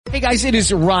Hey guys, it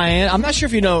is Ryan. I'm not sure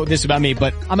if you know this about me,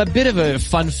 but I'm a bit of a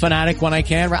fun fanatic when I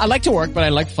can. I like to work, but I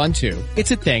like fun too.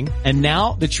 It's a thing. And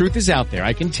now the truth is out there.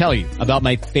 I can tell you about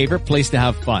my favorite place to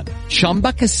have fun.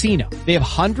 Chumba Casino. They have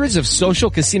hundreds of social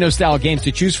casino style games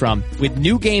to choose from with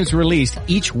new games released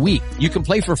each week. You can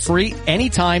play for free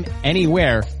anytime,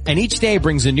 anywhere. And each day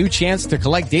brings a new chance to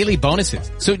collect daily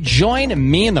bonuses. So join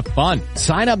me in the fun.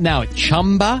 Sign up now at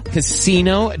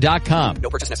ChumbaCasino.com. No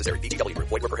purchase necessary. VGW Group.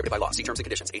 Void where prohibited by law. See terms and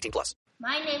conditions. 18 plus.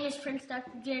 My name is Prince Dr.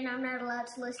 J, and I'm not allowed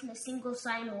to listen to single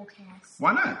simulcast.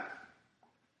 Why not?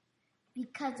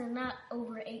 Because I'm not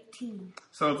over 18.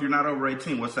 So if you're not over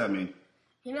 18, what's that mean?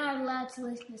 You're not allowed to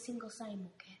listen to single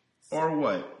simulcast. Or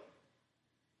what?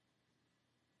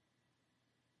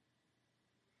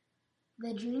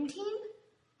 The Dream Team?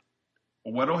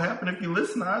 What'll happen if you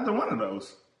listen to either one of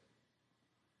those?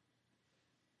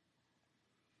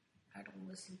 I don't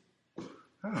listen.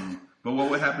 But what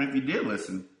would happen if you did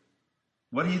listen?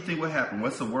 What do you think would happen?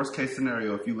 What's the worst case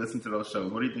scenario if you listen to those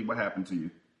shows? What do you think would happen to you?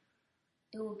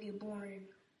 It will get boring.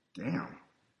 Damn.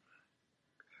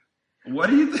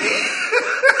 What do you think?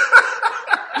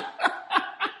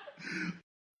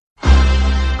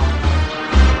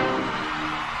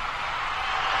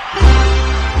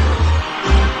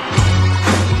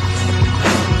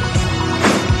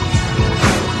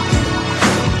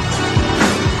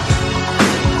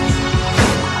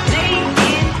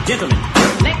 Gentlemen,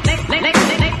 ladies and gentlemen, the dream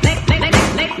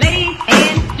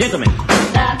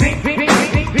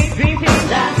team,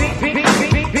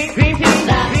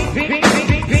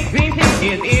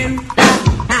 is in the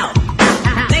house.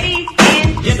 Ladies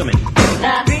and gentlemen, the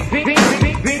dream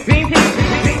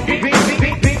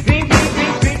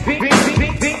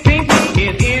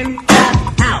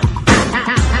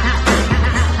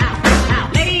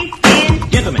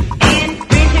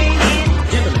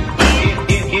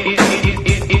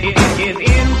team is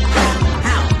in the house.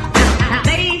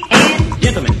 Ladies and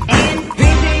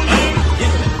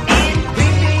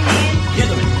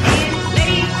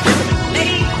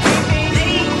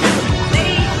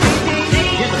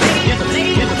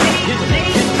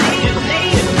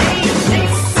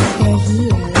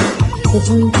The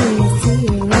dream team is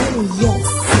here, oh yes,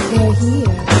 they're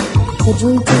here. The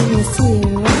dream team is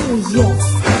here, oh yes,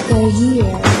 they're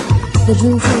here. The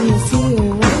dream team is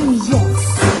here, oh yes,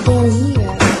 they're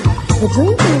here. The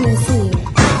dream team is here.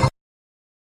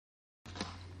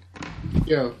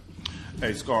 Yeah.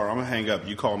 Hey, Scar, I'm going to hang up.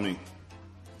 You call me.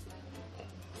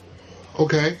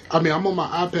 Okay. I mean, I'm on my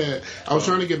iPad. I was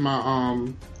trying to get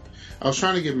my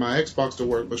Xbox to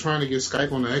work, but trying to get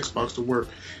Skype on the Xbox to work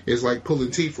is like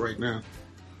pulling teeth right now.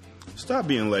 Stop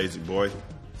being lazy, boy.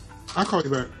 I'll call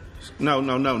you back. No.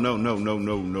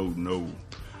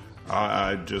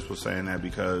 I just was saying that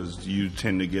because you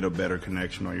tend to get a better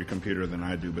connection on your computer than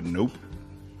I do, but nope.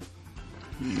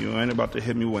 You ain't about to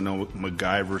hit me with no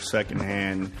MacGyver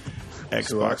secondhand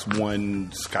Xbox One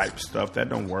Skype stuff. That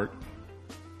don't work.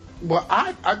 Well,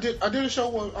 I did a show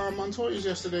with Montoya's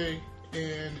yesterday,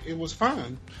 and it was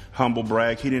fun. Humble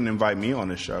brag, he didn't invite me on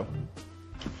this show.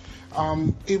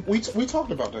 We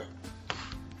talked about that.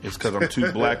 It's because I'm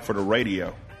too black for the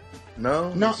radio. No.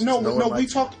 We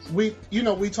talked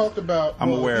about.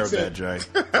 I'm aware of that, Jay.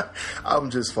 I'm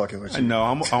just fucking with you. I know.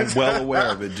 I'm well aware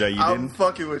of it, Jay. I'm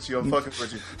fucking with you. Don't take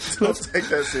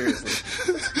that seriously.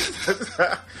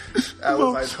 That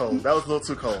was ice cold. That was a little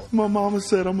too cold. My mama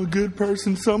said I'm a good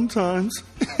person sometimes,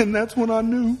 and that's when I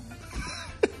knew.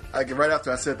 Right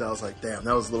after I said that, I was like, damn,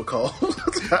 that was a little cold.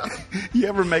 You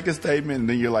ever make a statement and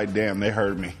then you're like, damn, they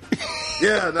heard me.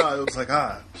 Yeah, no, it was like,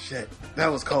 shit,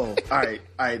 that was cold. All right,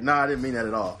 no, I didn't mean that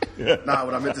at all. Nah,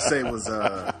 what I meant to say was,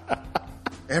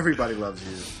 everybody loves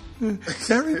you.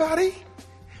 Everybody?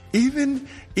 Even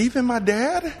my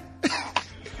dad?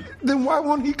 Then why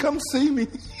won't he come see me?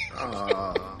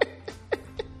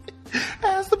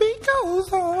 As the beat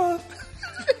goes on.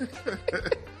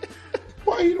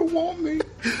 Why he don't want me?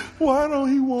 Why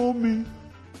don't he want me?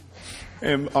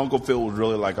 And Uncle Phil was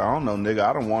really like, I don't know, nigga,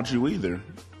 I don't want you either.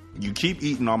 You keep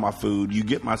eating all my food. You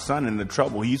get my son into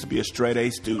trouble. He used to be a straight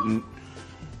A student.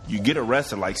 You get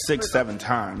arrested like 6-7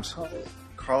 times.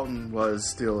 Carlton was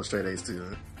still a straight A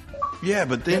student. Yeah,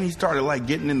 but then he started like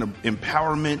getting into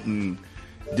empowerment and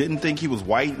didn't think he was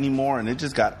white anymore, and it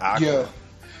just got awkward. Yeah.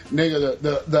 Nigga,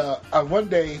 the one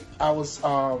day I was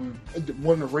one of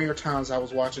the rare times I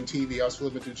was watching TV. I was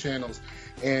flipping through channels,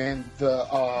 and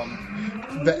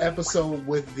the episode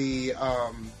with the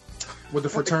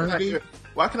fraternity.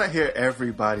 Why can I hear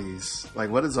everybody's like?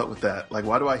 What is up with that? Like,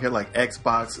 why do I hear like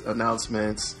Xbox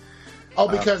announcements? Oh,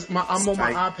 because I'm on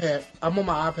my iPad. I'm on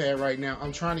my iPad right now.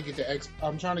 I'm trying to get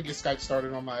Skype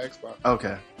started on my Xbox.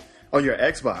 Okay. On your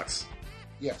Xbox.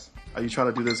 Yes. Are you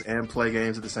trying to do this and play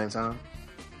games at the same time?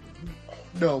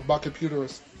 No, my computer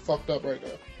is fucked up right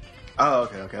now. Oh,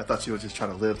 okay. I thought you were just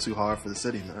trying to live too hard for the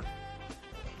city, man.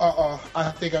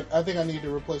 I think I need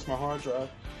to replace my hard drive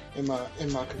in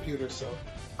my computer. So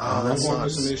that I'm going through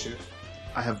sucks. some issues.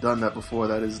 I have done that before.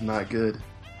 That is not good.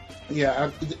 Yeah,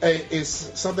 it's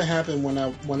something happened when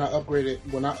I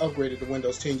upgraded to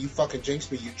Windows 10. You fucking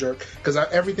jinxed me, you jerk. Because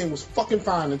everything was fucking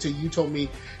fine until you told me.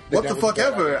 What the fuck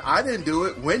ever? I didn't do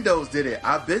it. Windows did it.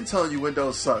 I've been telling you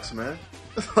Windows sucks, man.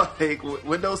 Like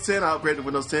Windows 10, I upgraded to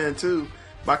Windows 10 too.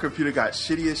 My computer got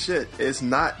shitty as shit. It's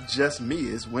not just me.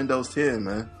 It's Windows 10,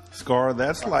 man. Scar,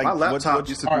 that's like my laptop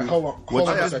used to be. All right, hold on. What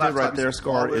you a just second. did right there,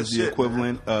 Scar, All is this the shit,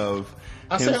 equivalent of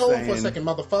I him said, hold on for a saying- second,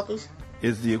 motherfuckers.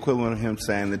 Is the equivalent of him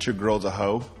saying that your girl's a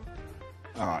hoe,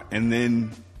 and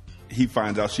then he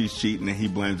finds out she's cheating and he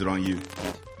blames it on you.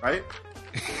 Right?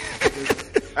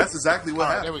 That's exactly what All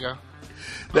right, happened. there we go.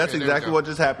 That's Okay, there we exactly go. what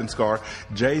just happened, Scar.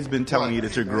 Jay's been telling you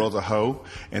that your girl's a hoe,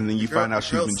 and then you find out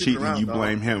she's girl's been sitting cheating and you around,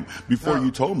 blame dog. him. Before No. you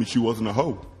told me she wasn't a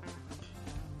hoe.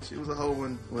 She was a hoe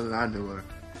when I knew her.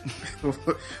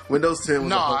 Windows 10 was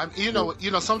No, a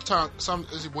hoe. sometimes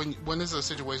when there's a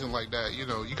situation like that, you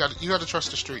got to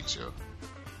trust the streets, yo.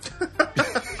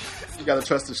 You gotta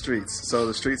trust the streets. So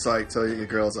the streets like tell you your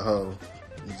girl's a hoe.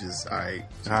 You just all right.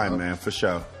 All right, man, for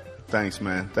sure. Thanks,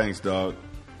 man. Thanks, dog.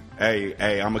 Hey,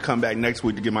 I'm gonna come back next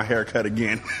week to get my hair cut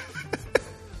again.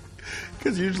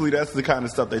 Because usually that's the kind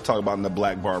of stuff they talk about in the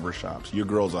black barber shops. Your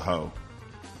girl's a hoe.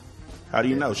 How do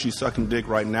you know? She's sucking dick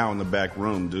right now in the back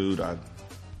room, dude.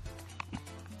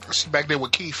 She's back there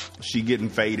with Keith. She getting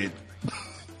faded.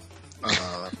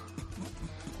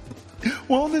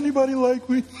 Won't anybody like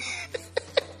me?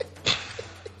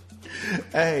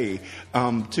 Hey,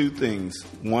 two things.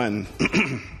 One,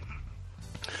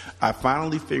 I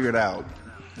finally figured out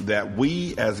that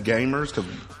we as gamers,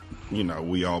 because,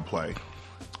 we all play,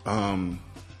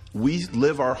 we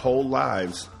live our whole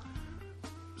lives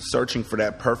searching for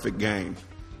that perfect game.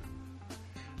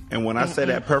 And when I say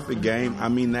that perfect game, I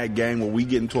mean that game where we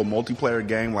get into a multiplayer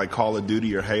game like Call of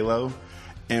Duty or Halo,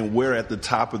 and we're at the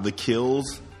top of the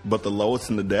kills, but the lowest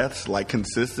in the deaths, like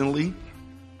consistently.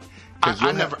 I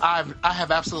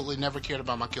have absolutely never cared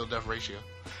about my kill death ratio.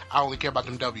 I only care about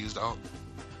them W's, though.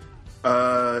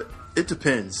 It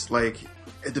depends. Like,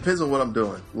 it depends on what I'm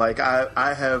doing. Like,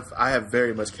 I have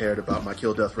very much cared about my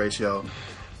kill death ratio,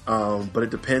 but it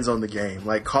depends on the game.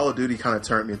 Like, Call of Duty kind of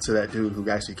turned me into that dude who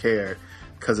actually cared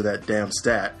because of that damn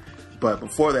stat. But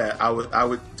before that, I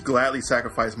would gladly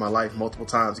sacrifice my life multiple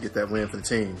times to get that win for the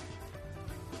team.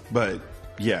 But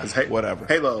yeah, whatever.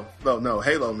 Halo,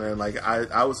 Halo, man. Like,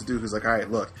 I was the dude who's like, all right,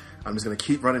 look, I'm just gonna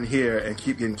keep running here and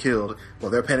keep getting killed. Well,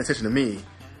 they're paying attention to me.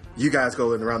 You guys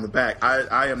go in around the back.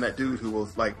 I am that dude who will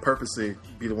like purposely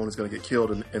be the one who's gonna get killed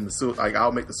in the like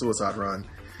I'll make the suicide run.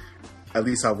 At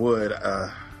least I would.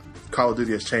 Call of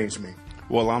Duty has changed me.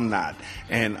 Well, I'm not,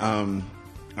 and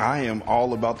I am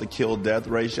all about the kill death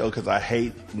ratio because I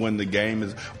hate when the game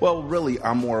is. Well, really,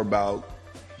 I'm more about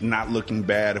not looking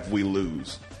bad if we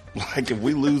lose. Like, if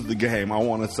we lose the game, I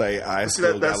want to say I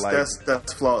still got like.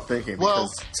 That's flawed thinking. Well,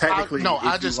 because technically,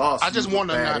 I just want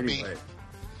to not anyway. be.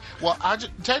 Well, I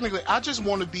just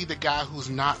want to be the guy who's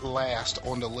not last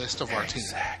on the list of our team.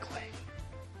 Exactly.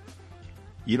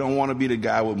 You don't want to be the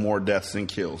guy with more deaths than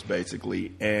kills,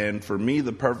 basically. And for me,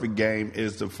 the perfect game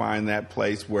is to find that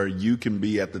place where you can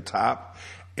be at the top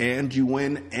and you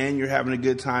win and you're having a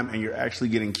good time and you're actually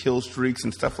getting kill streaks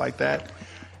and stuff like that.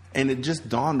 And it just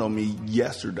dawned on me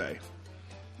yesterday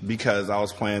because I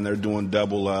was playing, they're doing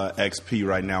double XP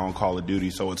right now on Call of Duty,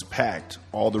 so it's packed.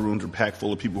 All the rooms are packed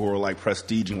full of people who are like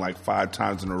prestiging like 5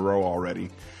 times in a row already.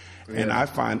 Yeah. And I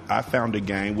found a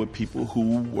game with people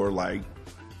who were like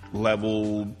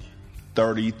level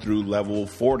 30 through level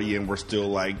 40 and were still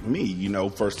like me,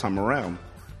 first time around.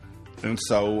 And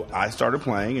so I started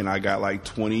playing and I got like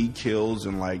 20 kills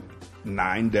and like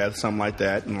 9 deaths, something like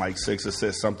that, and like 6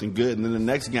 assists, something good. And then the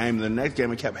next game,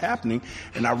 it kept happening,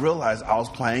 and I realized I was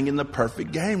playing in the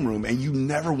perfect game room, and you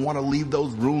never want to leave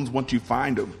those rooms once you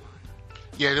find them.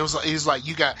 Yeah, it's like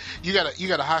you got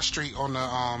a hot streak on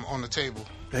the table.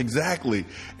 Exactly.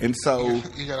 And so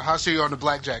you got a hot streak on the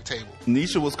blackjack table.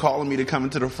 Nisha was calling me to come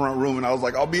into the front room, and I was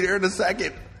like, I'll be there in a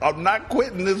second. I'm not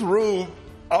quitting this room.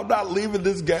 I'm not leaving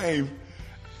this game.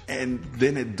 And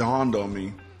then it dawned on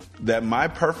me that my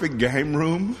perfect game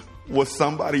room was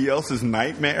somebody else's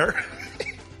nightmare.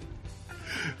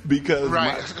 Because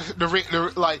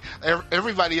like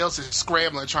everybody else is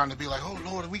scrambling, trying to be like, "Oh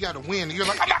Lord, we got to win." And you're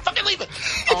like, "I'm not fucking leaving."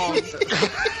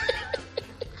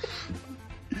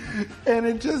 And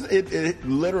it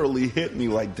literally hit me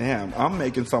like, damn, I'm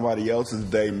making somebody else's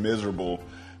day miserable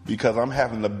because I'm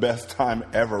having the best time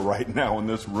ever right now in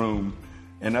this room,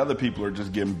 and other people are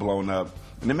just getting blown up.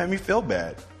 And it made me feel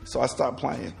bad. So I stopped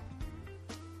playing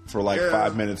for like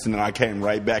 5 minutes, and then I came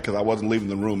right back because I wasn't leaving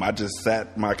the room. I just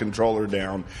sat my controller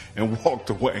down and walked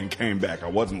away and came back. I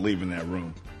wasn't leaving that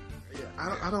room.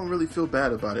 Yeah, I don't really feel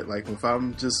bad about it. Like, if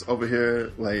I'm just over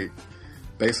here, like,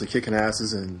 basically kicking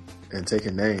asses and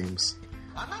taking names,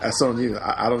 that's on you.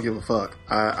 I don't give a fuck.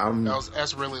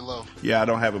 That's really low. Yeah, I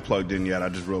don't have it plugged in yet. I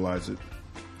just realized it.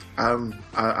 I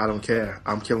don't care.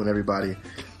 I'm killing everybody.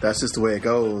 That's just the way it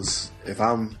goes. If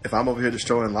I'm over here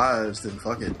destroying lives, then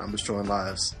fuck it. I'm destroying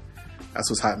lives. That's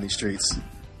what's hot in these streets.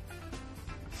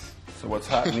 So what's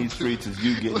hot in these streets is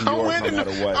you getting yours no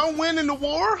matter what. I'm winning the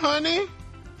war, honey.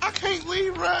 I can't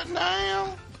leave right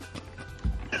now.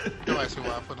 Don't ask me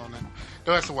why I put on that.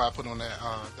 Don't ask me why I put on that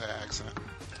accent.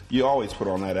 You always put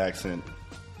on that accent.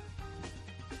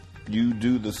 You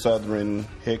do the Southern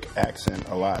hick accent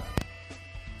a lot.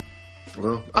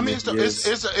 Well, I mean, it's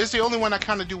the only one I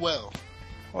kind of do well.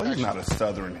 Well, he's not a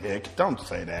Southern hick. Don't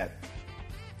say that.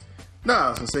 No, I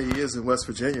was going to say he is in West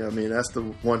Virginia. I mean, that's the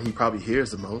one he probably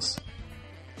hears the most.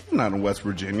 He's not in West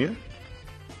Virginia.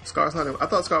 Scar's not in... I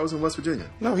thought Scar was in West Virginia.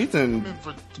 No, he's in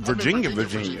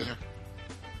Virginia.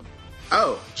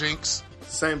 Oh. Jinx.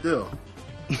 Same deal.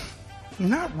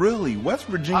 Not really. West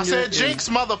Virginia I said Jinx,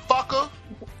 motherfucker.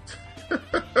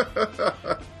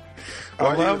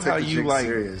 I love how you like...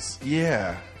 serious?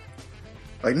 Yeah.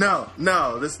 Like, no,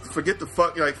 forget the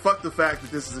fuck, like, fuck the fact that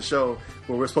this is a show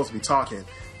where we're supposed to be talking.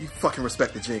 You fucking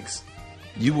respect the Jinx.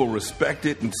 You will respect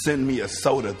it and send me a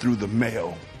soda through the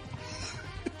mail.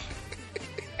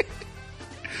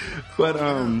 But,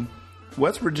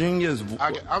 West Virginia is...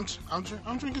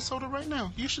 I'm drinking soda right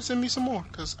now. You should send me some more,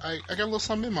 because I got a little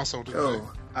something in my soda today.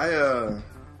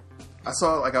 I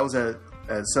saw, like, I was at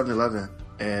 7-Eleven,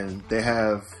 and they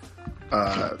have,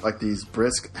 like, these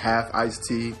brisk half iced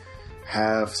tea,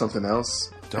 half something else.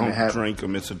 Don't drink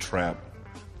them. It's a trap.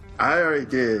 I already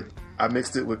did. I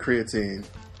mixed it with creatine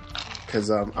because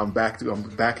I'm back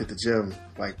at the gym,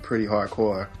 like, pretty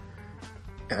hardcore.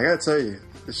 And I gotta tell you,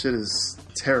 this shit is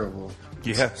terrible.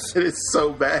 Yes, it is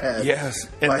so bad. Yes,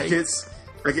 and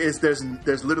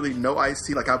there's literally no iced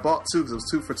tea. Like, I bought two because it was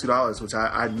 2 for $2, which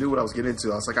I knew what I was getting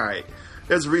into. I was like, all right,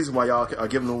 there's a reason why y'all are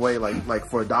giving them away like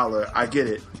for $1. I get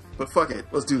it, but fuck it,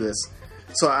 let's do this.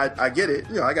 So I get it.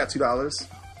 You know, I got $2,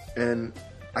 and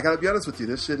I gotta be honest with you,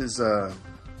 this shit is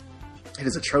it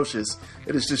is atrocious.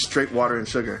 It is just straight water and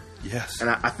sugar. Yes, and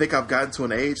I think I've gotten to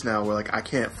an age now where, like, I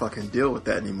can't fucking deal with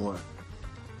that anymore.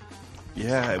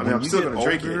 Yeah, I mean, I'm still gonna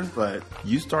drink it, but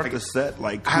you start to set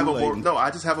like Kool-Aid. I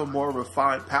just have a more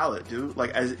refined palate, dude.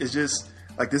 Like, it's just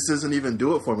like, this doesn't even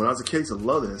do it for me. When I was a kid, I used to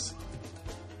love this.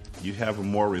 You have a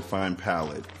more refined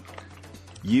palate.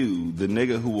 You, the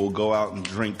nigga who will go out and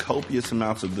drink copious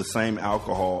amounts of the same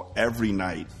alcohol every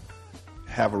night,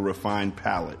 have a refined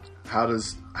palate. How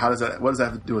does that? What does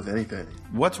that have to do with anything?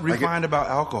 What's refined about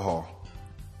alcohol?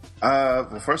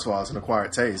 Well, first of all, it's an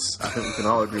acquired taste. I think we can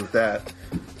all agree with that.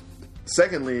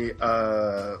 Secondly,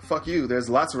 fuck you. There's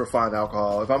lots of refined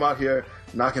alcohol. If I'm out here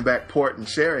knocking back port and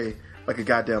sherry like a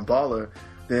goddamn baller,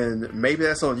 then maybe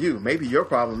that's on you. Maybe your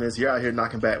problem is you're out here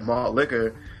knocking back malt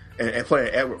liquor and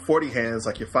playing Edward 40 hands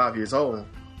like you're 5 years old.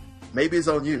 Maybe it's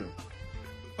on you.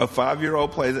 A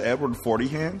 5-year-old plays Edward 40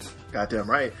 hands? Goddamn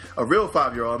right. A real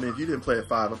 5-year-old, I mean, if you didn't play at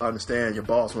 5, I understand your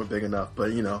balls weren't big enough.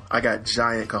 But, you know, I got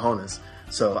giant cojones.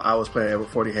 So I was playing Edward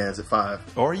 40 hands at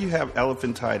 5. Or you have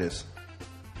elephantitis.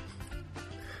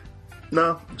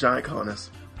 No, giant cojones.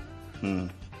 My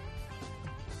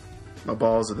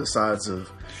balls are the size of...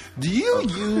 Do you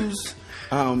use...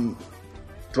 do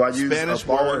I use Spanish a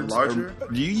ball words? larger?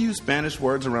 Do you use Spanish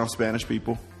words around Spanish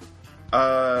people?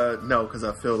 No, because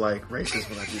I feel like racist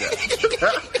when I do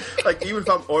that. Like, even if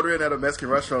I'm ordering at a Mexican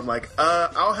restaurant, I'm like,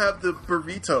 I'll have the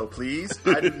burrito, please.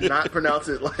 I do not pronounce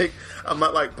it like, I'm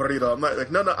not like burrito. I'm not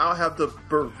like, no, I'll have the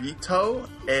burrito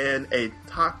and a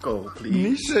taco,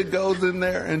 please. Nisha goes in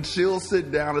there and she'll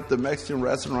sit down at the Mexican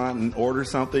restaurant and order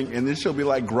something, and then she'll be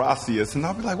like, gracias. And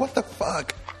I'll be like, what the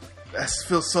fuck? That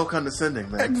feels so condescending,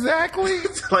 man. Exactly.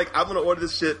 Like, I'm going to order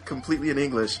this shit completely in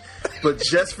English, but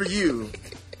just for you...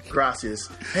 Gracias.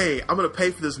 Hey, I'm gonna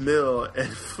pay for this meal in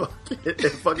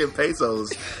fucking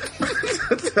pesos.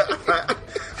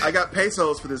 I got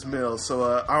pesos for this meal,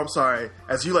 so I'm sorry,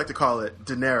 as you like to call it,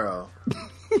 dinero.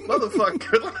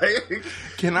 Motherfucker, like,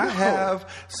 can I have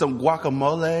some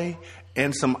guacamole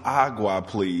and some agua,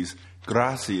 please?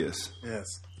 Gracias.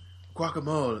 Yes.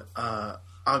 Guacamole,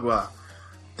 agua,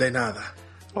 de nada.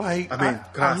 Like, I mean,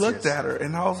 I looked gracias. at her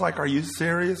and I was like, are you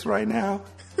serious right now?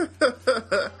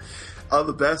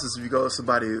 The best is if you go with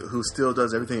somebody who still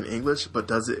does everything in English, but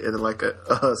does it in like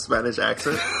a Spanish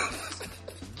accent.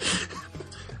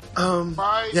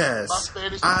 Yes.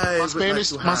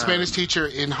 My Spanish teacher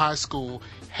in high school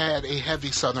had a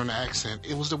heavy Southern accent.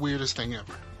 It was the weirdest thing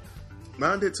ever.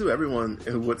 Mine did too. Everyone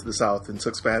who went to the South and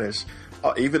took Spanish,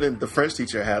 even the French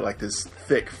teacher had like this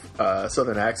thick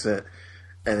Southern accent,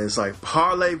 and it's like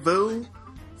parlez-vous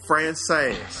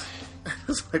français.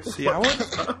 It's like, See, what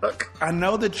the fuck? I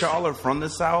know that y'all are from the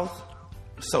South,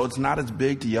 so it's not as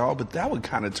big to y'all, but that would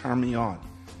kind of turn me on.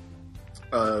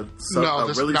 Not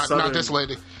this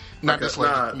lady. Not this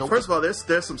lady. Nope. First of all,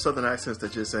 there's some Southern accents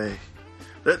that just ain't.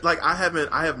 Like I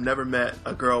have never met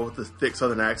a girl with a thick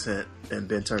Southern accent and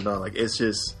been turned on. Like it's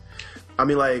just, I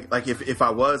mean, like if I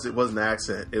was, it wasn't an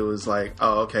accent. It was like,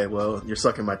 oh, okay, well, you're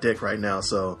sucking my dick right now,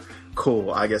 so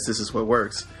cool. I guess this is what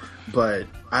works. But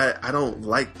I don't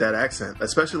like that accent,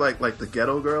 especially like the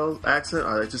ghetto girl accent,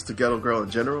 or just the ghetto girl in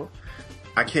general.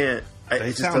 I can't.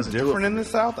 They sound different in the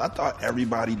South. I thought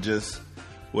everybody just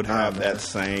would have that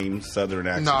same Southern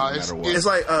accent no matter what. It's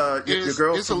like your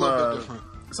girl it's from a little bit different.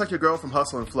 It's like your girl from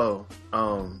Hustle and Flow,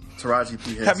 Taraji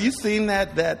P. Henson. Have you seen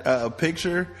that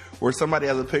picture where somebody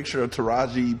has a picture of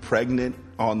Taraji pregnant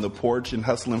on the porch in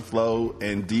Hustle and Flow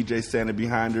and DJ standing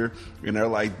behind her, and they're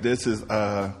like, this is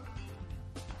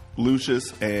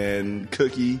Lucius and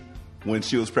Cookie when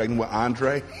she was pregnant with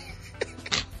Andre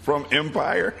from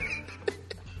Empire?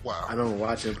 Wow. I don't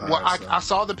watch Empire. Well, so. I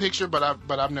saw the picture, but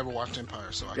I've never watched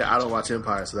Empire, so I don't watch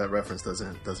Empire, so that reference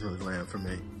doesn't really land for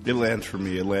me. It lands for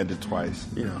me. It landed twice.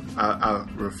 You know, I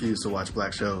refuse to watch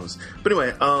black shows. But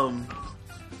anyway,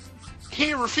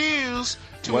 he refused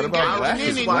to what about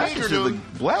engage Blackish?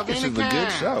 Blackish is a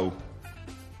good show.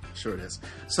 Sure it is.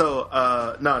 So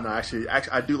no, actually,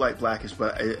 I do like Blackish,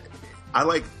 but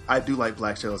I do like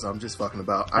black shows. I'm just fucking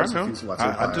about. I just refuse to watch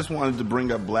Empire. I just wanted to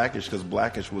bring up Blackish because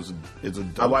Blackish is a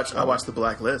dope show. I watched The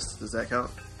Blacklist. Does that count?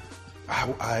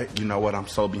 You know what? I'm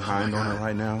so behind on it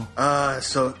right now. I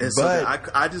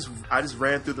just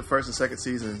ran through the first and second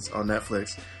seasons on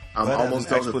Netflix. I'm almost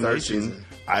done with the third season.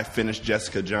 I finished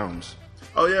Jessica Jones.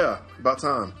 Oh yeah, about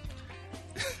time.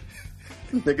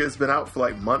 Nigga, it's been out for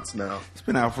like months now. It's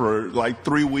been out for like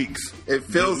 3 weeks. It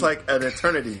feels like an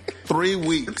eternity. 3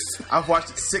 weeks. I've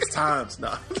watched it 6 times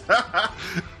now.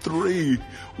 3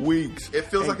 weeks. It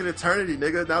feels like an eternity,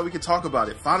 nigga. Now we can talk about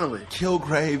it, finally.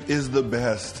 Kilgrave is the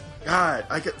best. God,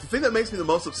 the thing that makes me the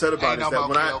most upset about it is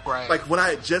that when I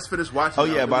had just finished watching. Oh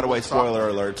yeah, by the way, spoiler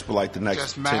alerts for like the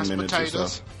next 10 minutes or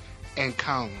so. And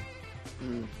cone.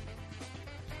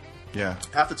 Yeah.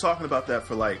 After talking about that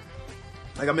for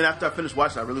after I finished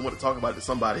watching, I really want to talk about it to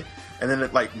somebody, and then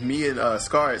me and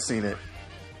Scar had seen it,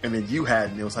 and then you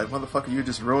hadn't. It was like, motherfucker, you're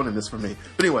just ruining this for me.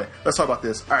 But anyway, let's talk about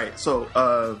this. All right,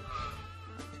 so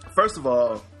first of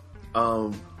all,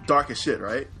 dark as shit,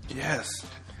 right? Yes.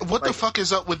 What the fuck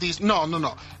is up with these? No.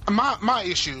 My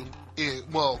issue is,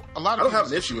 well, a lot of I don't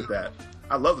have an issue with that.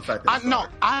 I love the fact that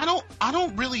I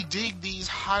don't really dig these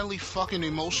highly fucking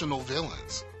emotional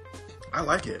villains. I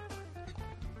like it.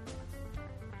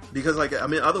 Because,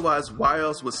 otherwise, why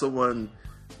else would someone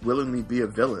willingly be a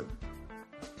villain?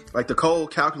 Like, the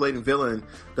cold, calculating villain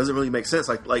doesn't really make sense.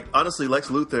 Like honestly, Lex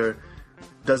Luthor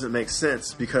doesn't make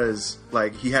sense because,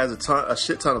 he has a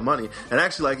shit ton of money. And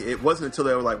actually, it wasn't until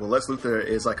they were like, well, Lex Luthor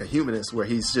is like a humanist where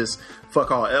he's just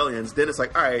fuck all aliens. Then it's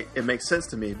like, all right, it makes sense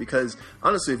to me. Because,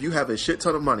 honestly, if you have a shit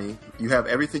ton of money, you have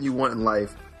everything you want in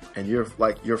life, and you're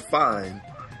fine...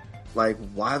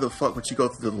 why the fuck would you go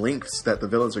through the lengths that the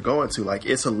villains are going to?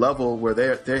 It's a level where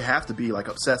they have to be,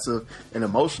 obsessive and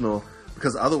emotional,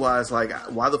 because otherwise,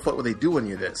 why the fuck would they do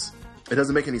any of this? It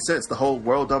doesn't make any sense. The whole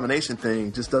world domination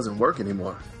thing just doesn't work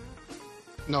anymore.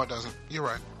 No, it doesn't. You're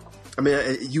right. I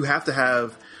mean, you have to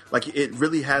have, it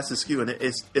really has to skew, and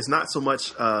it's not so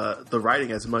much the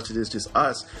writing as much as it is just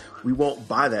us. We won't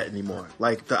buy that anymore.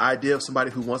 The idea of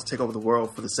somebody who wants to take over the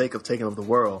world for the sake of taking over the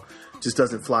world just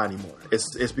doesn't fly anymore.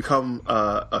 It's become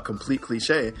a complete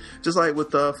cliche. Just like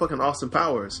with fucking Austin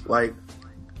Powers.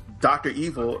 Dr.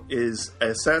 Evil is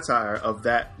a satire of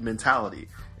that mentality.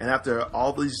 And after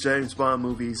all these James Bond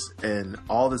movies and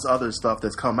all this other stuff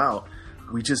that's come out,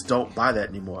 we just don't buy that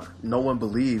anymore. No one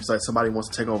believes somebody wants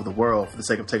to take over the world for the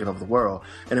sake of taking over the world.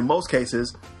 And in most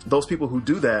cases, those people who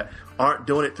do that aren't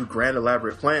doing it through grand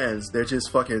elaborate plans. They're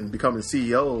just fucking becoming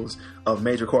CEOs of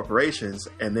major corporations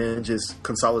and then just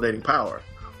consolidating power.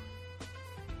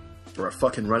 Or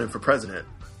fucking running for president.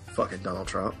 Fucking Donald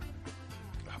Trump.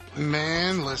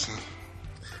 Man, listen.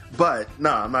 But,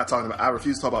 no, I'm not talking about... I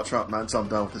refuse to talk about Trump, not until I'm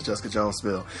done with this Jessica Jones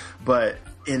spill. But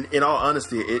in all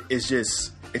honesty, it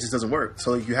just doesn't work.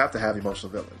 So you have to have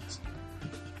emotional villains.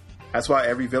 That's why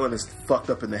every villain is fucked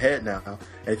up in the head now.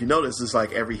 And if you notice, it's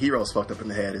like every hero is fucked up in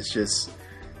the head. It's just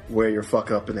where your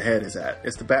fuck up in the head is at.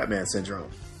 It's the Batman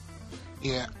syndrome.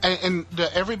 Yeah, and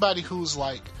everybody who's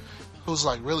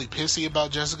really pissy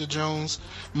about Jessica Jones,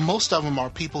 most of them are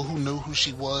people who knew who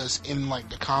she was in like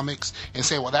the comics and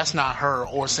say, well, that's not her,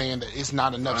 or saying that it's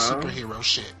not enough superhero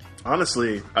shit.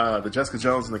 Honestly, the Jessica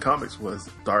Jones in the comics was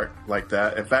dark like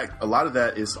that. In fact, a lot of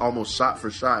that is almost shot for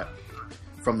shot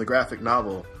from the graphic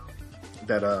novel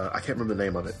that I can't remember the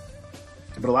name of it.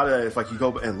 But a lot of that, if like you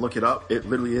go and look it up, it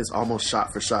literally is almost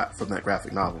shot for shot from that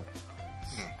graphic novel.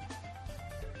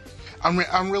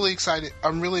 I'm really excited.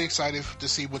 I'm really excited to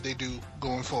see what they do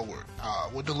going forward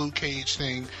with the Luke Cage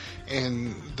thing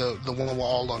and the one with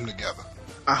all of them together.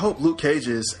 I hope Luke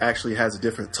Cage's actually has a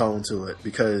different tone to it,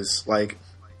 because like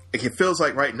it feels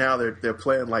like right now they're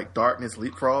playing like Darkness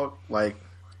Leapfrog. Like,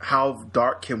 how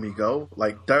dark can we go?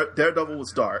 Like Daredevil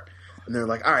was dark, and they're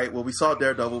like, all right, well, we saw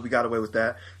Daredevil, we got away with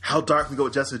that. How dark can we go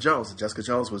with Jessica Jones? And Jessica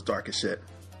Jones was dark as shit.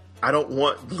 I don't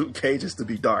want Luke Cage's to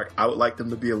be dark. I would like them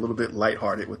to be a little bit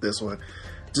lighthearted with this one,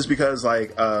 just because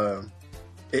like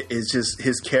it's just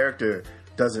his character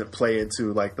doesn't play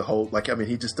into like the whole, like, I mean,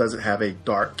 he just doesn't have a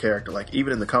dark character. Like,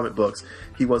 even in the comic books,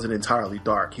 he wasn't entirely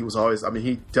dark. He was always, I mean,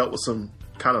 he dealt with some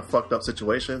kind of fucked up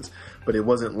situations, but it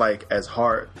wasn't like as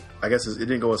hard. I guess it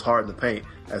didn't go as hard in the paint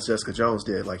as Jessica Jones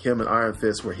did. Like, him and Iron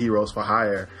Fist were heroes for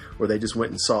hire, where they just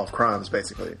went and solved crimes,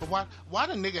 basically. But why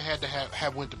the nigga had to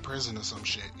have went to prison or some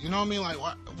shit? You know what I mean? Like,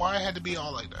 why it had to be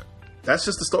all like that? That's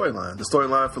just the storyline. The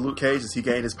storyline for Luke Cage is he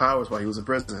gained his powers while he was in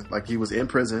prison. Like, he was in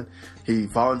prison. He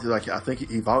volunteered, like, I think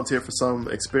he volunteered for some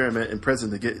experiment in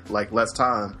prison to get, like, less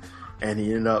time, and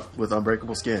he ended up with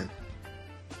unbreakable skin.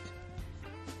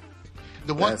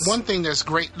 The one thing that's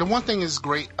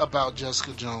great about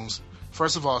Jessica Jones,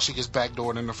 first of all, she gets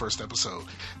backdoored in the first episode.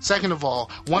 Second of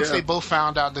all, once they both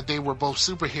found out that they were both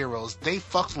superheroes, they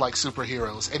fucked like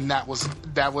superheroes, and that was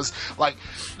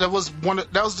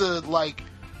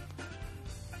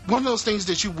one of those things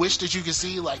that you wish that you could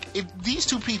see. Like, if these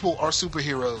two people are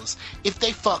superheroes, if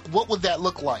they fuck, what would that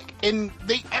look like? And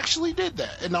they actually did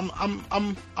that, and I'm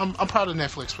proud of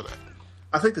Netflix for that.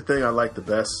 I think the thing I like the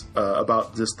best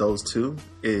about just those two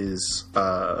is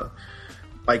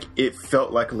like, it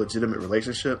felt like a legitimate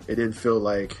relationship. It didn't feel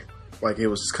like it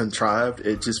was contrived.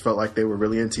 It just felt like they were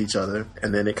really into each other,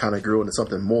 and then it kind of grew into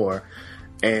something more.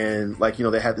 And like, you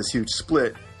know, they had this huge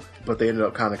split, but they ended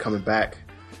up kind of coming back,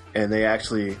 and they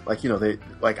actually, like, you know, they,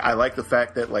 like, I like the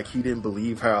fact that like he didn't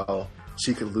believe how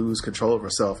she could lose control of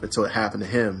herself until it happened to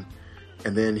him.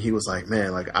 And then he was like,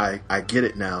 man, like, I get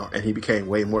it now. And he became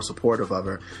way more supportive of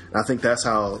her. And I think that's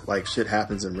how, like, shit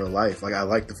happens in real life. Like, I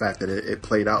like the fact that it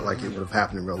played out like it would have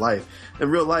happened in real life. In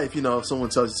real life, you know, if someone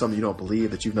tells you something you don't believe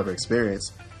that you've never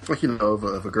experienced, like, you know,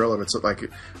 if a girl ever, like,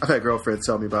 I've had girlfriends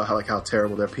tell me about how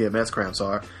terrible their PMS cramps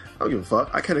are. I don't give a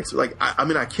fuck. I can't, I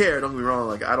mean, I care, don't get me wrong.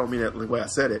 Like, I don't mean that the way I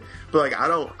said it. But, like,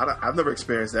 I've never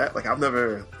experienced that. Like, I've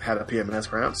never had a PMS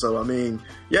cramp. So, I mean,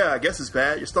 yeah, I guess it's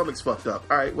bad. Your stomach's fucked up.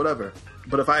 All right, whatever.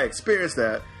 But if I experienced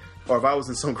that, or if I was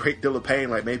in some great deal of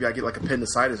pain, like maybe I get like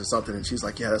appendicitis or something, and she's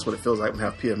like, yeah, that's what it feels like when I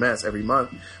have PMS every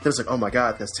month. Then it's like, oh my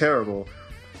God, that's terrible.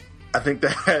 I think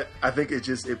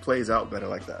it plays out better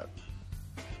like that.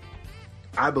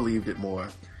 I believed it more.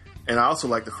 And I also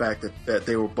like the fact that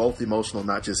they were both emotional,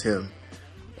 not just him.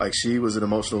 Like, she was an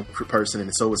emotional person,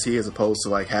 and so was he, as opposed to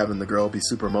like having the girl be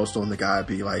super emotional and the guy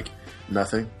be like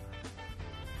nothing.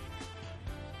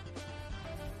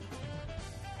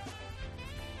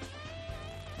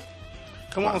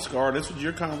 Come on, Scar. This was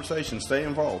your conversation. Stay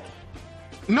involved.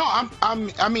 No,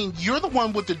 I mean, you're the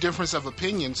one with the difference of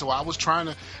opinion. So I was trying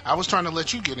to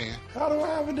let you get in. How do I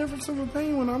have a difference of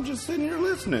opinion when I'm just sitting here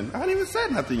listening? I haven't even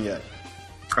said nothing yet.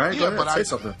 All right, go ahead, say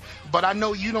something. But I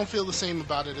know you don't feel the same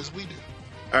about it as we do.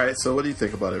 All right, so what do you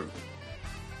think about it?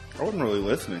 I wasn't really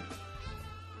listening.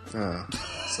 Oh,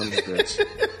 son of a bitch.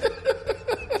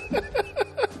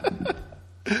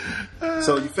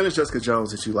 So you finished Jessica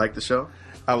Jones. Did you like the show?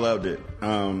 I loved it.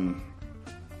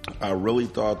 I really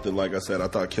thought that, like I said, I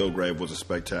thought Kilgrave was a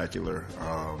spectacular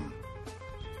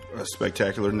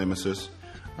nemesis.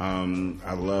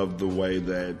 I loved the way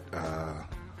that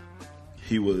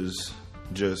he was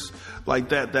just like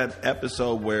that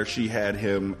episode where she had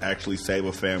him actually save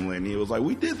a family, and he was like,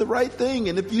 we did the right thing,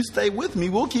 and if you stay with me,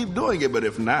 we'll keep doing it, but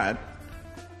if not...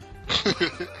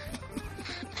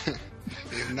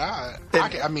 If not,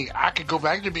 I could go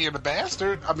back to being a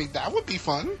bastard. I mean, that would be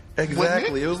fun.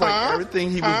 Exactly. It was like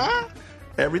everything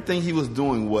he was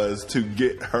doing was to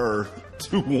get her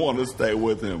to want to stay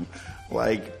with him.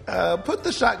 Like, put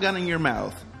the shotgun in your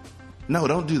mouth. No,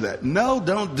 don't do that. No,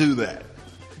 don't do that.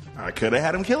 I could have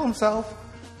had him kill himself,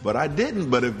 but I didn't.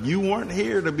 But if you weren't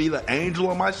here to be the angel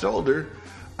on my shoulder,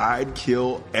 I'd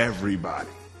kill everybody.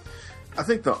 I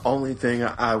think the only thing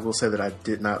I will say that I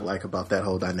did not like about that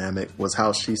whole dynamic was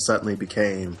how she suddenly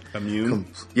became immune.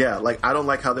 Like, I don't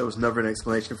like how there was never an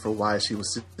explanation for why she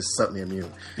was just suddenly immune.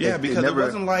 Yeah, because it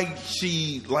wasn't like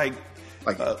she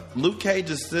Luke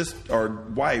Cage's sister or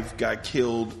wife got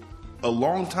killed a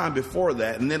long time before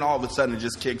that, and then all of a sudden it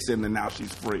just kicks in, and now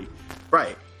she's free.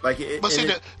 Right. Like,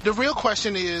 the real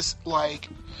question is, like,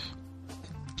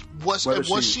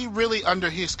 was she really under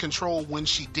his control when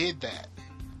she did that?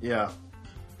 Yeah.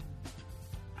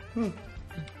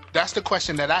 That's the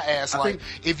question that I asked.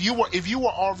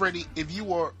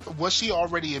 Was she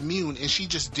already immune and she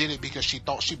just did it because she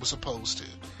thought she was supposed to?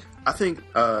 I think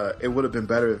it would have been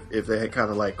better if they had kind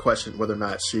of like questioned whether or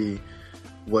not she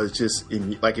was just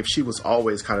if she was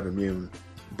always kind of immune,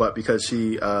 but because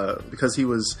she had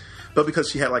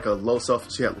like low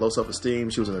self-esteem,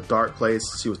 she was in a dark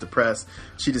place, she was depressed,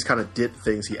 she just kind of did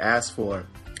things he asked for.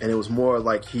 And it was more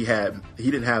like he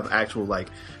didn't have actual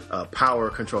power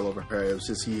control over her. It was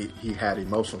just he had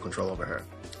emotional control over her.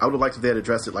 I would have liked if they had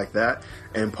addressed it like that.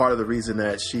 And part of the reason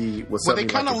that she was they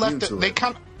kind of left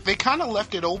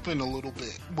it open a little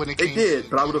bit when it came. They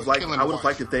did, but I would have liked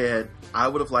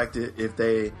it if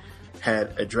they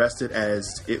had addressed it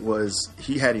as it was.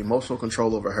 He had emotional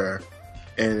control over her,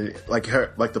 and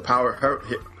the power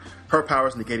her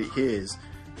powers negated his.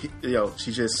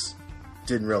 She just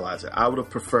didn't realize it. I would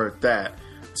have preferred that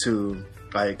to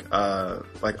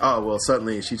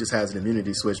suddenly she just has an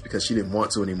immunity switch because she didn't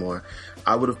want to anymore.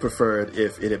 I would have preferred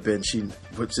if it had been she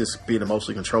was just being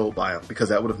emotionally controlled by him, because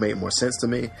that would have made more sense to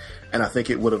me, and I think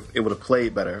it would have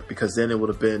played better, because then it would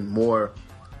have been more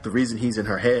the reason he's in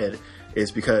her head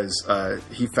is because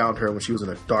he found her when she was in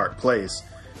a dark place,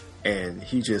 and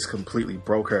he just completely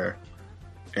broke her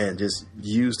and just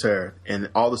used her, and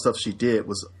all the stuff she did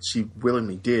was she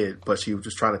willingly did, but she was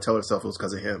just trying to tell herself it was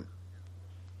because of him.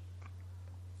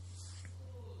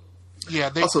 Yeah,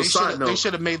 they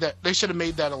should have made that. They should have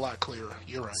made that a lot clearer.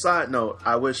 You're right. Side note: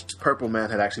 I wish Purple Man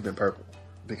had actually been purple,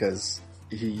 because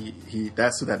he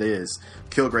that's who that is.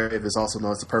 Kilgrave is also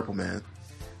known as the Purple Man.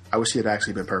 I wish he had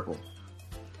actually been purple,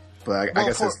 but I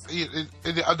guess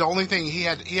the only thing he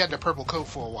had the purple coat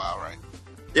for a while, right?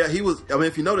 Yeah, he was. I mean,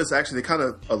 if you notice, actually, they kind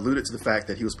of alluded to the fact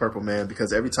that he was Purple Man,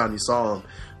 because every time you saw him,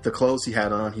 the clothes he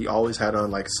had on, he always had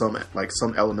on some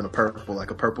element of purple,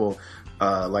 like a purple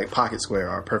pocket square,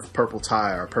 or a purple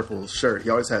tie, or a purple shirt. He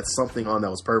always had something on that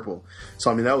was purple.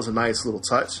 So I mean, that was a nice little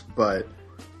touch, but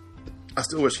I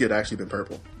still wish he had actually been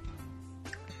purple.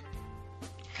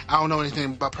 I don't know anything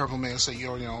about Purple Man, so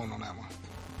you're on your own on that one.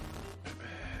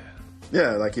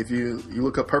 Yeah, like if you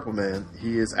look up Purple Man,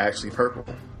 he is actually purple.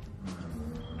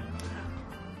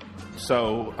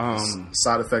 So,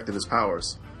 side effect of his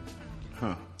powers.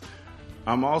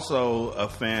 I'm also a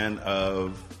fan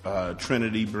of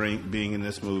Trinity being in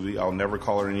this movie. I'll never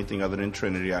call her anything other than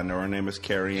Trinity. I know her name is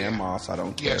Carrie Ann Moss. I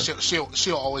don't care. Yeah,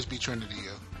 she'll always be Trinity.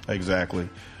 Yeah. Exactly.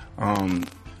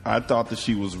 I thought that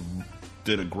she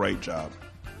did a great job.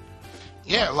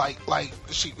 Yeah, like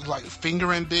she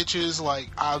fingering bitches.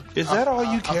 Is that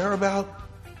all you care about?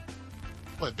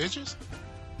 What, bitches?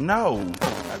 No,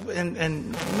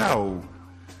 and no,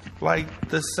 like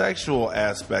the sexual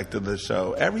aspect of the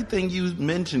show. Everything you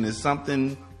mention is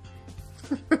something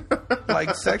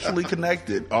like sexually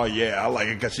connected. Oh yeah, I like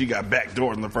it because she got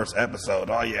backdoored in the first episode.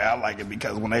 Oh yeah, I like it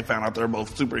because when they found out they're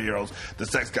both superheroes, the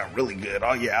sex got really good.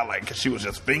 Oh yeah, I like it because she was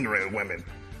just fingering women.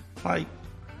 Like,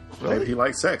 really? Maybe he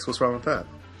likes sex. What's wrong with that?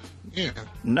 Yeah,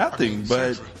 nothing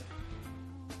but.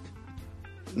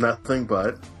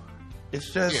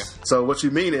 It's just So what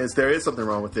you mean is there is something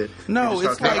wrong with it. No,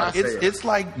 it's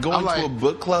like going to a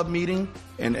book club meeting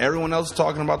and everyone else is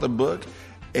talking about the book,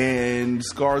 and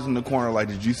Scar's in the corner like,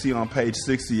 did you see on page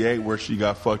 68 where she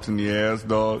got fucked in the ass,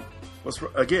 dog? What's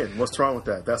wrong with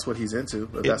that? That's what he's into.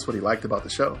 That's what he liked about the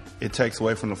show. It takes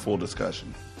away from the full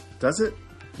discussion. Does it?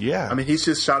 Yeah. I mean, he's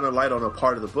just shining a light on a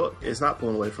part of the book. It's not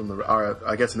pulling away from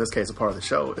I guess in this case, a part of the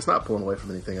show. It's not pulling away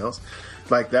from anything else.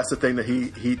 Like, that's the thing that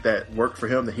that worked for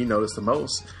him, that he noticed the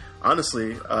most.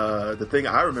 Honestly, the thing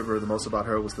I remember the most about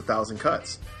her was the 1,000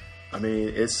 cuts. I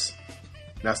mean,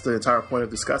 that's the entire point of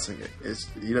discussing it.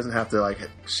 He doesn't have to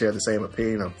share the same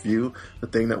opinion or view. The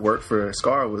thing that worked for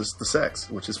Scar was the sex,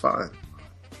 which is fine.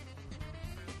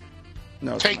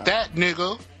 No, take that,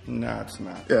 nigga. No, it's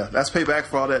not. Yeah, that's payback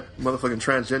for all that motherfucking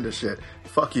transgender shit.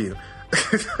 Fuck you.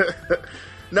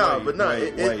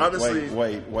 Honestly.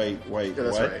 Wait. Yeah,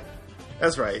 that's what? right.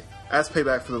 That's right. That's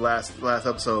payback for the last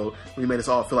episode. We made us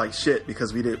all feel like shit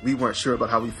because we weren't sure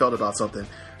about how we felt about something.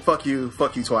 Fuck you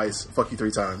twice, fuck you 3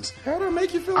 times. How did it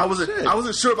make you feel like shit? I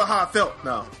wasn't sure about how I felt.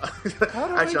 No.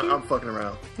 Actually, I'm fucking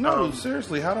around. No,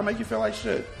 seriously, how did it make you feel like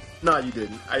shit? No, you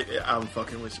didn't. I'm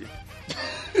fucking with you.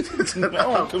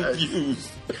 No, I'm confused.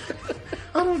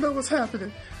 I don't know what's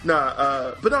happening.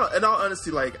 But no, in all honesty,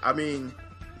 like, I mean,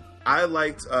 I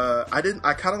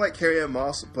kind of like Carrie-Anne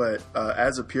Moss, but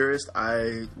as a purist,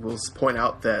 I will point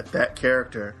out that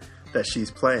character that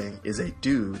she's playing is a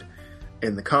dude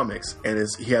in the comics, and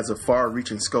he has a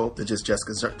far-reaching scope than just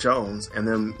Jessica Jones, and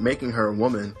then making her a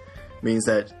woman means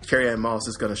that Carrie-Anne Moss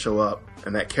is going to show up,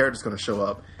 and that character is going to show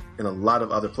up in a lot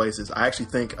of other places. I actually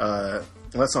think,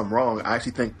 unless I'm wrong, I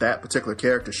actually think that particular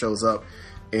character shows up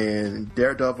in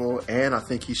Daredevil, and I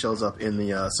think he shows up in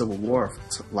the Civil War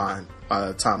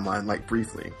timeline, like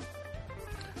briefly.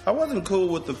 I wasn't cool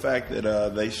with the fact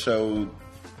that they showed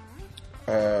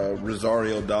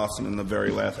Rosario Dawson in the very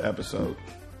last episode.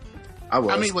 I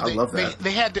love that.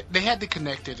 They had to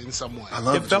connect it in some way.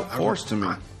 It felt forced to me.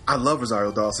 I love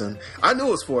Rosario Dawson. I knew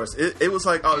it was forced. It was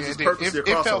like, oh, it's just purposely a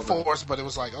crossover. It felt forced, but it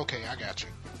was like, okay, I got you.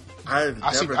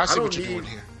 I see what you're doing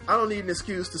here. I don't need an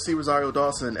excuse to see Rosario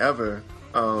Dawson ever.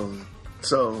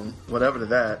 So whatever to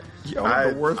that.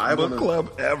 The worst book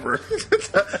club ever.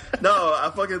 No,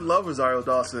 I fucking love Rosario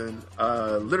Dawson.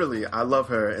 Literally, I love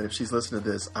her, and if she's listening to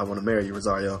this, I want to marry you,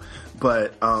 Rosario.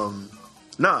 But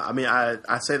no, I mean,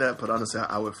 I say that, but honestly,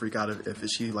 I would freak out if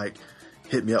she like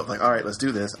hit me up like, all right, let's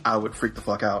do this. I would freak the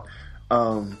fuck out.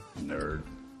 Nerd.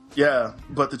 Yeah,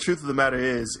 but the truth of the matter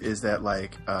is that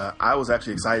like I was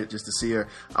actually excited just to see her.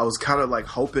 I was kind of like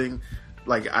hoping.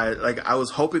 I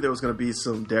was hoping there was going to be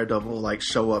some Daredevil like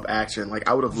show up action. Like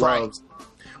I would have loved,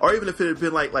 or even if it had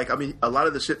been like I mean, a lot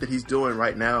of the shit that he's doing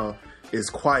right now is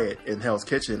quiet in Hell's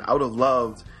Kitchen. I would have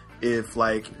loved if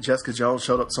like Jessica Jones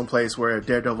showed up someplace where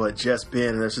Daredevil had just been,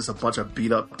 and there's just a bunch of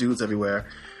beat up dudes everywhere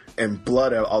and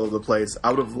blood all over the place.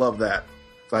 I would have loved that.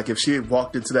 Like if she had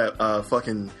walked into that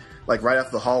fucking like right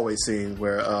after the hallway scene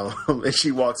where and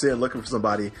she walks in looking for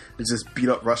somebody, there's just beat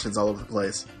up Russians all over the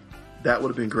place. That would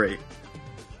have been great.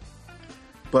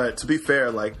 But to be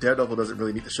fair, like Daredevil doesn't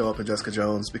really need to show up in Jessica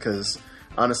Jones because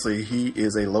honestly, he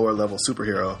is a lower level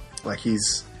superhero. Like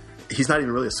he's not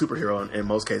even really a superhero in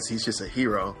most cases. He's just a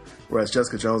hero, whereas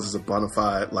Jessica Jones is a bona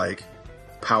fide like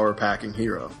power packing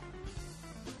hero.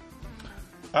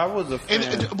 I was a fan.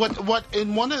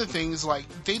 And one of the things, like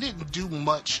they didn't do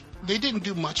much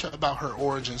about her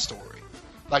origin story.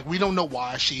 Like we don't know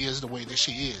why she is the way that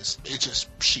she is. It's just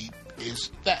she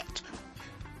is that.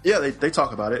 Yeah, they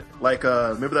talk about it. Like,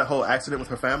 remember that whole accident with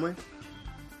her family?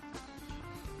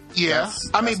 Yeah,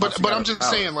 I mean, but I'm just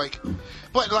saying, no,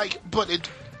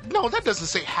 that doesn't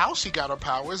say how she got her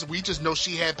powers. We just know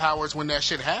she had powers when that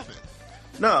shit happened.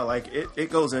 No, like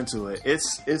it goes into it.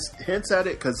 It's hints at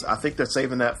it because I think they're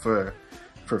saving that for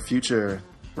future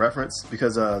reference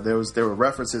because there were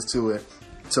references to it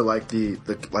to like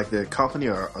the company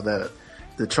or that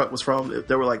the truck was from.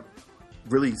 There were like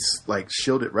really like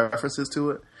shielded references to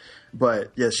it.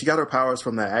 But yeah, she got her powers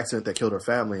from that accident that killed her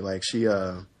family. Like she,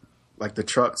 like the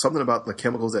truck, something about the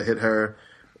chemicals that hit her,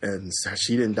 and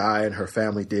she didn't die, and her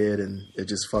family did, and it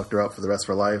just fucked her up for the rest of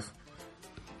her life.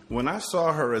 When I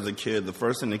saw her as a kid, the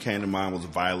first thing that came to mind was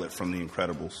Violet from The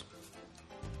Incredibles.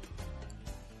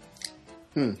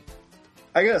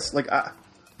 I guess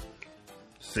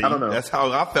See, I don't know. That's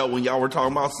how I felt when y'all were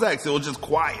talking about sex. It was just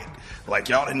quiet. Like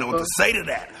y'all didn't know what to say to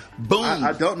that. Boom.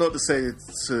 I don't know what to say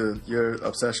to your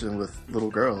obsession with little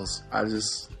girls. I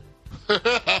just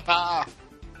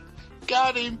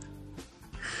got him.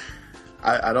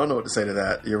 I don't know what to say to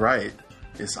that. You're right.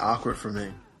 It's awkward for me.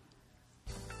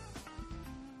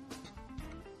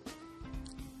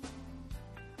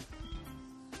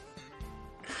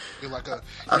 You're like a.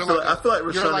 I feel like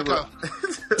Rashani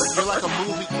you're like a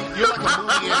movie. You're like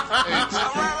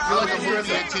a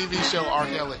movie and TV show R.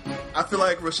 Kelly. I feel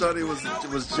like Rashani was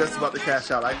just about to cash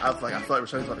out. I feel like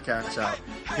Rashani's about to cash out.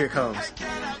 Here it comes.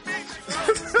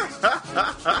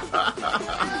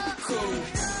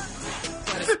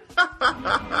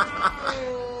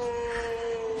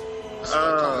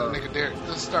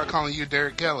 Let's start calling you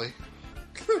Derek Kelly.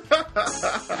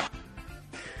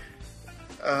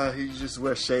 You just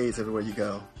wear shades everywhere you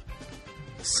go.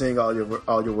 Sing all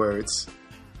your words.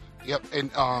 Yep,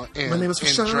 and my name is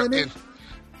Rashani.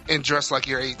 And dress like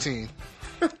you're 18.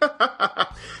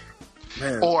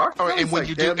 Man, and when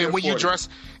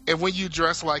you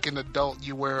dress like an adult,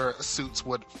 you wear suits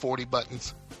with 40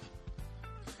 buttons.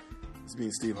 This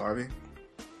means Steve Harvey.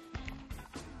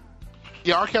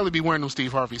 Yeah, R. Kelly be wearing them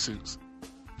Steve Harvey suits.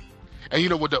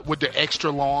 And with the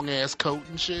extra long ass coat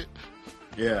and shit.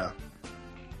 Yeah.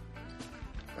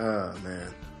 Oh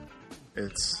man,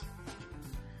 that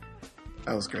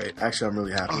was great. Actually, I'm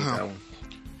really happy with that one.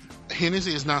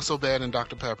 Hennessy is not so bad in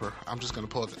Dr. Pepper. I'm just gonna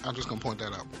point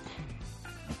that out.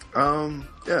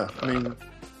 Yeah. I mean,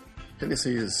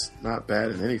 Hennessy is not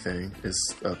bad in anything.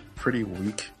 It's a pretty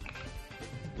weak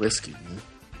whiskey.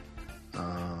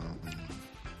 I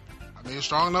mean, it's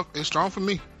strong enough. It's strong for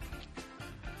me.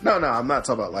 No, I'm not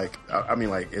talking about like. I mean,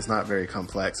 like it's not very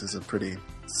complex. It's a pretty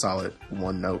solid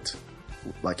one note.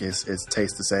 Like it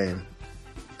tastes the same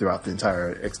throughout the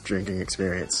entire drinking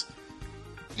experience.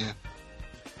 Yeah.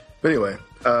 But anyway,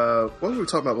 what were we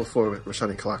talking about before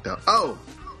Rashani clocked out? Oh,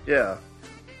 yeah,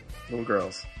 little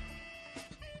girls.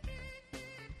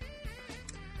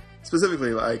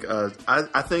 Specifically, like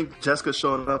I think Jessica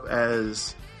showing up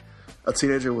as a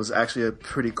teenager was actually a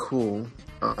pretty cool.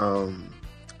 I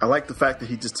like the fact that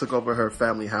he just took over her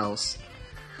family house.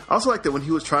 I also like that when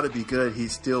he was trying to be good, he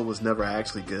still was never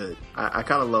actually good. I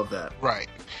kind of love that. Right.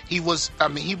 He was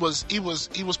Piper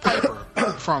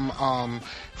from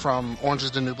Orange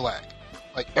Is the New Black.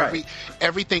 Like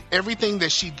everything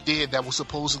that she did that was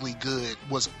supposedly good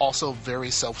was also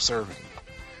very self-serving.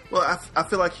 Well, I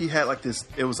feel like he had like this.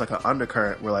 It was like an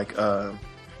undercurrent where like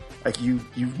you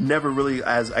never really,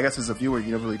 as I guess as a viewer,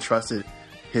 you never really trusted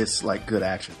his like good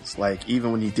actions. Like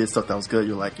even when he did stuff that was good,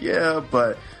 you're like, yeah,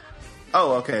 but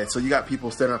oh, okay. So you got people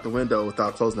staring out the window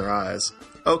without closing their eyes.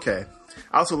 Okay.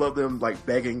 I also love them like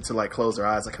begging to like close their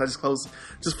eyes. Like, can I just close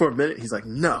just for a minute? He's like,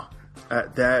 no,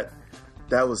 that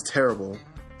was terrible.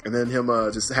 And then him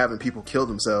just having people kill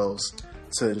themselves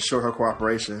to show her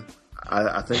cooperation.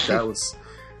 I think that was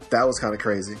kind of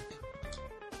crazy.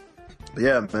 But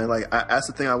yeah, man, like that's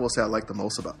the thing I will say I like the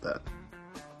most about that.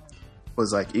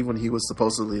 Was like even when he was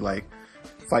supposedly like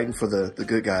fighting for the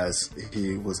good guys,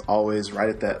 he was always right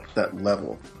at that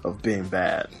level of being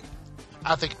bad.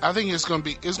 I think it's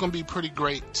gonna be pretty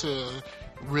great to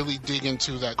really dig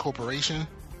into that corporation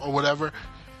or whatever,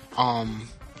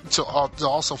 to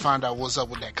also find out what's up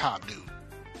with that cop dude.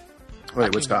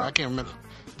 Wait, which cop? I can't remember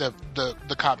the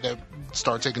cop that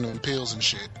started taking them pills and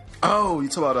shit. Oh, you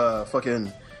talk about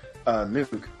fucking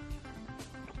Nuke.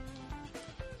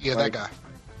 Yeah, like, that guy.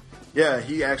 Yeah,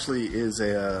 he actually is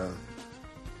a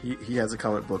he has a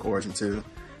comic book origin too,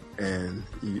 and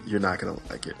you're not gonna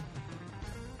like it.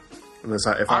 Unless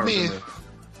if I remember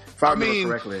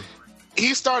correctly.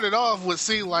 He started off with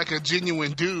seeming like a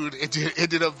genuine dude. It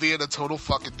ended up being a total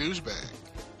fucking douchebag.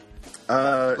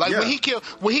 Yeah.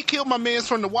 when he killed my mans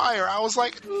from The Wire, I was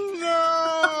like,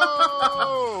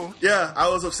 no. Yeah, I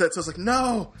was upset. So I was like,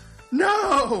 no.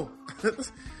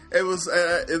 It was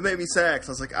it made me sad.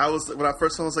 Cause when I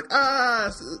first saw, I was like,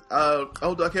 I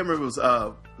can't remember. It was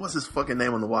what's his fucking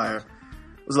name on The Wire?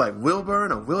 It was like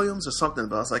Wilburn or Williams or something.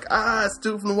 But I was like, it's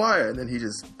dude from The Wire, and then he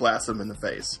just blasted him in the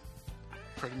face.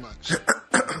 Pretty much.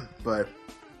 But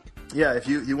yeah, if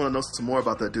you want to know some more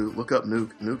about that dude, look up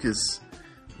Nuke. Nuke is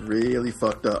really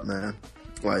fucked up, man.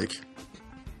 Like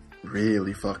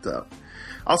really fucked up.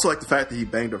 I also like the fact that he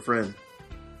banged her friend.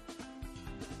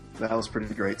 That was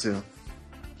pretty great too.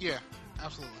 Yeah,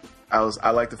 absolutely.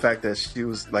 I like the fact that she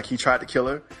was like he tried to kill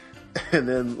her, and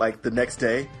then like the next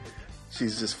day,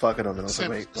 she's just fucking him. And I was like,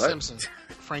 wait, what?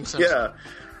 Frank Simpson. Yeah,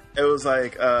 it was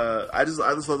like I just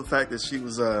love the fact that she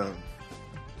was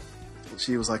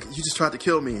like, you just tried to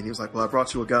kill me, and he was like, well, I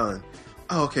brought you a gun.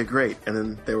 Oh, okay, great. And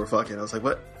then they were fucking. I was like,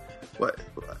 what?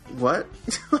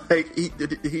 Like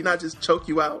did he not just choke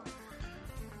you out?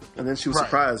 And then she was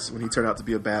surprised when he turned out to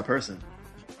be a bad person.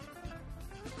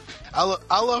 I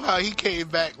love how he came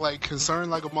back like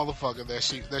concerned like a motherfucker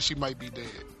that she might be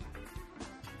dead.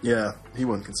 Yeah, he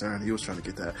wasn't concerned. He was trying to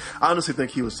get that. I honestly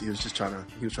think he was just trying to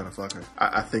fuck her.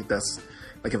 I think that's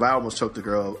like if I almost choked a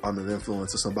girl under the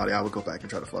influence of somebody, I would go back and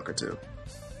try to fuck her too.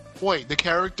 Wait, the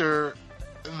character,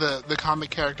 the comic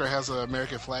character has an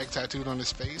American flag tattooed on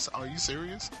his face. Are you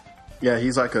serious? Yeah,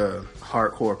 he's like a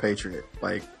hardcore patriot.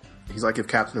 Like he's like if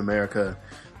Captain America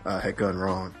had gone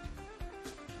wrong.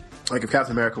 Like if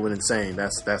Captain America went insane,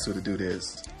 that's who the dude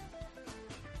is.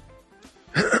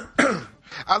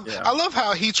 I love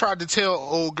how he tried to tell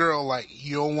old girl like,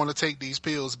 you don't want to take these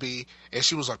pills, B, and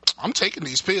she was like, I'm taking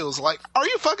these pills. Like, are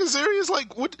you fucking serious?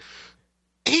 Like, what?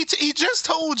 He just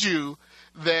told you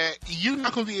that you're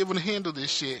not gonna be able to handle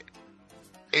this shit,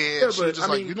 and she was just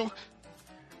like, you know.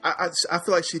 I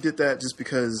feel like she did that just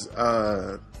because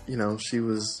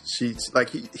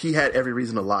he had every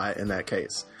reason to lie in that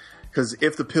case. Because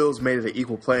if the pills made it an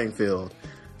equal playing field,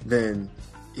 then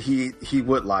he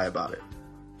would lie about it.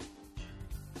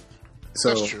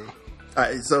 So, that's true.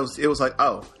 So it was like,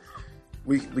 oh,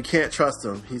 we can't trust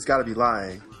him. He's got to be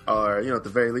lying. Or, at the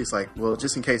very least, like, well,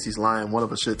 just in case he's lying, one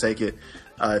of us should take it.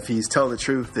 If he's telling the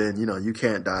truth, then, you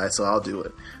can't die, so I'll do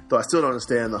it. Though I still don't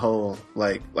understand the whole,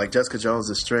 like Jessica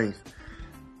Jones' strength.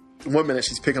 1 minute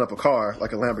she's picking up a car,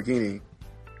 like a Lamborghini.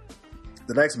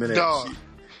 The next minute,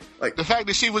 the fact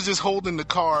that she was just holding the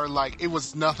car like it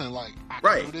was nothing, like, I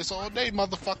can do this all day,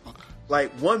 motherfucker.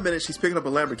 Like, 1 minute she's picking up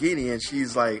a Lamborghini and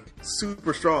she's, like,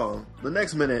 super strong. The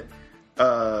next minute,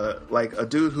 like, a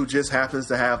dude who just happens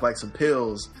to have, like, some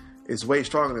pills is way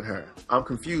stronger than her. I'm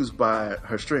confused by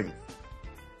her strength.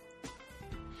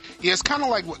 Yeah, it's kind of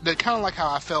like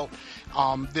how I felt.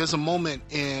 There's a moment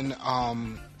in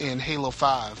Halo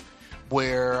 5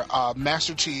 where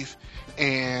Master Chief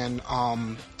and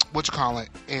and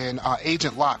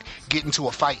Agent Locke get into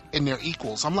a fight and they're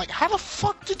equals. I'm like, how the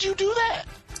fuck did you do that?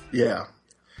 Yeah,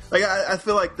 like I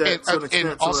feel like that.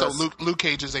 And also, Luke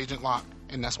Cage is Agent Locke,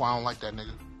 and that's why I don't like that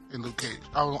nigga in Luke Cage.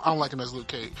 I don't like him as Luke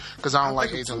Cage because I don't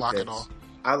like Agent Locke at all.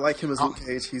 I like him as Luke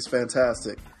Cage. He's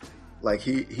fantastic. Like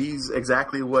he's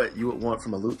exactly what you would want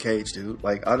from a Luke Cage dude.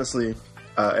 Like honestly,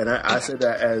 and I said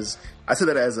that as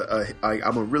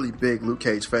I'm a really big Luke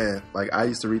Cage fan. Like I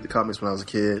used to read the comics when I was a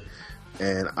kid,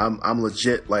 and I'm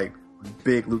legit like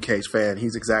big Luke Cage fan.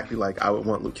 He's exactly like I would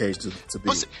want Luke Cage to be.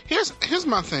 But here's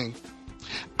my thing.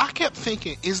 I kept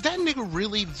thinking, is that nigga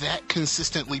really that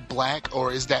consistently black,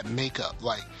 or is that makeup?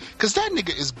 Like, cause that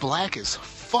nigga is black as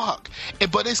fuck,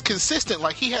 but it's consistent.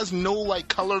 Like he has no like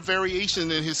color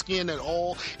variation in his skin at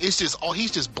all. It's just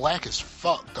he's just black as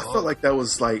fuck. Dog. I felt like that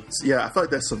was like, I felt like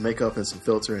that's some makeup and some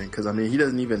filtering. Cause I mean, he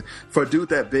doesn't even, for a dude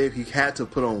that big, he had to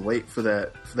put on weight for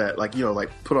that, like,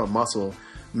 like put on muscle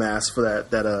mass for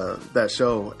that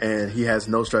show, and he has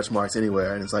no stretch marks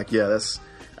anywhere. And it's like, that's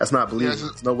not believable.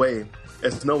 There's no way.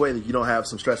 There's no way that you don't have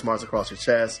some stretch marks across your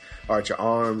chest or at your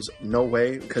arms. No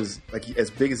way, because like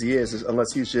as big as he is,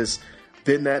 unless he's just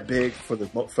been that big for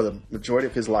the majority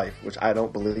of his life, which I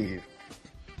don't believe.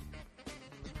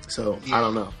 So I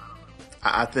don't know.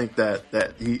 I think that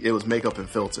it was makeup and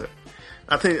filter.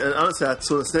 I think, and honestly,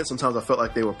 to an extent, sometimes I felt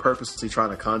like they were purposely trying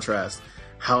to contrast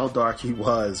how dark he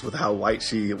was with how white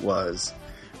she was,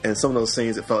 and some of those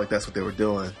scenes, it felt like that's what they were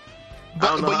doing.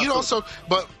 But you also,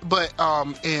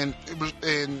 and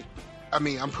I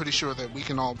mean, I'm pretty sure that we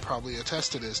can all probably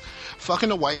attest to this.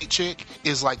 Fucking a white chick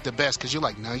is like the best because you're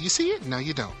like, no, you see it, no,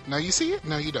 you don't. No, you see it,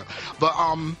 no, you don't. But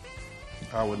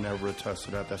I would never attest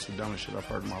to that. That's the dumbest shit I've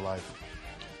heard in my life.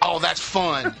 Oh, that's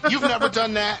fun. You've never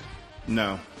done that?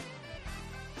 No.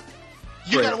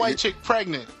 You got a white chick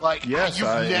pregnant? Like, yes, you've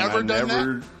never done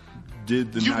that?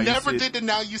 Did the you now never you did the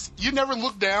now you never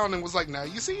looked down and was like, now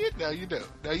you see it, now you do,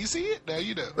 now you see it, now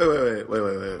you do. Wait.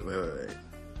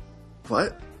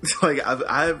 What? Like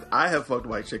I have fucked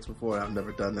white chicks before and I've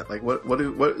never done that. Like what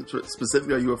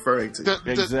specifically are you referring to?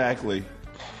 Exactly.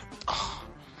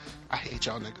 I hate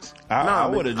y'all niggas. I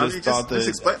would have just thought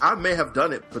that I may have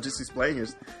done it, but just explain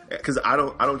yours, because I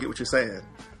don't get what you're saying.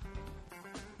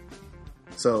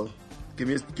 So give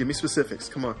me specifics.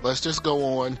 Come on. Let's just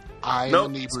go on. I am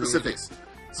inebriated. Specifics.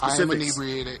 I am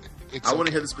inebriated. I want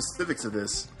to hear the specifics of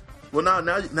this. Well,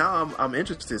 now I'm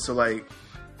interested. So, like,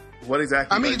 what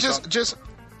exactly? I mean, just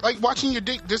like watching your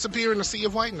dick disappear in a sea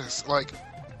of whiteness. Like,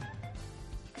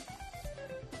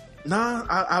 nah,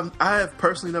 I have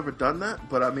personally never done that,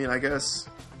 but I mean, I guess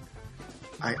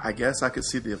I could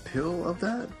see the appeal of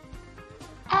that.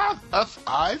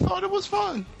 I thought it was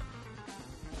fun.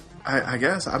 I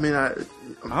guess. I mean,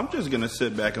 I'm just going to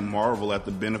sit back and marvel at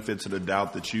the benefits of the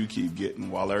doubt that you keep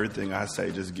getting while everything I say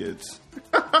just gets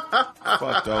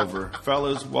fucked over.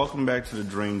 Fellas, welcome back to the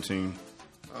Dream Team.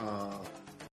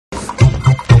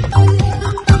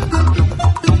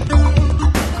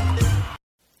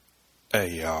 Hey,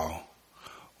 y'all.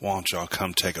 Why don't y'all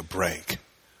come take a break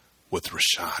with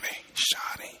Rashani?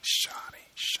 Shani.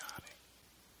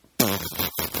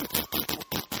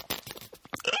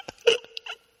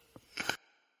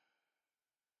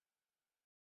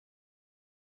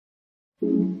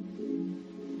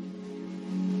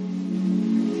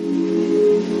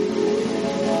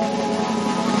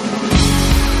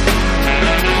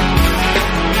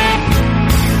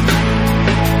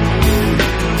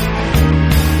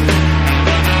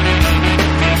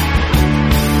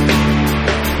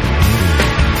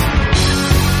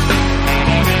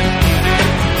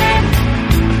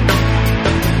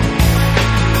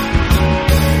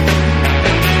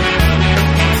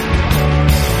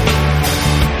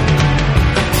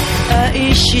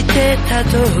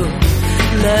と嘆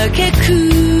く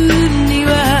に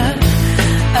は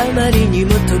あまりに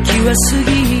も時は過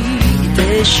ぎ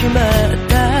てしまっ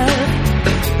た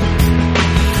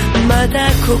まだ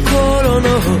心の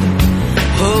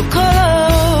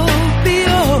び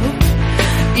を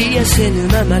癒せぬ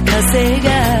まま風が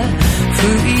吹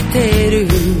いてる。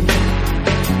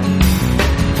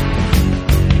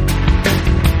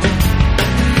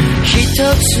一つ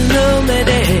の目で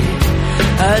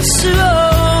明日を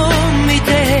見て、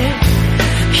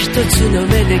一つの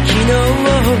目で昨日を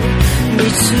見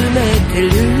つめてる。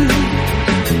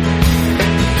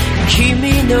君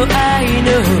の愛の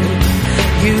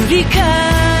ゆりか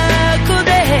ごで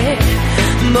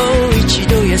もう一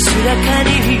度安らかに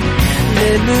眠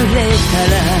れた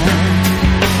ら、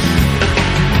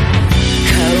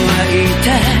乾いた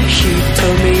瞳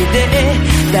で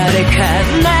誰か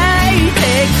泣いて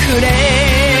くれ。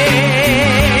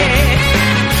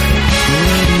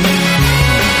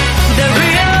The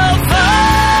real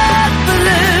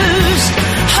blues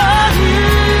本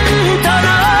当の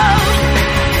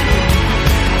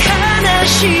悲し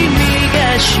みが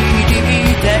知り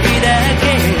たいだけ。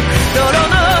泥の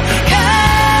川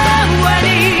に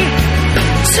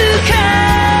浸か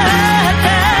った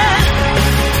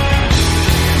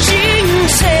人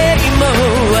生も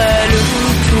悪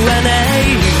くはない。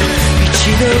一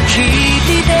度きり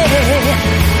で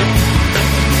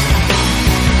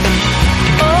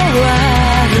終わ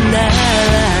るなら、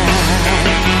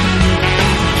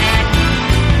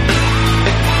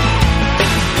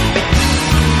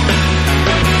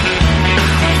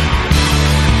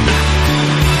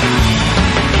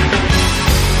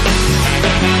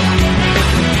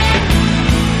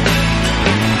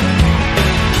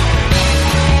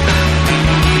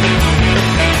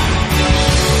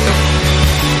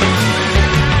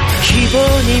希望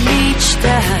に満ちた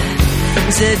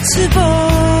絶望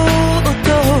と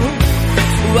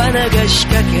罠が仕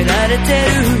掛けられてる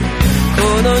こ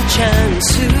のチャンス。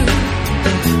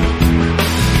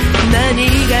何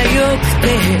が良くて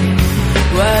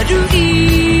悪い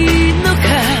のか、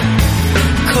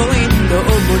コインの表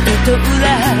と裏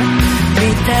み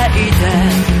たいだ。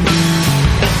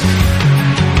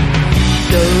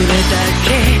どれだけ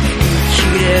生き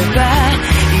れば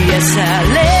癒さ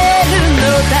れるの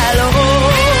だろう。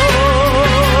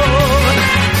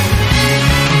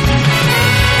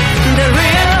The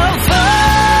real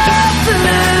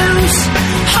blues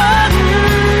本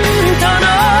当の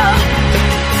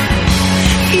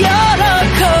喜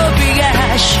びが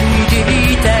知り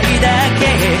たいだけ。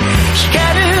光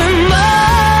るも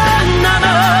のの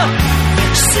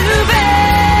すべ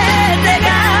てが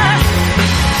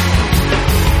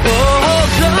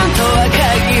本当は限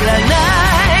らな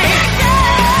い。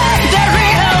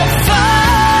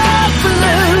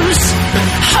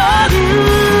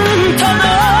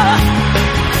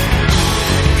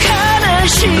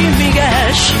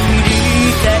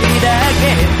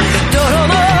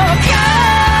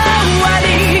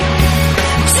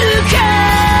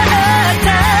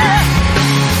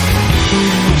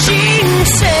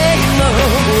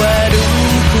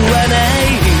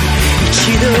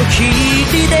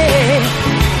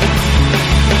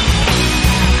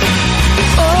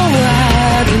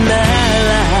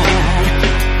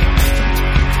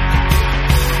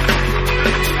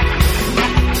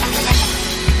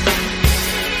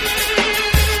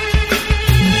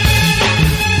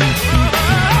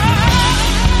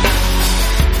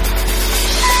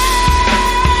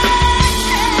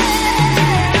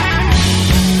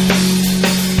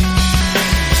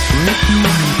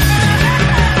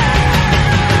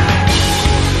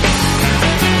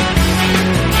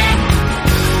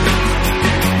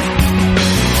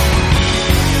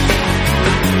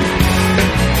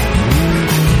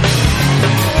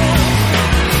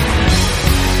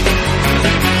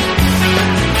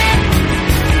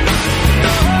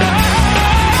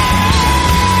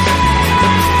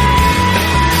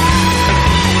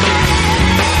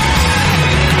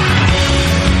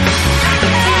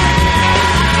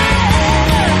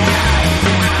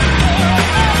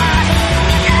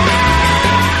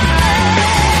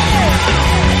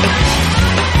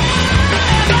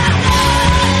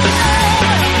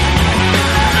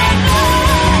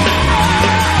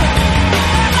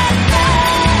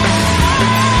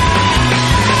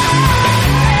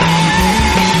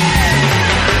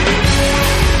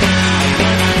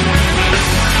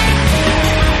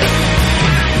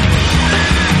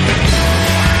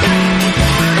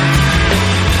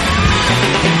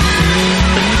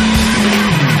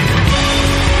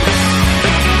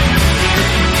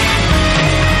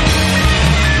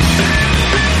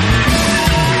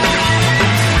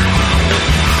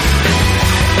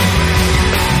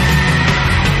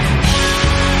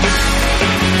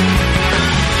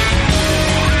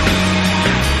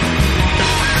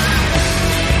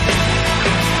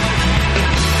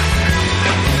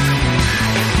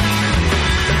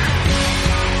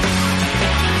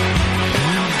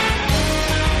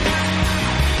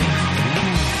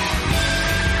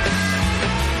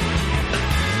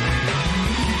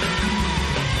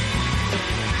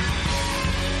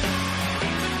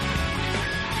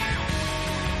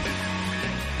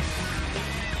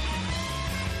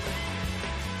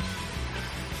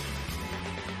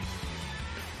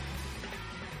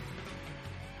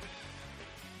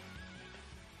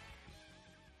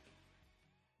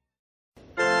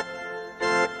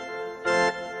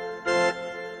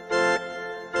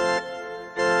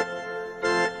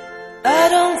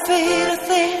faded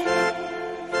thin,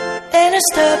 and I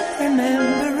stopped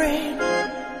remembering.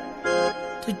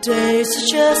 The days are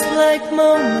just like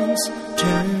moments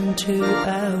turn to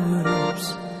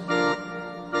hours.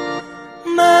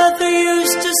 Mother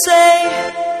used to say,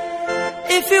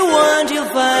 if you want, you'll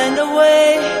find a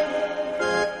way.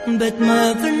 But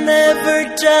mother never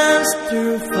danced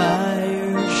through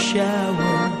fire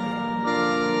shower.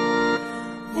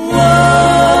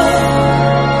 Whoa,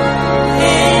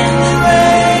 in the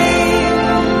rain,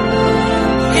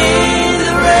 in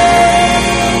the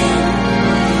rain,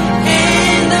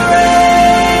 in the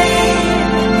rain.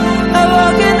 I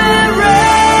walk in the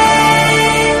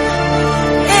rain,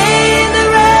 in the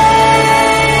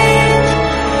rain.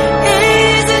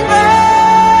 Is it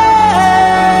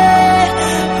right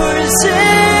or is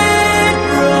it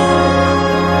wrong?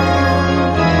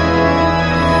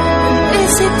 And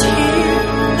is it here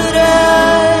that I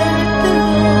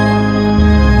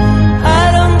belong? I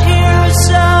don't hear a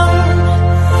sound,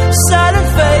 silent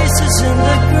faces in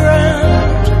the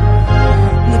ground,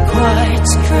 and the quiet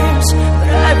screams, but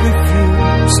I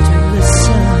refuse to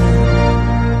listen.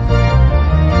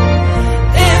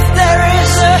 If there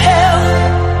is a hell,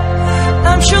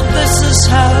 I'm sure this is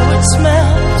how it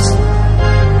smells.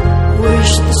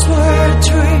 Wish this were a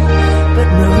dream, but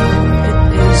no, it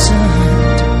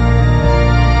isn't.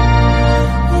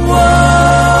 Whoa,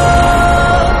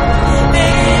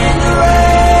 in the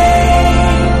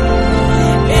rain,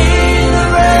 in the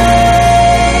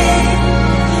rain,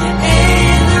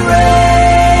 in the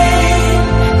rain.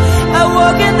 I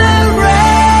walk in the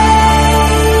rain,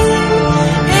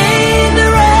 in the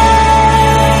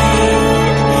rain.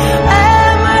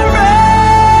 Am I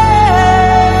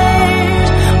right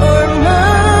or am I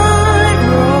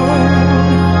wrong?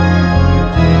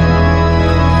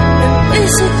 And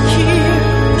is it here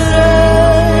that I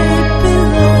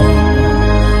belong?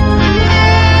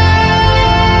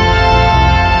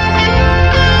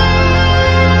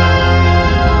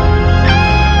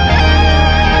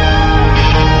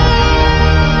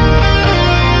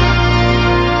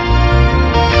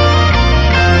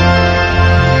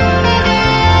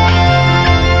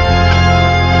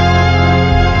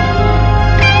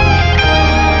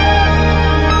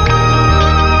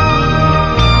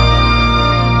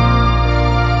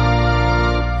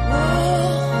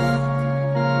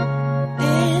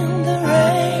 In the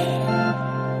rain,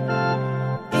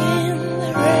 in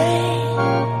the rain,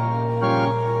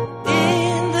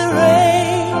 in the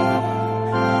rain.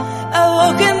 I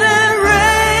walk in the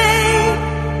rain,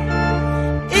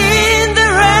 in the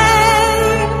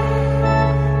rain.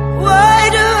 Why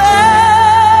do I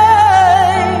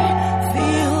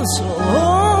feel so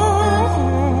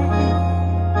alone?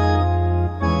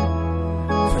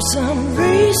 For some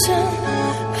reason,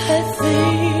 I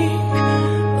think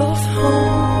of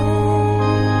home.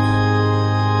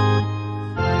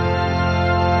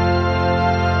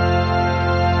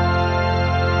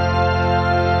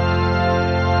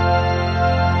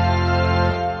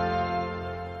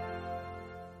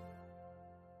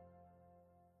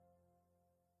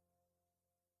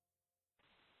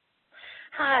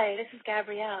 Hi, this is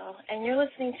Gabrielle, and you're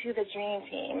listening to The Dream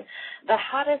Team, the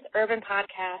hottest urban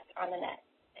podcast on the net.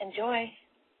 Enjoy.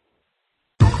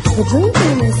 The Dream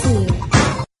Team is here.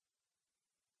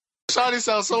 Shawty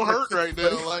sounds so hurt right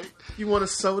now. Like, You want a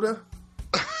soda?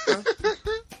 Huh?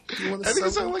 You want a I think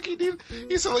it soda? sound like he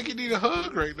need a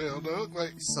hug right now, dog.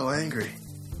 Like, So angry.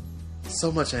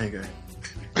 So much anger.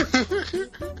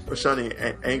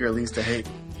 Rashani, anger leads to hate.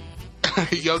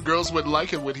 young girls wouldn't like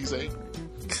him when he's angry.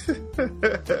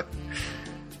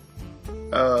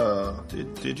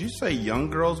 Did you say young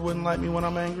girls wouldn't like me when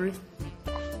I'm angry?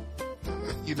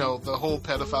 You know, the whole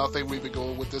pedophile thing we've been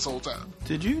going with this whole time.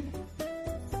 Did you?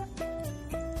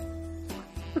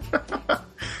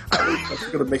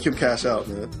 I'm gonna make him cash out,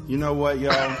 man. You know what,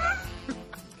 y'all?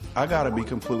 I gotta be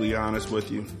completely honest with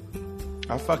you.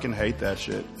 I fucking hate that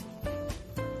shit.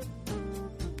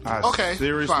 I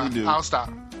seriously fine. do. I'll stop.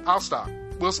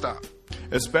 We'll stop.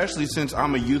 Especially since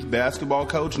I'm a youth basketball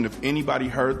coach, and if anybody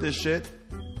heard this shit,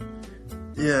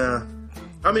 Yeah,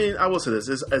 I mean, I will say this: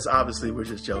 it's obviously we're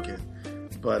just joking,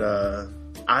 but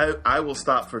I will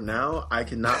stop for now. I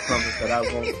cannot promise that I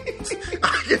won't.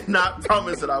 I cannot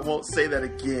promise that I won't say that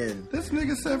again. This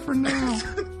nigga said for now.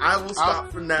 I will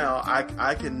stop for now.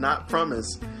 I cannot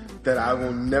promise that I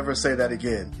will never say that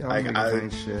again. Y'all niggas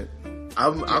ain't shit.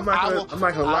 I'm not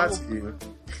gonna lie to you.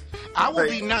 I will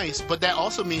be nice, but that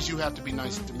also means you have to be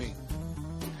nice to me.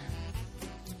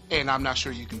 And I'm not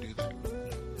sure you can do that.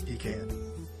 He can.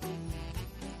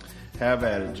 Have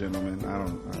at it, gentlemen. I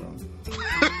don't.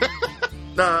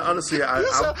 Nah, honestly, I'm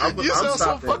you sound so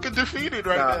stopping. fucking defeated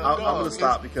right now. I'm gonna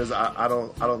stop because I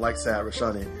don't like Sad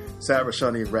Rashani. Sad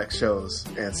Rashani wrecks shows,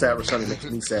 and Sad Rashani makes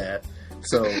me sad.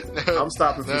 So I'm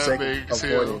stopping for the sake of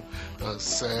avoiding. A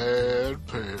sad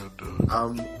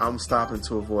panda. I'm stopping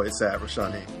to avoid Sad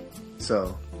Rashani.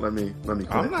 So let me quit.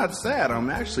 I'm not sad. I'm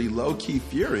actually low key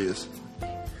furious.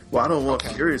 Well, I don't want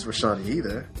furious Rashani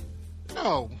either.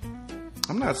 No,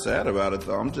 I'm not sad about it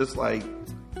though. I'm just like,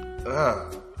 yeah.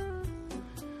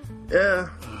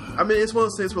 I mean, it's one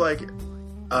of those things where, like,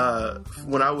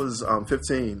 when I was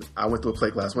 15, I went through a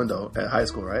plate glass window at high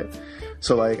school, right?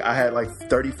 So, like, I had, like,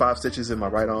 35 stitches in my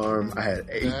right arm. I had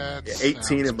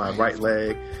 18 in my right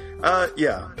leg.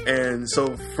 Yeah. And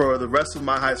so for the rest of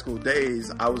my high school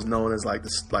days, I was known as, like,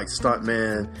 this, like, stunt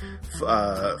man,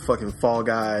 fucking fall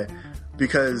guy,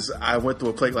 because I went through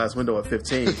a plate glass window at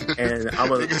 15, and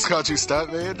niggas called you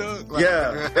stunt man, dog? Like,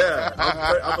 yeah.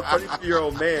 I'm a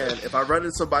 33-year-old man. If I run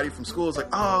into somebody from school, it's like,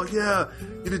 oh yeah,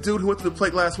 you're the dude who went through the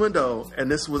plate glass window. And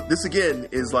this again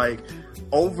is like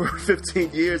over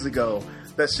 15 years ago.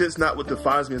 That shit's not what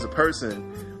defines me as a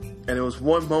person. And it was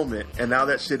one moment, and now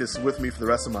that shit is with me for the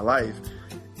rest of my life.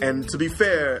 And to be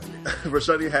fair,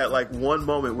 Rashani had like one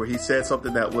moment where he said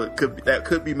something that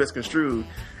could be misconstrued,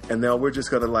 and now we're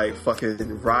just gonna like fucking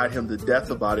ride him to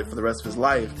death about it for the rest of his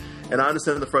life. And I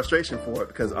understand the frustration for it,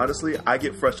 because honestly, I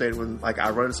get frustrated when like I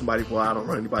run into somebody. Well, I don't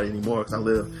run anybody anymore because I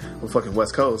live on fucking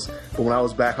West Coast. But when I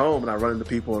was back home and I run into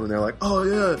people and they're like, "Oh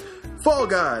yeah, Fall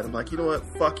Guy," I'm like, you know what?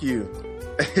 Fuck you.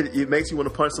 It makes you want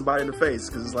to punch somebody in the face,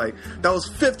 because it's like, that was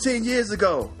 15 years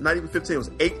ago. Not even 15, it was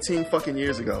 18 fucking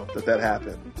years ago that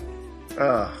happened.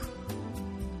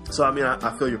 So I mean,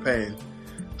 I feel your pain.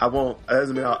 I won't. That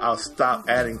doesn't mean I'll stop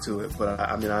adding to it, but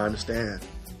I mean, I understand.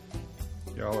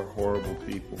 Y'all are horrible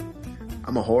people.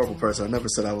 I'm a horrible person. I never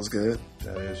said I was good.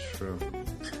 That is true.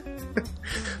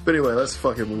 But anyway, let's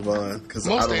fucking move on. Because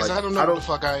most days I don't know what the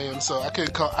fuck I am, so I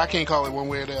can't call it one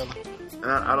way or the other.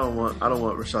 I don't want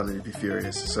Rashani to be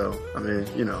furious. So I mean,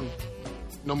 you know,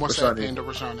 no more sad panda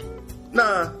Rashani.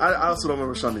 Nah, I also don't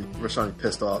want Rashani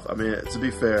pissed off. I mean, to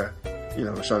be fair, you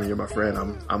know, Rashani, you're my friend.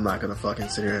 I'm not gonna fucking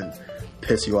sit here and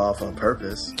piss you off on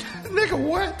purpose. Nigga,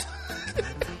 what?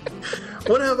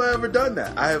 When have I ever done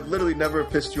that? I have literally never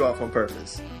pissed you off on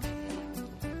purpose.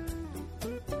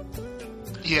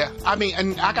 Yeah, I mean,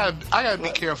 and I gotta be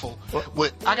careful.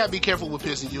 I gotta be careful with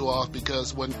pissing you off,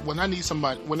 because when I need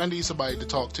somebody to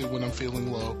talk to when I'm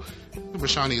feeling low,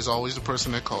 Rashani is always the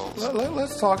person that calls.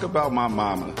 Let's talk about my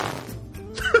mama.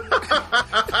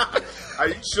 Are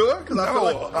you sure? Because I feel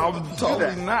like I'm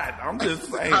totally not. I'm just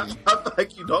saying. I feel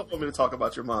like you don't want me to talk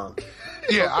about your mom.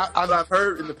 Yeah, I've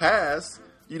heard in the past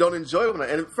you don't enjoy it when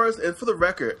and for the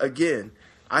record, again,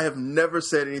 I have never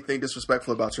said anything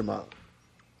disrespectful about your mom.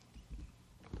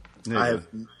 Yeah.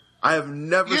 I have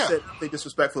never said anything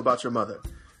disrespectful about your mother.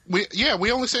 We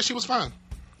only said she was fine.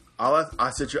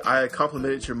 I said I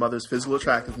complimented your mother's physical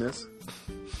attractiveness,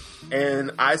 and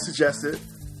I suggested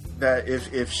that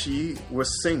if she were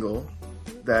single,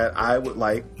 that I would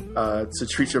like to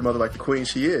treat your mother like the queen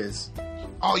she is.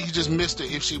 Oh, you just missed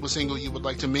it. If she was single, you would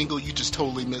like to mingle. You just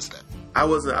totally missed it. I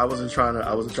wasn't trying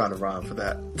to rhyme for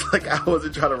that. Like, I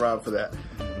wasn't trying to rhyme for that.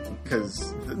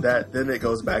 Because then it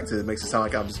goes back to, it makes it sound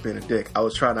like I'm just being a dick. I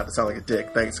was trying not to sound like a dick.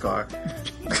 Thanks, Scar.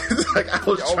 Like, I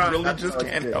was Y'all trying really not to just sound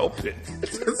like can't a dick. help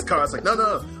it. Scar's like,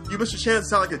 no, you missed your chance to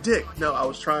sound like a dick. No, I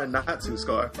was trying not to,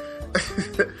 Scar.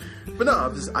 But no,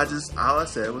 all I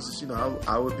said was just, you know,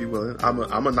 I would be willing.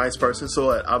 I'm a nice person,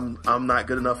 so I'm not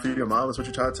good enough for your mom. Is what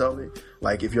you're trying to tell me?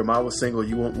 Like, if your mom was single,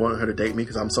 you wouldn't want her to date me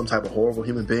because I'm some type of horrible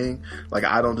human being. Like,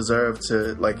 I don't deserve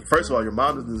to. Like, first of all, your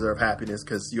mom doesn't deserve happiness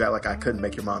because you act like I couldn't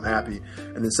make your mom happy.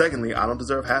 And then secondly, I don't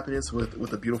deserve happiness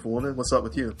with a beautiful woman. What's up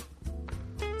with you?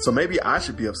 So maybe I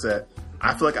should be upset.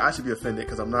 I feel like I should be offended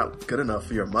because I'm not good enough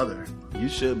for your mother. You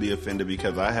should be offended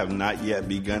because I have not yet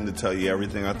begun to tell you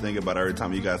everything I think about every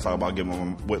time you guys talk about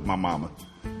getting with my mama.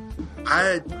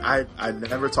 I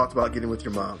never talked about getting with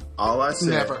your mom. All I said...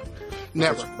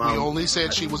 Never. We only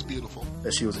said she was beautiful.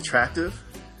 That she was attractive.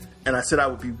 And I said I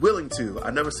would be willing to.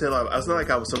 I never said... It's not like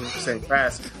I was saying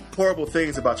crass, horrible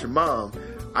things about your mom.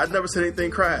 I never said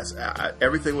anything crass.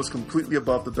 Everything was completely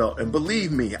above the belt. And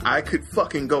believe me, I could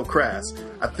fucking go crass.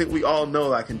 I think we all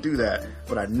know I can do that,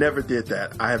 but I never did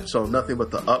that. I have shown nothing but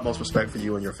the utmost respect for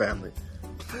you and your family.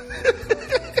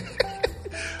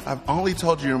 I've only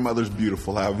told you your mother's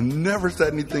beautiful. I have never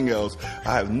said anything else.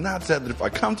 I have not said that if I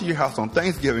come to your house on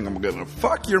Thanksgiving, I'm going to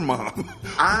fuck your mom.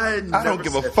 I don't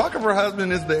give a fuck if her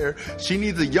husband is there. She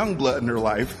needs a young blood in her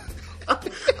life.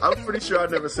 I'm pretty sure I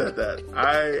never said that.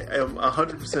 I am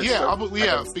 100%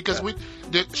 sure. Because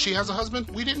she has a husband.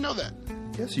 We didn't know that.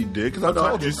 Yes, you did, because I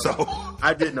told you so.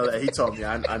 I did know that. He told me.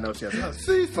 I know she has.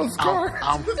 See, some scars.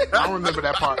 I don't remember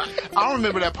that part. I don't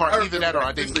remember that part. Either that or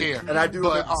I didn't care. And I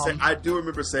do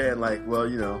remember saying, like, well,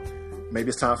 you know, maybe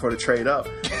it's time for her to trade up.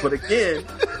 But again,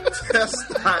 that's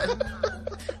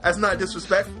not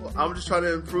disrespectful. I'm just trying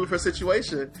to improve her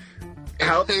situation.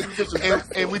 How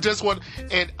disrespectful?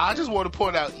 And I just want to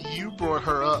point out, you brought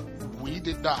her up. We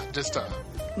did not this time.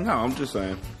 No, I'm just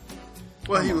saying.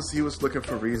 Well, he was looking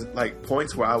for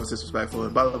points where I was disrespectful.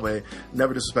 And by the way,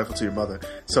 never disrespectful to your mother.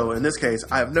 So in this case,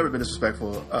 I have never been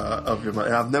disrespectful of your mother,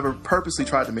 and I've never purposely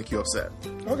tried to make you upset.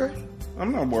 Okay,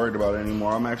 I'm not worried about it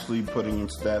anymore. I'm actually putting in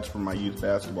stats for my youth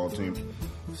basketball team.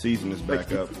 Season is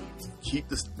back up. Keep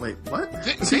this. Wait, what?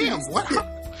 Damn, what?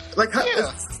 Like how,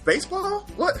 baseball?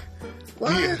 What?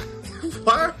 Why? Yeah.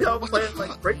 Why are y'all playing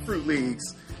like grapefruit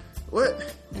leagues?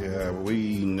 What? Yeah,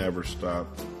 we never stop,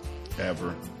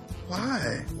 ever.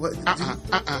 Why? What?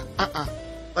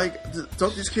 Like,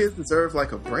 don't these kids deserve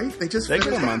like a break? They get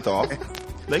a month off.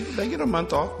 They get a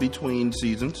month off between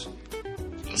seasons.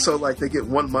 So like they get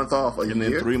 1 month off a year, and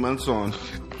then 3 months on.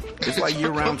 It's like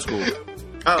year-round school.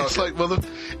 Oh,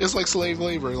 it's like slave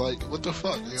labor. Like, what the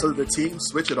fuck? Yeah. So the team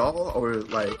switch it all, or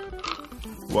like?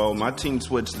 Well, my team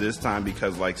switched this time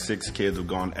because like 6 kids have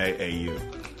gone AAU.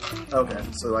 Okay,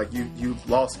 so like you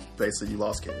lost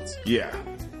kids. Yeah,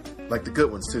 like the good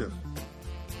ones too.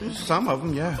 Some of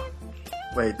them, yeah.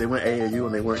 Wait, they went AAU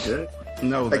and they weren't good?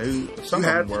 No, like, some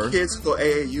of them were. Kids go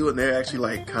AAU and they're actually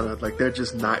like kind of like they're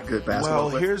just not good basketball.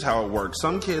 Well, here's how it works.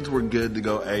 Some kids were good to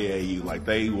go AAU, like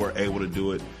they were able to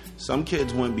do it. Some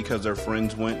kids went because their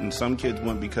friends went, and some kids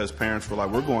went because parents were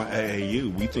like, "We're going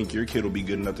AAU. We think your kid will be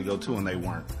good enough to go too," and they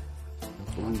weren't.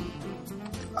 Ooh.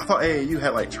 I thought AAU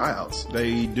had like tryouts.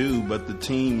 They do, but the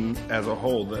team as a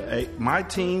whole, my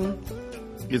team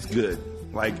is good.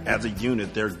 Like as a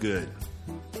unit, they're good.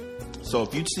 So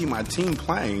if you see my team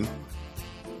playing,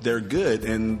 they're good.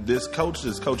 And this coach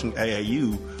that's coaching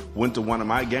AAU went to one of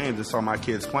my games and saw my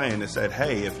kids playing and said,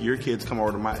 "Hey, if your kids come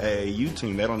over to my AAU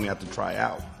team, they don't even have to try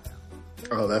out."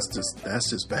 Oh, that's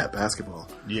just bad basketball.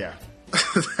 Yeah.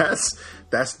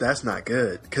 That's not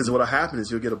good, because what'll happen is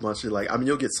you'll get a bunch of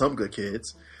you'll get some good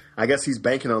kids. I guess he's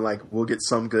banking on we'll get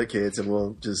some good kids and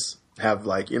we'll just have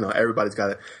everybody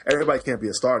can't be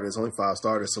a starter. There's only 5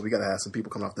 starters, so we got to have some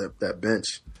people come off that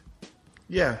bench.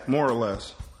 Yeah, more or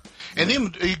less. And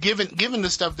then given the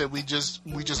stuff that we just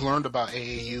learned about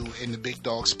AAU and the big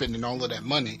dogs spending all of that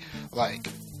money, like.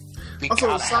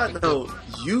 Also, side note,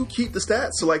 you keep the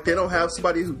stats, so they don't have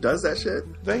somebody who does that shit.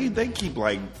 They keep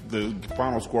the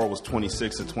final score was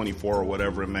 26-24 or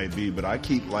whatever it may be, but I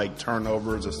keep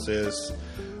turnovers, assists,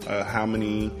 how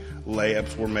many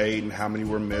layups were made and how many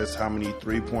were missed, how many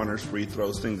 3-pointers, free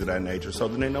throws, things of that nature, so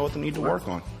then they know what they need to work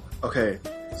on. Okay,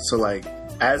 so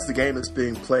as the game is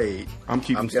being played, I'm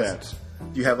keeping stats.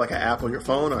 Do you have an app on your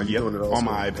phone, or are you doing it on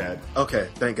my iPad? Okay,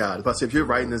 thank God. But if you're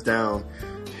writing this down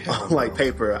on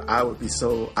paper, I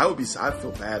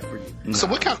feel bad for you. No. So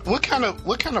what kind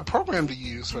of program do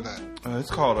you use for that? It's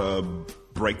called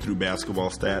Breakthrough Basketball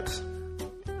Stats.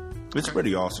 It's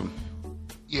pretty awesome.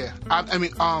 Yeah, I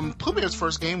mean, Pooh Bear's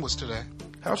first game was today.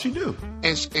 How'd she do?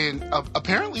 And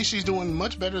apparently she's doing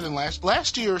much better than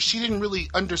last year. She didn't really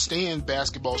understand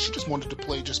basketball. She just wanted to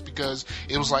play just because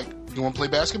it was like, you want to play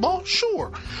basketball?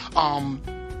 Sure.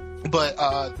 But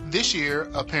this year,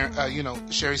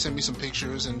 Sherry sent me some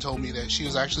pictures and told me that she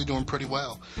was actually doing pretty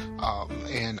well,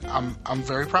 and I'm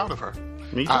very proud of her.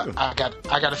 Me too. I got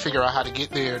to figure out how to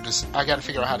get there. I got to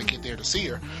figure out how to get there to see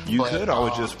her. You could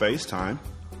always just FaceTime,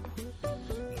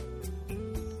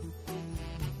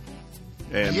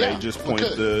 and they just point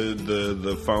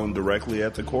the phone directly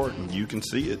at the court, and you can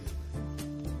see it.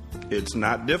 It's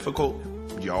not difficult.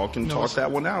 Y'all can talk that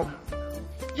one out.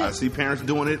 Yeah. I see parents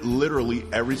doing it literally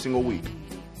every single week.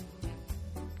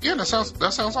 Yeah, that sounds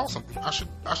awesome. I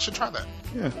should try that.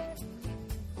 Yeah.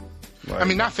 I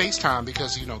mean, not FaceTime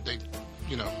because they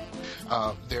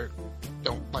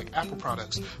don't like Apple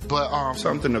products, but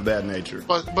something of that nature.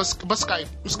 But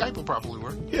Skype will probably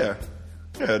work. Yeah.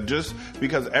 Yeah, just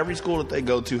because every school that they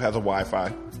go to has a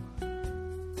Wi-Fi,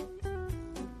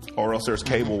 or else there's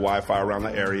cable Wi-Fi around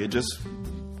the area. Just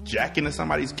jack into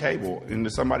somebody's cable, into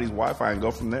somebody's Wi-Fi, and go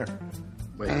from there.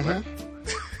 Wait, what?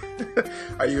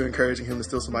 Are you encouraging him to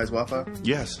steal somebody's Wi-Fi?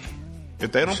 Yes.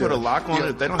 If they don't put a lock on it,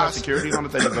 if they don't have security on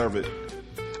it, they deserve it.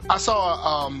 I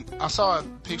saw a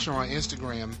picture on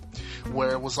Instagram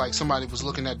where it was somebody was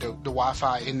looking at the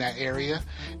Wi-Fi in that area,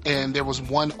 and there was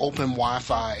one open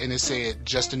Wi-Fi, and it said,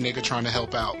 "Just a nigga trying to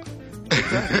help out."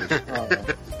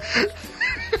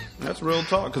 That's real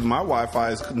talk, because my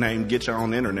Wi-Fi is named "Get Your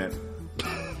Own Internet."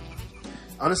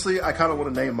 Honestly, I kind of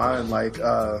want to name mine like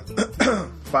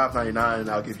 $5.99, and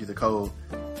I'll give you the code,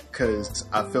 because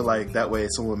I feel like that way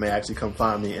someone may actually come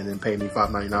find me and then pay me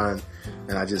 $5.99,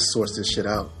 and I just source this shit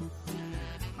out.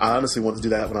 I honestly wanted to do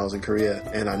that when I was in Korea,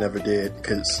 and I never did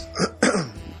because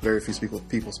very few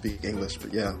people speak English.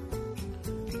 But yeah,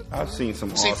 I've seen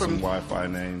some awesome Wi-Fi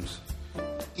names.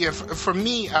 Yeah, for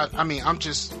me, I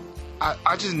just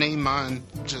name mine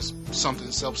just something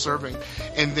self-serving,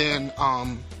 and then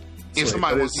if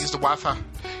somebody wants to use the Wi-Fi,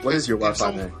 what is your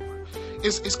Wi-Fi name?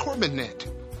 It's Corbin Net.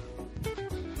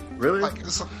 Really? Like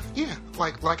it's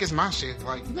my shit.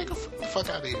 Like, nigga, fuck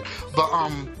out of here. But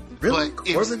really?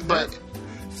 But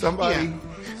somebody. Yeah.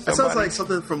 That sounds like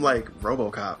something from like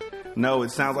RoboCop. No,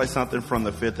 it sounds like something from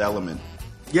The Fifth Element.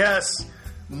 Yes.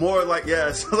 More like,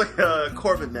 sounds like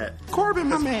Corbin Net. Corbin,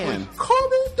 my man.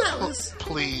 Corbin Dallas.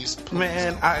 Please.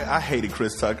 Man, I hated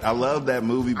Chris Tucker. I love that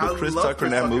movie, but Chris Tucker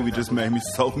in that movie just made me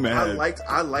so mad.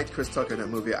 I liked Chris Tucker in that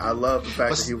movie. I love the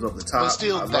fact that he was over the top. I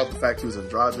love the fact he was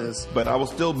androgynous. But I was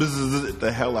still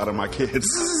the hell out of my kids.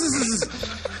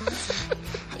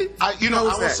 I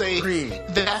will say green,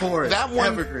 that one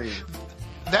evergreen.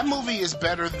 That movie is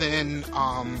better than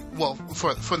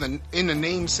in the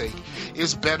namesake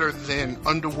is better than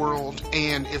Underworld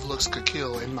and If Looks Could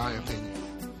Kill, in my opinion.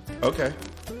 Okay.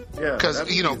 Yeah. Because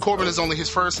Corbin is only his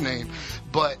first name,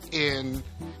 but in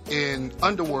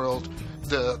Underworld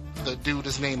the dude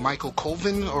is named Michael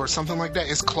Colvin or something like that.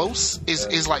 It's close.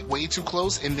 Is like way too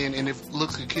close. And then in If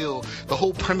Looks Could Kill, the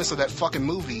whole premise of that fucking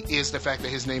movie is the fact that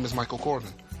his name is Michael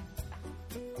Corbin.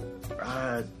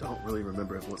 I don't really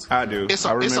remember it. I do. It's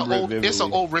an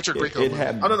old Richard Grieco. It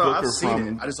had I've seen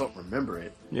it. I just don't remember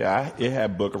it. Yeah, it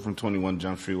had Booker from 21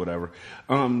 Jump Street, whatever.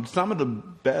 Some of the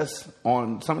best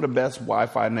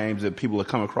Wi-Fi names that people have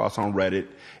come across on Reddit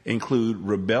include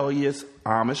Rebellious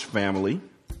Amish Family,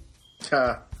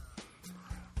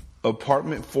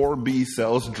 Apartment 4B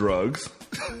Sells Drugs.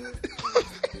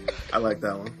 I like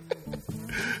that one.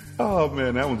 Oh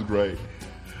man, that one's great.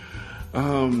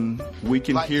 We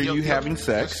can hear you having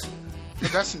sex.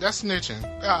 That's snitching.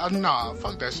 Nah,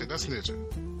 fuck that shit. That's snitching.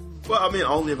 Well, I mean,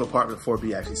 only if Apartment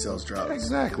 4B actually sells drugs.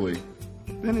 Exactly.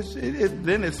 Then it's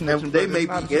snitching. And they may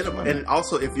be in, and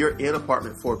also if you're in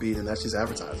Apartment 4B, then that's just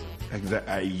advertising.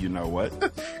 Exactly. You know what?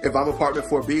 If I'm Apartment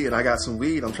 4B and I got some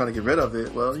weed, I'm trying to get rid of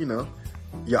it. Well, you're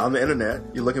on the internet.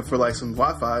 You're looking for like some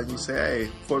Wi-Fi, and you say,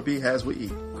 "Hey, 4B has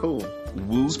weed. Cool."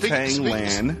 Wu-Tang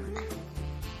Land.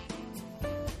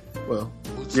 Well,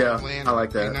 yeah, I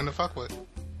like that. Ain't nothing to fuck with.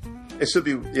 It should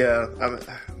be, yeah.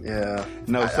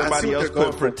 No, somebody else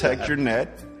put Protect Your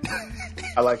Net.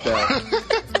 I like that.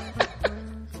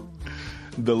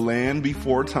 The Land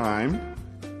Before Time.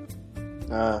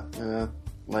 Land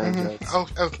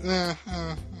jokes. Yeah.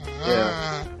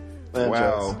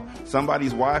 Wow.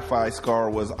 Somebody's Wi-Fi scar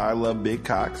was I Love Big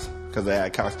Cocks because they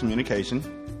had Cox Communication.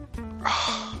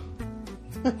 I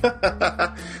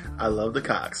love the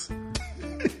Cox.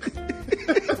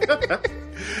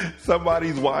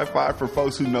 Somebody's Wi-Fi for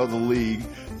folks who know the league.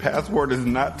 Password is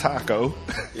not taco.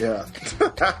 Yeah.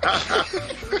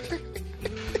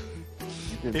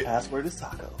 Your password is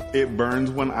taco. It burns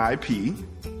when I pee.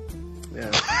 Yeah.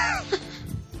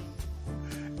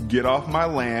 Get off my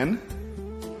land.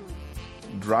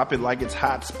 Drop it like it's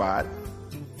hotspot.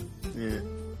 Yeah.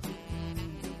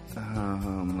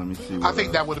 Let me see. I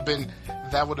think that would have been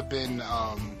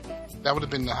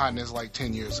the hotness like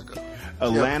 10 years ago.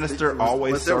 Lannister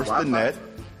always surfs the net.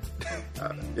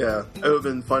 Yeah, it would have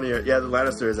been funnier. Yeah, the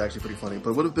Lannister is actually pretty funny.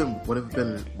 But would have been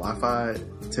Wi-Fi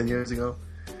 10 years ago?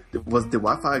 Did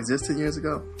Wi-Fi exist 10 years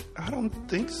ago? I don't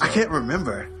think so. I can't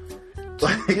remember.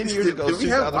 10 years ago,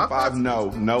 2005.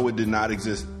 No, it did not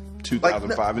exist.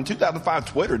 2005. In 2005,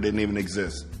 Twitter didn't even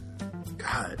exist.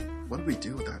 God, what did we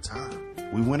do with our time?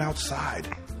 We went outside.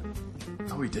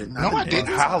 No, we didn't. No, I didn't.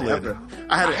 I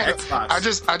had an Xbox.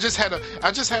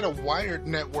 I just had a wired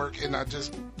network, and I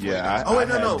just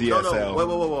no. DSL.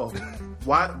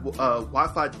 Whoa.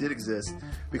 Wi-Fi did exist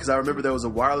because I remember there was a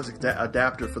wireless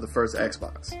adapter for the first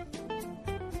Xbox,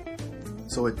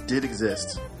 so it did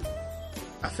exist.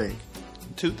 I think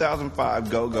 2005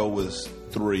 Go-Go was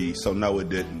 3, so no, it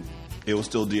didn't. It was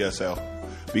still DSL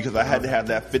because I had to have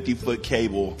that 50-foot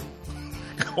cable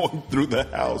going through the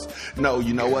house. No,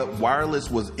 you know what? Wireless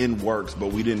was in works,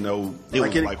 but we didn't know it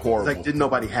was horrible. Like, didn't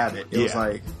nobody have it? It was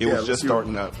like it was just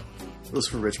starting up. It was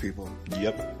for rich people.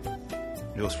 Yep,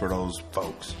 it was for those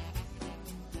folks.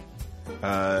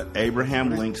 Abraham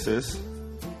Linksys.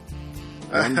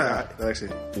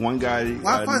 One guy.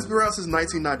 Wi-Fi's been around since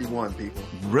 1991. People.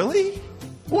 Really?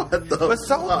 What the?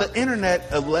 But the internet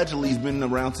allegedly has been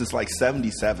around since like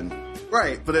 77.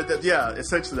 Right, but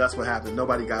essentially that's what happened.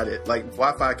 Nobody got it. Like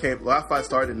Wi-Fi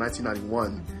started in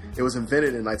 1991. It was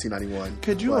invented in 1991.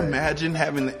 Could you imagine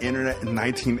having the internet in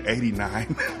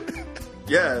 1989?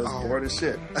 Yeah, it was boring as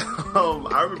shit.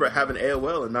 I remember having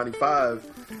AOL in 95.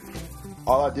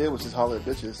 All I did was just holler at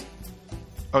bitches.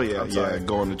 Oh yeah,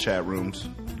 go in the chat rooms.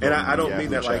 And I don't mean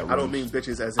that like I don't mean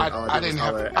bitches as in I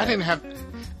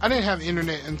didn't have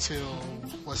internet until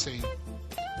let's say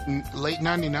late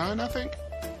 99, I think.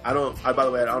 By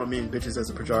the way, I don't mean bitches as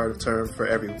a pejorative term for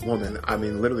every woman. I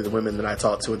mean literally the women that I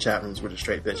talked to in chat rooms were just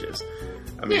straight bitches.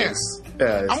 I mean,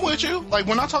 I'm with you. Like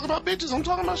when I talk about bitches, I'm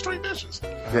talking about straight bitches.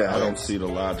 Yeah, I don't see the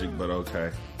logic, but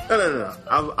okay. No.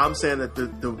 I'm saying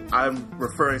that I'm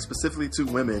referring specifically to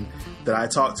women that I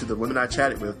talked to. The women I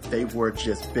chatted with, they were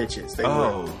just bitches.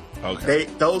 Okay.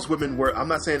 Those women were. I'm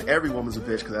not saying every woman's a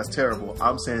bitch because that's terrible.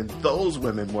 I'm saying those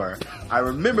women were. I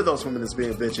remember those women as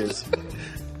being bitches.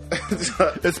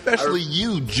 Especially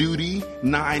you, Judy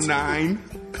 99.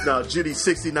 No, Judy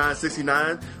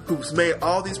 69, who's made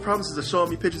all these promises of showing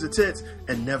me pictures of tits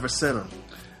and never sent them.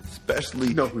 Especially,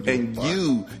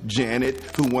 you, Janet,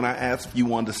 who when I asked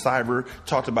you on the cyber,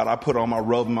 talked about I put on my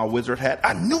robe and my wizard hat.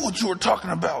 I knew what you were talking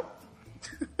about.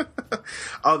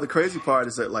 Oh, the crazy part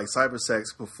is that like cyber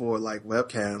sex before like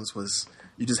webcams was,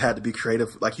 you just had to be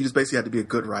creative. Like you just basically had to be a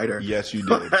good writer. Yes, you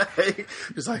did.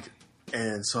 Just like,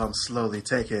 and so I'm slowly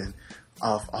taking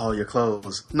off all your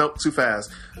clothes. Nope, too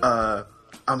fast.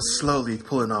 I'm slowly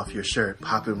pulling off your shirt,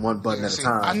 popping one button at a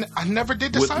time. I never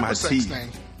did the cyber sex thing.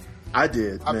 I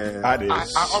did, man. I did.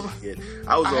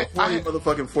 I was a horny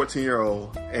motherfucking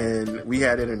 14-year-old, and we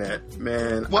had internet,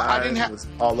 man. Well, I didn't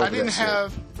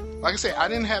have. Like I said, I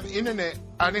didn't have internet.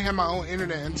 I didn't have my own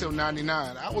internet until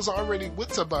 '99. I was already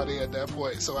with somebody at that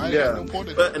point, so I had no point.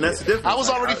 And that's the difference. I was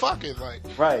already fucking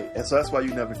right, and so that's why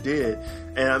you never did.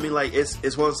 And I mean, like it's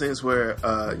one of those things where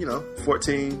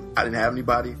 14, I didn't have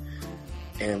anybody.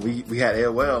 And we had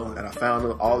AOL, and I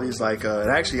found all these and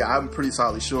actually I'm pretty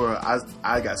solidly sure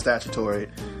I got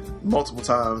statutory multiple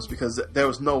times because there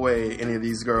was no way any of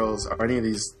these girls or any of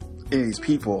these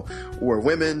people were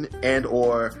women and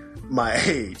or my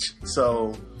age.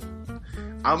 So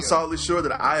I'm solidly sure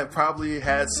that I have probably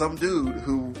had some dude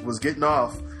who was getting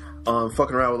off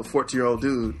fucking around with a 14-year-old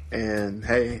dude, and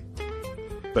hey.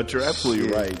 But you're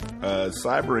absolutely right.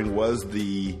 Cybering was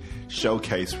the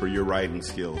showcase for your writing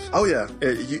skills. Oh yeah,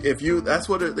 that's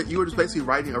what you were just basically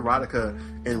writing erotica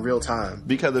in real time.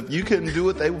 Because if you couldn't do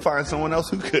it, they would find someone else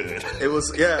who could. It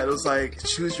was like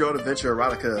choose your own adventure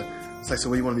erotica. It's like, so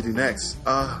what do you want me to do next?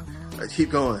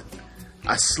 Keep going.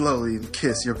 I slowly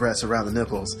kiss your breasts around the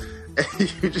nipples.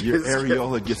 Your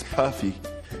areola gets puffy.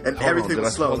 And everything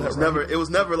was slow. It was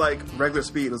never like regular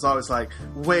speed. It was always like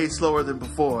way slower than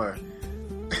before.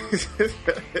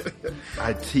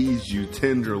 I tease you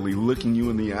tenderly, looking you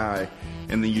in the eye,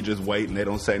 and then you just wait and they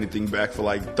don't say anything back for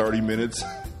like 30 minutes.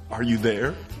 Are you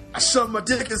there? I shoved my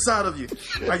dick inside of you.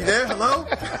 Are you there? Hello?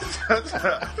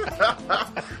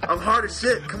 I'm hard as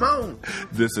shit. Come on.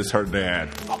 This is her dad.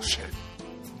 Oh shit.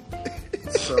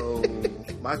 So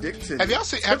my dick. Have y'all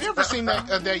seen that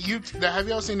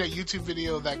YouTube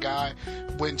video? That guy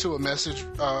went to a message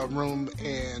room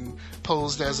and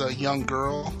posed as a young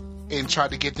girl and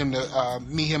tried to get them to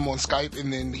meet him on Skype,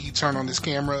 and then he turned on his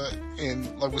camera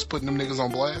and was putting them niggas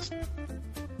on blast.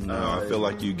 No, I feel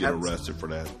like you get arrested for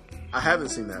that. I haven't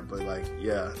seen that, but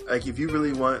if you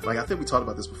really want, I think we talked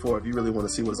about this before. If you really want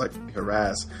to see what it's like to be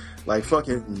harassed,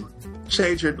 fucking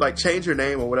change your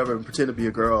name or whatever and pretend to be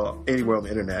a girl anywhere on the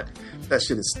internet. That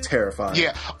shit is terrifying.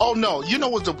 Yeah. Oh no. You know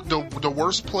what's the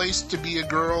worst place to be a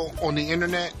girl on the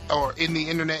internet or in the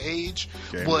internet age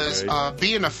was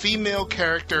being a female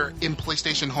character in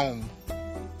PlayStation Home.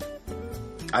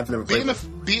 I've never played. I would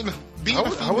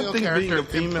think being a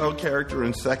female character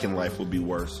in Second Life would be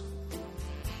worse.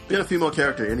 Being a female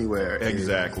character anywhere.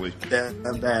 Exactly.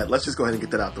 That's bad. Let's just go ahead and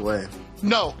get that out the way.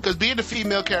 No, because being a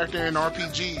female character in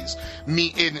RPGs,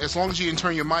 as long as you didn't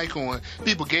turn your mic on,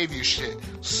 people gave you shit.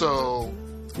 So.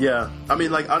 Yeah. I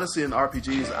mean, honestly, in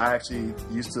RPGs, I actually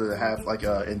used to have,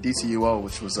 in DCUO,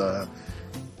 which was the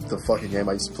fucking game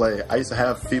I used to play, I used to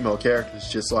have female characters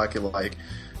just so I could,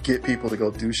 get people to go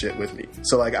do shit with me.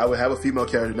 So, I would have a female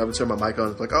character, never turn my mic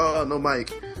on, oh, no mic.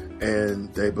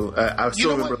 And they, I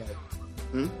still remember.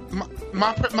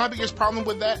 My biggest problem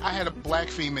with that, I had a black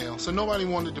female, so nobody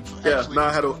wanted to.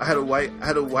 I had a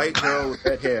white girl with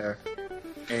red hair,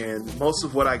 and most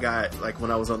of what I got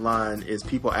when I was online is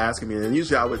people asking me, and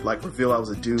usually I would reveal I was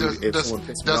a dude if someone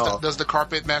pissed me off. Does the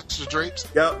carpet match the drapes?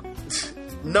 Yep.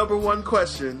 Number one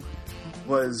question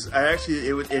was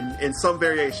in some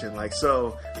variation,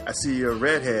 I see you're a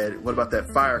redhead. What about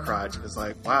that fire crotch? It's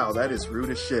like, wow, that is rude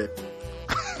as shit.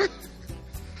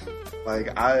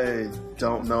 Like, I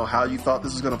don't know how you thought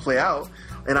this was going to play out.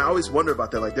 And I always wonder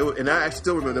about that. Like, and I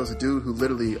still remember there was a dude who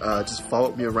literally just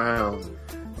followed me around,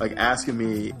 like asking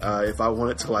me if I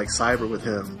wanted to like cyber with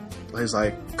him. He was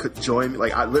like, could join me.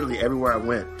 Like, I literally everywhere I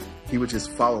went, he would just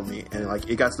follow me. And like,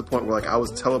 it got to the point where like I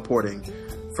was teleporting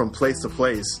from place to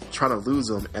place, trying to lose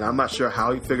him. And I'm not sure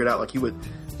how he figured out. Like, he would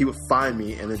find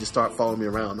me and then just start following me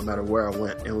around no matter where I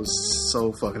went. It was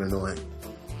so fucking annoying.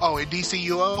 Oh, at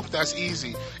DCUO, that's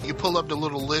easy. You pull up the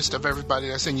little list of everybody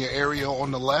that's in your area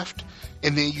on the left,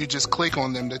 and then you just click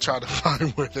on them to try to find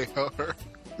where they are.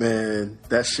 Man,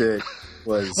 that shit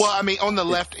was... Well, I mean, on the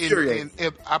left,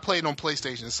 I played on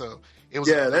PlayStation, so it was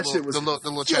shit was the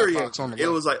little chat box on the left. It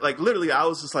was like literally, I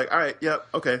was just like, all right, yep,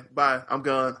 okay, bye, I'm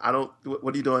gone.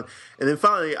 What are you doing? And then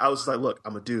finally, I was just like, look,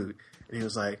 I'm a dude. And he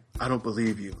was like, I don't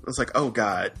believe you. I was like, oh,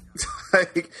 God.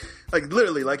 like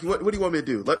literally, like, what do you want me to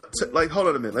do? Like, hold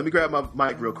on a minute. Let me grab my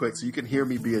mic real quick so you can hear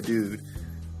me be a dude.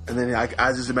 And then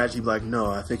I just imagine he'd be like,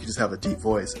 no, I think you just have a deep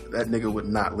voice. That nigga would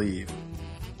not leave.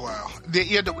 Wow.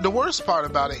 The worst part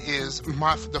about it is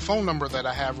the phone number that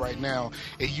I have right now,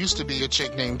 it used to be a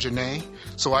chick named Janae.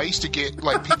 So I used to get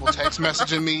like people text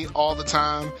messaging me all the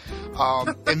time.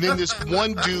 And then this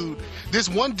one dude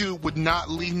would not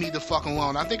leave me the fuck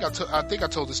alone. I think I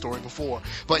told this story before,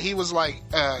 but he was like,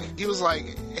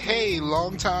 hey,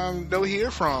 long time no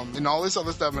hear from, and all this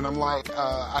other stuff. And I'm like,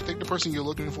 I think the person you're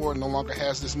looking for no longer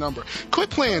has this number. Quit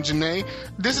playing, Janae.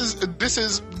 This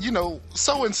is,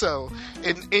 so-and-so.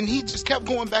 And he just kept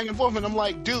going back and forth, and I'm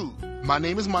like, dude, my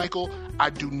name is Michael. I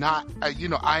am not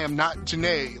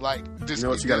Janae. Like, this, you know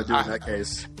what you got to do in that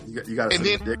case? You got to send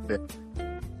him a dick pic.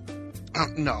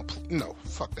 No,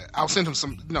 fuck that. I'll send him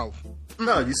some. No,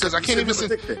 you said I can't even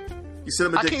send him a dick pic. You send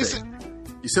him a dick pic.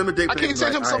 You send him a dick pic. I can't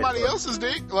send him somebody else's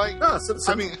dick. Like, no,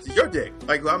 your dick.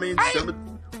 Like, I mean, send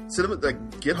him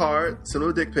like, get hard. Send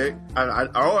him a dick pic.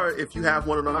 Or if you have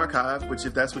one in the archive, which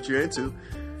if that's what you're into,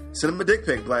 send him a dick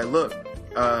pic. Like, look.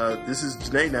 This is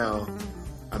Janae now.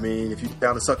 I mean, if you're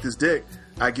down to suck this dick,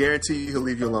 I guarantee you he'll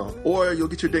leave you alone. Or you'll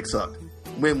get your dick sucked.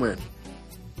 Win-win.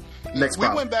 Next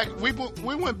problem. We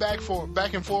went back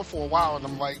and forth for a while, and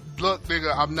I'm like, look,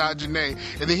 nigga, I'm not Janae.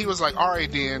 And then he was like, all right,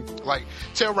 then, like,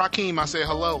 tell Rakeem I said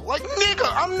hello. Like,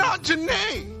 nigga, I'm not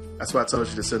Janae. That's why I told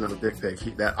you to send him a dick pic.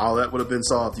 All that would have been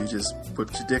solved. You just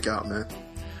put your dick out, man.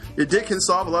 Your dick can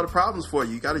solve a lot of problems for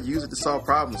you. You got to use it to solve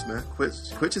problems, man. Quit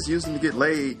just using it to get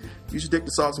laid. Use your dick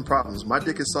to solve some problems. My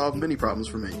dick has solved many problems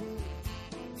for me.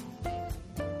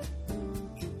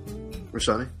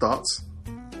 Rashani, thoughts?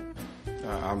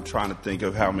 I'm trying to think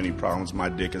of how many problems my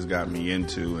dick has got me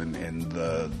into, and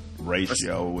the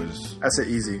ratio is... That's an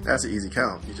easy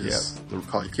count. You just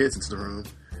call your kids into the room.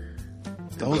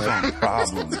 Those aren't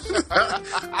problems.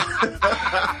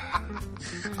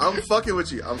 I'm fucking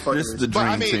with you. This is the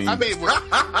dream team. I mean,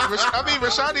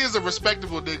 Rashani is a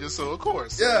respectable nigga, so of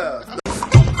course. Yeah.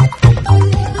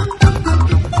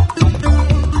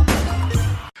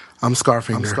 I'm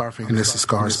Scarfinger, and this is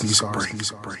Scar's Music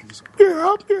Break.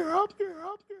 Yeah.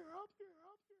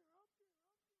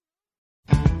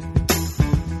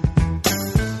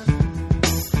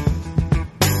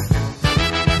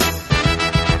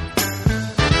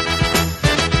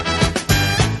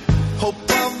 Hope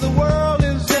of the world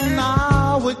is in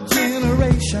our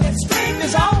generation.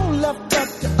 It's all left up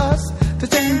to us to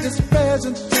change this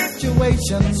present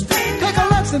situation. Take a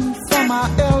lesson from our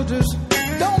elders.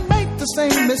 Don't make the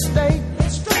same mistake.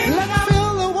 Let's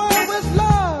fill the world with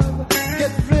love.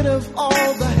 Get rid of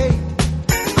all the hate.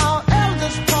 Our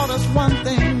elders taught us one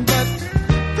thing, but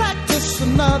practice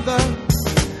another.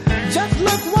 Just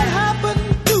look what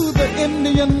happened to the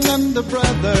Indian and the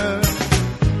brother.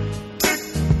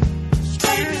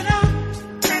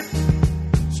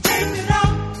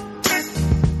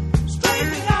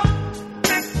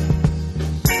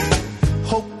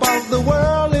 The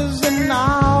world is in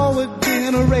our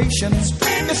generation.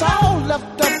 It's all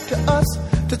left up to us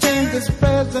to change this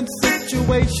present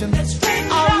situation.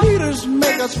 Our leaders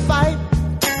make us fight.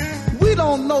 We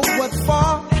don't know what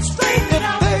for.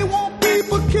 If they want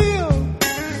people killed,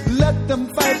 let them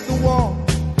fight the war.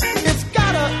 It's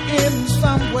gotta end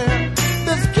somewhere.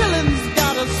 This killing's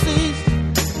gotta cease.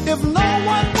 If no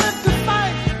one went to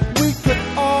fight, we could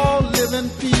all live in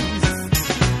peace.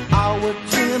 Our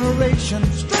generation,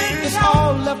 it's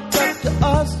all left up to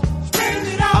us.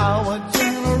 Our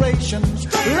generation,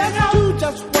 let's do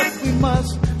just what we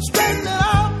must. Straighten it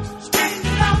out.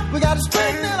 We gotta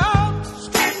straighten it out.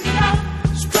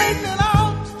 Straighten it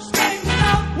out.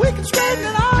 We can straighten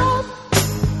it out.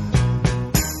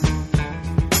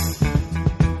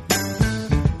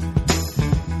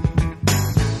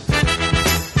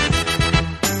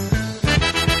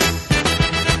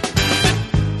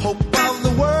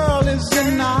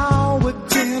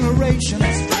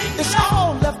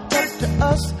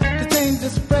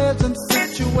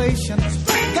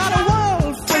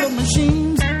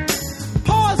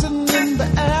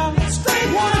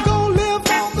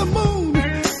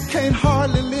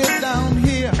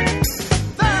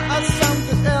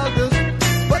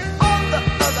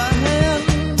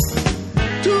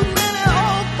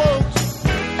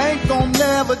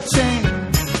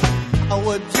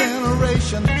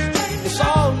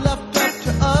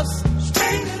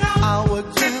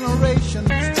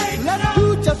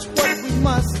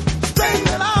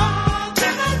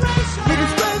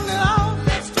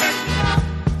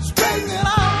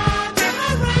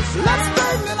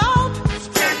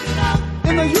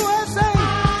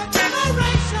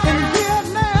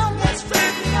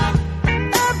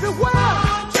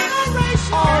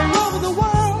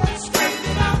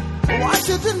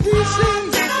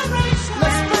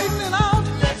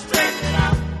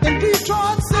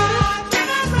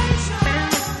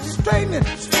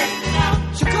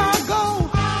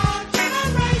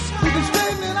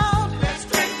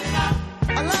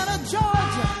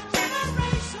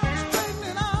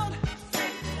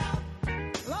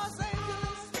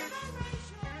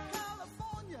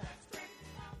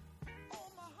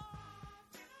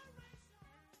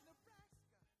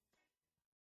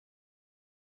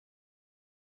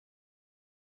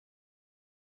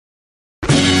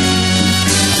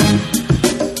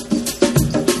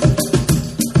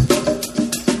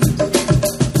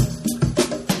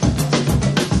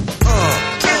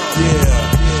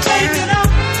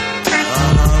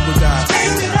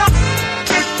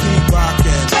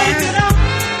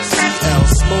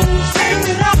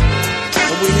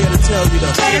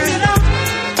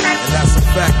 And that's a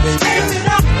fact, baby.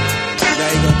 Now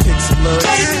you gonna kick some lyrics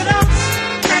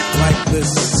like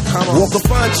this. Walk a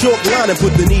fine chalk line and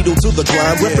put the needle to the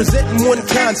grind. Representing one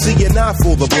kind, see an eye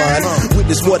for the blind.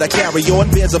 Witness what I carry on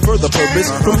bears a further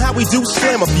purpose. From how we do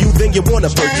slam a few, then you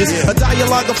wanna purchase a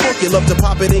dialogue of funk. You love to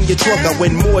pop it in your trunk. I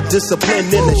win more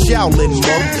discipline than a Shaolin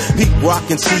monk. Pete Rock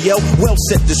and CL, well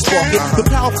set to spark it. The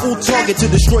powerful target to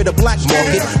destroy the black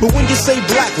market. But when you say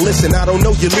black, listen, I don't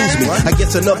know, you lose me. I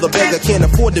guess another beggar can't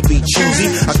afford to be choosy.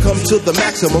 I come to the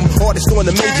maximum, artist on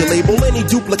the major label. Any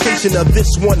duplication of this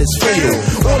one is fatal.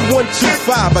 On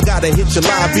 125, I gotta hit you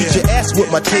live, beat your ass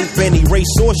with my tape, any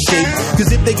race or shape.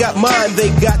 Cause if they got mine, they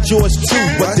got yours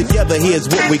too. But together, here's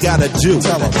what we gotta do. Oh,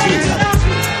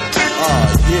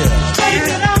 yeah.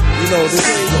 You know, this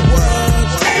is the world.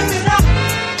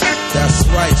 That's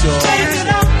right, y'all.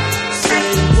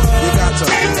 You got to.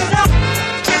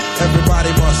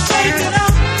 Everybody must say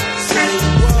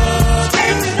what?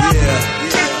 Yeah.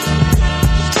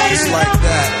 It's like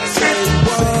that.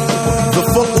 The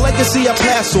funk legacy I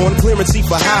pass on, clearancy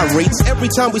for high rates. Every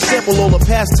time we sample all the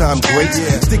pastime greats,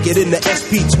 stick it in the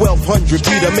SP 1200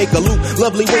 beat to make a loop.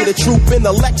 Lovely way to troop in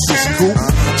the Lexus coupe.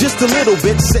 Just a little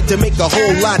bit, set to make a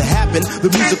whole lot happen.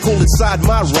 The musical inside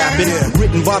my rapping,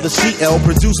 written by the CL,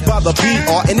 produced by the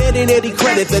BR, and any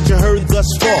credit that you heard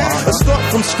thus far. A start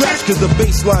from scratch cause the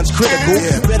bassline's critical.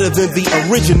 Better than the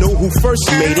original who first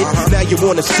made it. Now you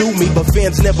wanna sue me, but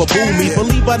fans never boo me.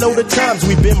 Believe I know the times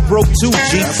we've been broke too,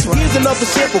 G. Here's another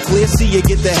sample clear, see you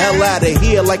get the hell out of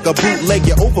here. Like a bootleg,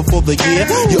 you're over for the year.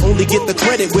 You only get the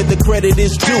credit where the credit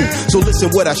is due. So listen,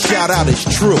 what I shout out is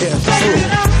true. You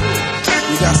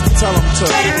got to tell them to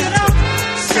say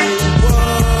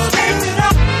what.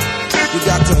 You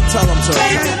got to tell them to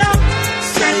say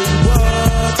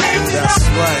what. That's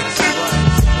right.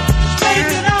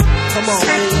 Come on.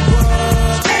 Say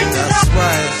what. That's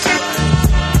right.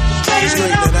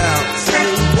 Straighten it out. Say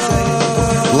what.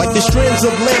 Like the strands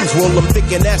of limbs, roll them thick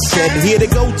and that's said. Here to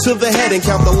go to the head and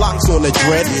count the locks on the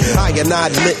dread. I and I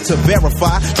lit to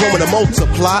verify, going to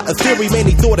multiply. A theory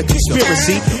many thought a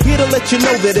conspiracy. Here to let you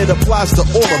know that it applies to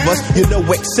all of us. You know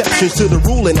exceptions to the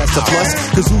rule and that's a plus.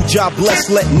 Cause who job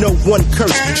blessed, let no one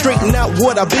curse. Straighten out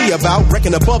what I be about,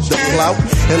 reckon above the clout.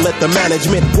 And let the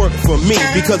management work for me.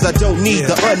 Because I don't need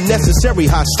the unnecessary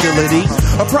hostility.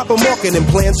 A proper marketing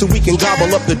plan so we can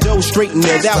gobble up the dough, straighten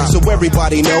it out so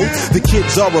everybody know. The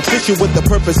kids are official with the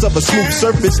purpose of a smooth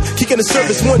surface. Kicking the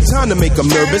service one time to make them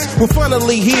nervous. We're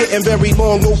finally here and very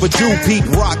long overdue. Pete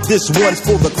Rock, this one's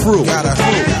for the crew. Gotta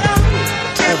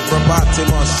everybody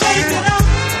must say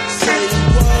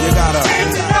what. You gotta.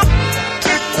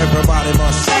 Everybody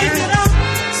must say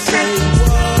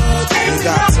what. You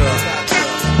got to.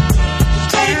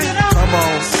 Come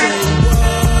on, say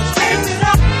what.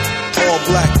 All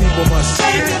black people must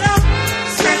say what.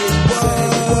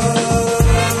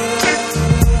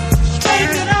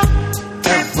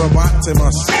 Everybody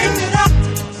must.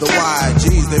 The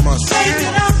YGs, they must.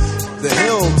 The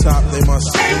hilltop, they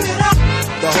must.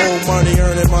 The whole money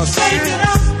earning must.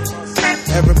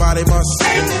 Everybody must.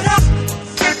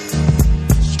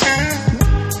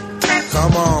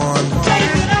 Come on. Oh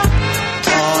yeah.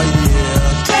 Oh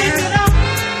yeah.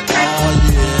 Oh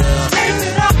yeah.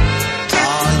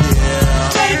 Oh yeah.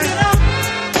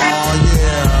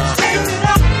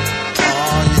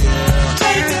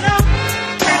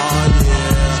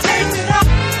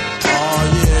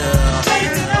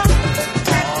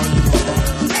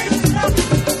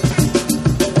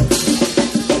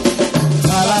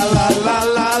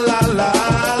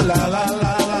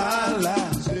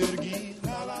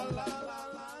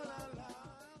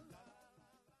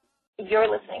 You're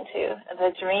listening to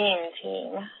The Dream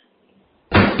Team.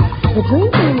 The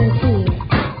Dream Team is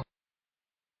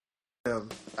here.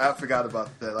 I forgot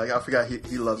about that. Like, I forgot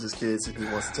he loves his kids and he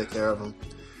wants to take care of them.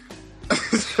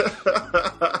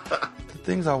 The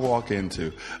things I walk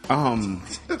into. I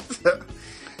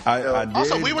did.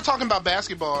 Also, we were talking about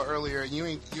basketball earlier, and you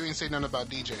ain't say nothing about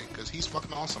DJ because he's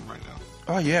fucking awesome right now.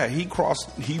 Oh yeah, he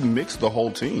mixed the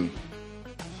whole team.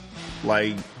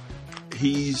 Like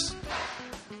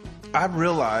I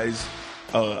realized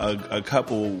a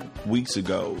couple weeks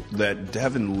ago that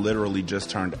Devin literally just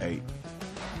turned 8.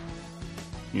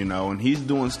 You know, and he's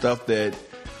doing stuff that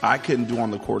I couldn't do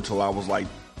on the court till I was like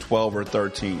 12 or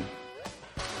 13.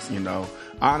 You know,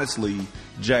 honestly,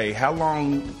 Jay,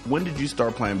 when did you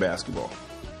start playing basketball?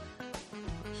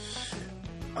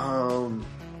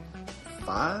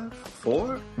 5,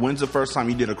 4. When's the first time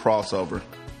you did a crossover?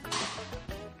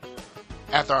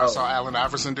 After I saw Allen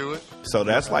Iverson do it. So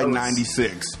that's like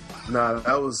 96. Nah,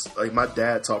 that was like my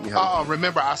dad taught me how. Oh,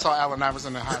 remember I saw Allen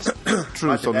Iverson in high school.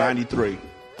 True. So 93.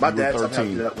 My You were dad taught me how to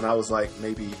 13. do that when I was like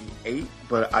maybe 8,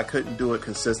 but I couldn't do it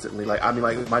consistently. Like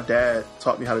my dad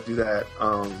taught me how to do that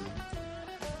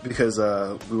because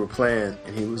we were playing,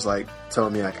 and he was like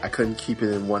telling me I couldn't keep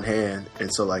it in one hand,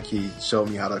 and so like he showed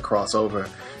me how to cross over.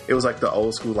 It was like the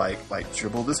old school like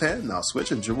dribble this hand, now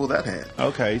switch and dribble that hand.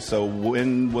 Okay, so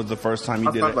when was the first time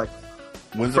you did it?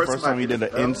 When's the first time you did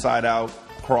an inside out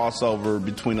crossover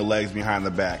between the legs behind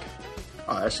the back?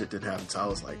 Oh, that shit didn't happen until I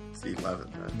was like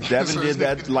 11. Man. Devin did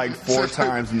that like 4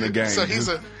 times in the game. So he's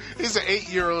an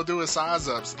 8-year-old doing size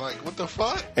ups. Like, what the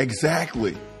fuck?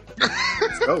 Exactly.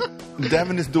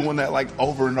 Devin is doing that like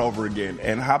over and over again,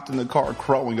 and hopped in the car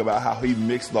crowing about how he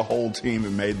mixed the whole team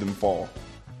and made them fall.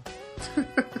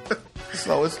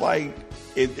 So it's like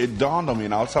it dawned on me,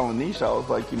 and I was telling Nisha, I was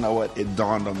like, you know what? It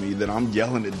dawned on me that I'm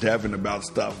yelling at Devin about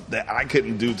stuff that I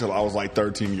couldn't do till I was like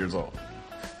 13 years old.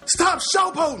 Stop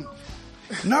showboating!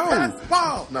 No,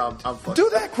 wow. No, I'm fucking. Do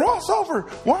that crossover.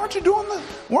 Why aren't you doing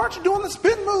the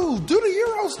spin move? Do the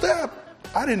Euro step.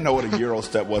 I didn't know what a Euro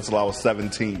step was till I was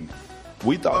 17.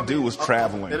 We thought dude was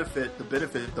traveling. The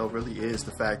benefit though really is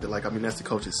the fact that that's the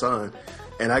coach's son,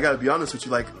 and I got to be honest with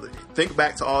you. Like, think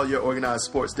back to all your organized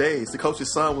sports days. The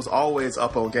coach's son was always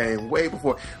up on game way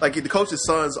before. Like, the coach's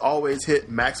sons always hit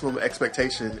maximum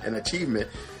expectation and achievement.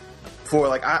 For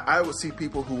like, I would see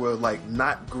people who were like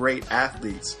not great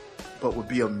athletes, but would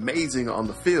be amazing on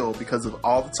the field because of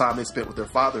all the time they spent with their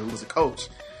father, who was a coach.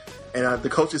 And the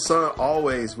coach's son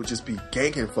always would just be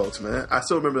ganking folks, man. I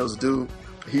still remember there was a dude.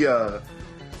 He he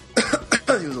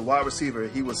was a wide receiver.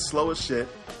 He was slow as shit.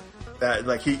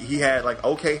 Like he had like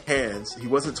okay hands. He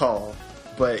wasn't tall,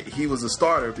 but he was a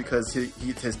starter because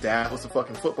his dad was a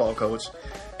fucking football coach,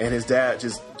 and his dad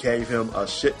just gave him a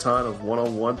shit ton of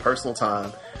one-on-one personal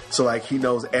time. So like he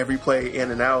knows every play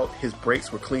in and out. His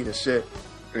breaks were clean as shit,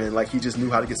 and like he just knew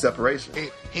how to get separation.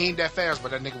 He ain't that fast,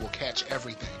 but that nigga will catch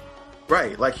everything.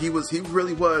 Right, like he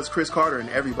really was Chris Carter and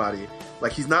everybody.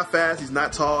 Like, he's not fast, he's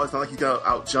not tall, it's not like he's gonna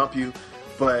out jump you,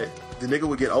 but the nigga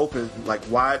would get open, like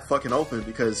wide fucking open,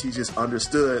 because he just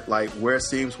understood like where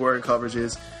seams were in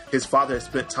coverages. His father had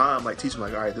spent time like teaching,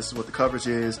 like, all right, this is what the coverage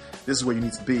is, this is where you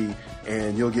need to be,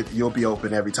 and you'll be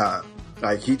open every time.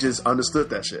 Like, he just understood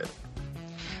that shit.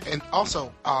 And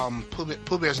also,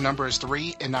 Pooh Bear's number is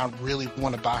 3, and I really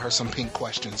want to buy her some pink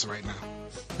questions right now.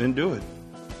 Then do it.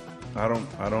 I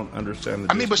don't understand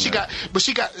the. I mean,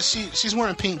 she's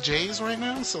wearing pink J's right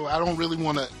now, so I don't really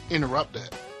want to interrupt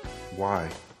that. Why?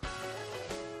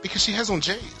 Because she has on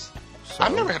J's. So?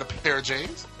 I've never had a pair of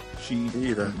J's.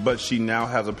 But she now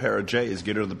has a pair of J's.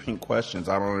 Get her the pink questions.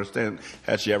 I don't understand.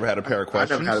 Has she ever had a pair of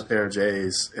questions? I've never had a pair of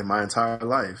J's in my entire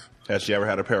life. Has she ever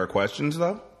had a pair of questions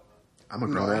though? I'm a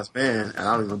grown-ass man, and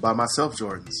I don't even buy myself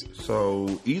Jordans.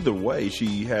 So either way,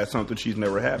 she has something she's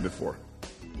never had before.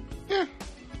 Yeah.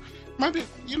 Might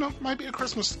be a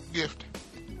Christmas gift.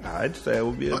 I'd say it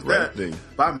would be a great thing.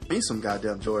 Buy me some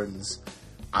goddamn Jordans.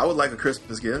 I would like a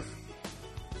Christmas gift.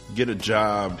 Get a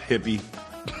job, hippie.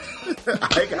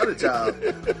 I ain't got a job.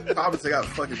 Obviously, I got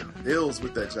fucking bills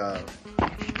with that job.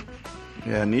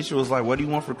 Yeah, Nisha was like, "What do you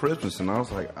want for Christmas?" And I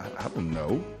was like, "I don't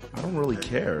know. I don't really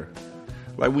care."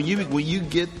 Like when you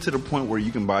get to the point where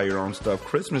you can buy your own stuff,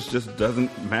 Christmas just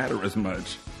doesn't matter as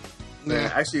much.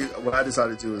 Yeah, actually, what I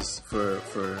decided to do is for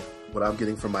what I'm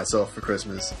getting for myself for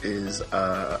Christmas is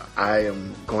I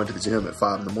am going to the gym at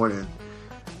 5 a.m.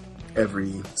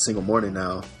 every single morning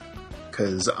now,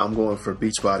 because I'm going for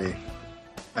Beachbody.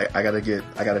 I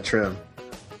gotta trim.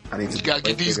 You gotta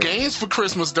get these gains for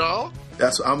Christmas, dog.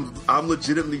 That's what I'm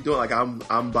legitimately doing. Like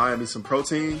I'm buying me some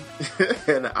protein,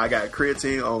 and I got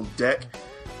creatine on deck,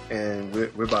 and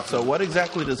we're about to. So what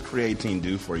exactly does creatine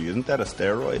do for you? Isn't that a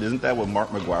steroid? Isn't that what Mark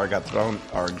McGuire got thrown?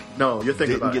 Or no, you're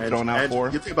thinking about get thrown out for.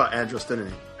 You think about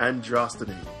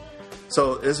androstenedione.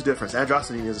 So there's a difference.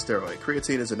 Androstenedione is a steroid.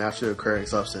 Creatine is a naturally occurring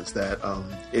substance that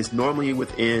is normally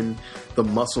within the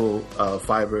muscle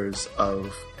fibers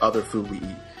of other food we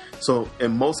eat. So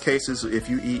in most cases, if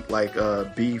you eat like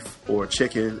beef or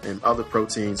chicken and other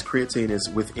proteins, creatine is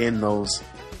within those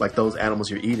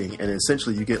animals you're eating, and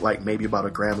essentially you get like maybe about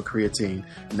a gram of creatine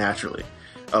naturally.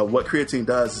 What creatine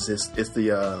does is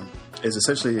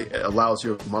essentially it allows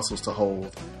your muscles to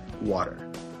hold water.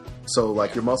 So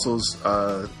like your muscles,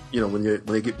 when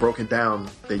they get broken down,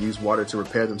 they use water to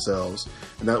repair themselves,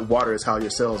 and that water is how your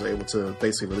cells are able to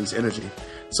basically release energy.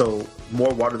 So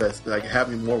more water, that's like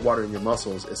having more water in your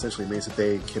muscles essentially means that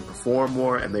they can perform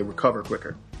more and they recover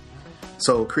quicker.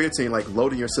 So creatine, like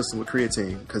loading your system with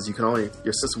creatine, because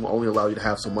your system will only allow you to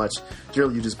have so much.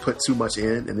 Generally, you just put too much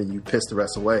in and then you piss the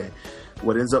rest away.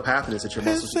 What ends up happening is that your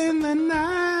muscles pissing the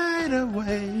night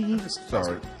away.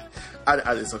 Sorry.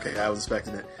 It's okay. I was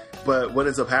expecting it. But what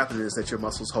ends up happening is that your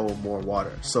muscles hold more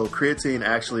water. So creatine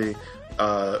actually,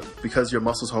 because your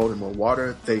muscles hold more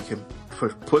water, they can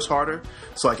push harder.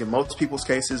 So like in most people's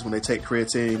cases, when they take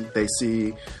creatine, they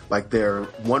see like their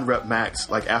 1 rep max,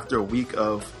 like after a week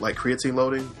of like creatine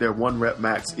loading, their 1 rep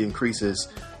max increases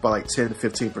by like 10 to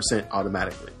 15%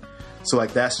 automatically. So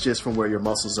like that's just from where your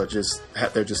muscles are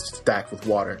they're just stacked with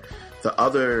water. The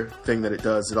other thing that it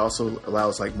does, it also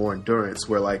allows like more endurance,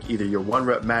 where like either your 1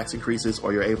 rep max increases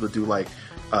or you're able to do like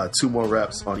 2 more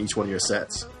reps on each one of your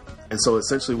sets. And so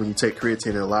essentially when you take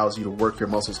creatine, it allows you to work your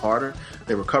muscles harder,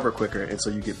 they recover quicker, and so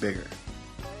you get bigger.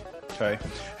 Okay.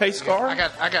 Hey, Scar?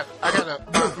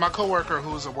 My coworker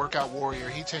who's a workout warrior,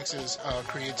 he takes his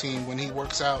creatine when he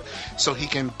works out so he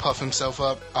can puff himself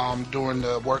up during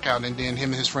the workout, and then him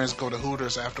and his friends go to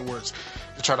Hooters afterwards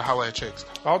to try to holler at chicks.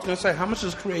 I was going to say, how much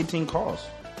does creatine cost?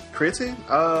 Creatine?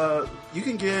 You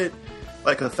can get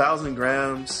like 1,000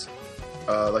 grams,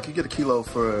 like you get a kilo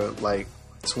for like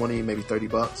 20, maybe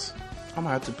 $30. I'm going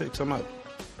to have to pick some up.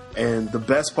 And the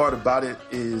best part about it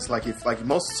is like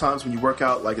most of the times when you work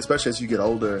out, like especially as you get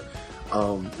older,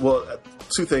 well,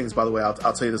 2 things, by the way, I'll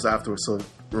tell you this afterwards. So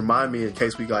remind me in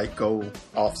case we like go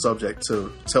off subject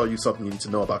to tell you something you need to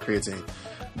know about creatine.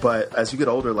 But as you get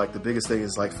older, like the biggest thing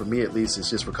is like for me at least, it's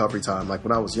just recovery time. Like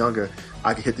when I was younger,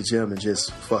 I could hit the gym and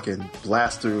just fucking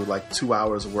blast through like 2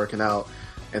 hours of working out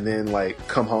and then like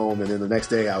come home and then the next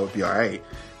day I would be all right.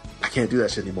 I can't do that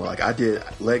shit anymore. Like I did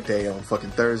leg day on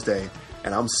fucking Thursday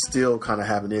and I'm still kind of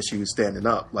having issues standing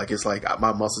up. Like it's like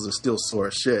my muscles are still sore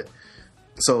as shit.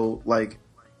 So like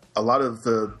a lot of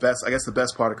the best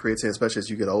part of creatine, especially as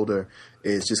you get older,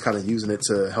 is just kind of using it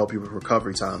to help you with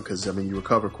recovery time, because I mean you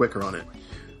recover quicker on it.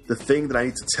 The thing that I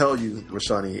need to tell you,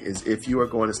 Rashani, is if you are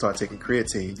going to start taking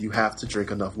creatine, you have to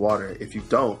drink enough water. If you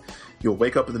don't, you'll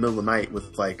wake up in the middle of the night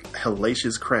with like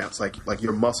hellacious cramps. Like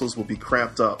your muscles will be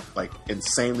cramped up, like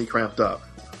insanely cramped up.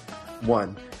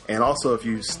 1. And also, if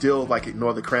you still like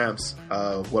ignore the cramps,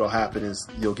 what'll happen is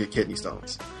you'll get kidney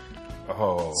stones.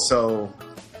 Oh. So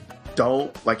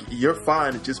don't, like, you're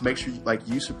fine. It just makes you like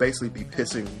you should basically be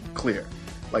pissing clear.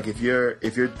 Like if you're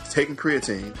taking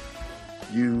creatine,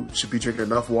 you should be drinking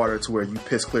enough water to where you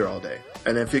piss clear all day.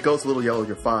 And if it goes a little yellow,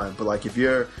 you're fine. But like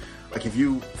because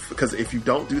if you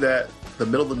don't do that, the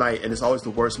middle of the night, and it's always the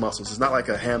worst muscles. It's not like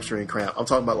a hamstring cramp. I'm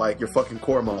talking about like your fucking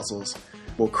core muscles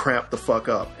will cramp the fuck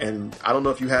up. And I don't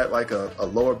know if you had like a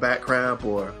lower back cramp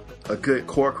or a good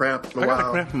core cramp in a while. I got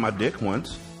a cramp in my dick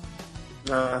once.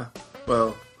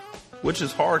 Well, which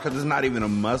is hard because it's not even a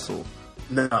muscle.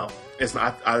 No, it's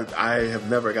not. I have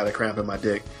never got a cramp in my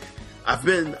dick. I've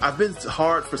been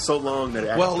hard for so long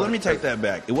that. Well, let me take that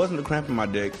back. It wasn't a cramp in my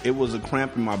dick. It was a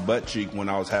cramp in my butt cheek when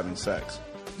I was having sex.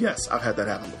 Yes, I've had that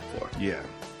happen before. Yeah,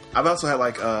 I've also had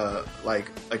like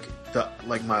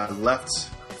my left.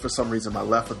 For some reason, my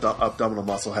left abdominal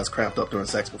muscle has cramped up during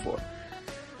sex before,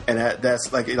 and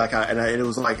that's like it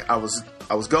was like I was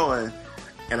going,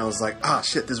 and I was like,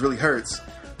 shit, this really hurts,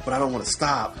 but I don't want to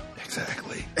stop.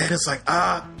 Exactly. And it's like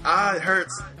it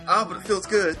hurts, but it feels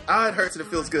good. It hurts and it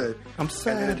feels good. I'm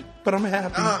sad, but I'm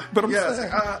happy. But I'm sad. It's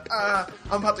like,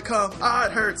 I'm about to come.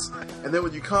 It hurts, and then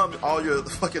when you come, all your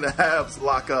fucking abs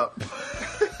lock up,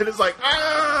 and it's like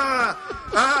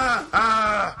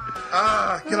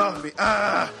get off me.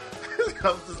 I'm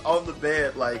just on the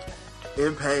bed, like,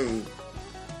 in pain,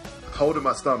 holding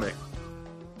my stomach.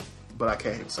 But I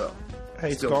came, so.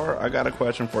 Hey, Scar, I got a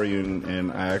question for you,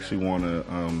 and I actually want to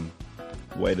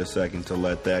wait a second to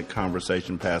let that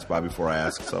conversation pass by before I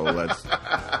ask. So let's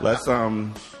just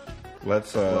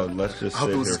sit here. I hope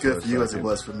it was as good for you as it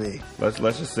was for me. Let's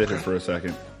just sit here for a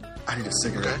second. I need a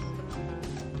cigarette.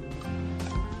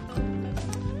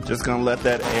 Just gonna let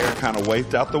that air kind of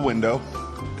waft out the window.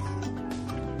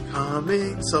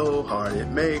 Coming so hard it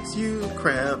makes you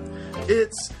cramp.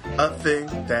 It's a thing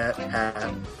that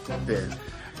happened.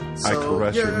 So I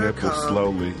caress your nipples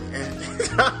slowly,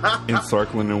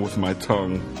 encircling them with my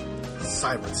tongue.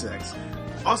 Cyber sex.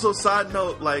 Also, side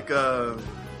note, like,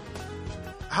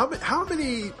 how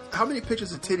many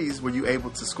pictures of titties were you able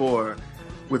to score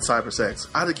with cyber sex?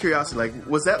 Out of curiosity, like,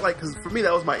 was that like? Because for me,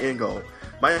 that was my end goal.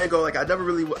 My end goal, like, I've never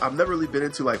really been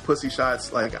into like pussy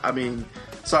shots. Like, I mean,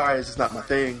 sorry, it's just not my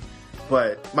thing.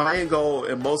 But my end goal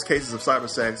in most cases of cyber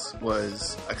sex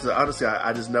was, because honestly,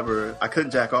 I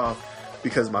couldn't jack off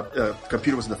because my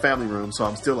computer was in the family room. So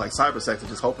I'm still like cyber sex and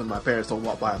just hoping my parents don't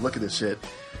walk by and look at this shit.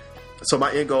 So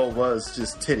my end goal was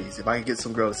just titties. If I could get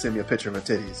some girl to send me a picture of her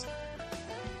titties.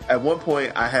 At one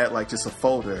point, I had like just a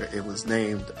folder. It was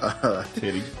named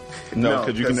titty. No,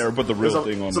 because you can never put the real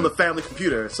thing on. It's on the family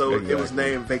computer, so exactly. It was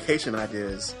named Vacation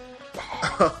Ideas.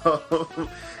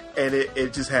 and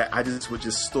it just had, I just would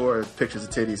just store pictures of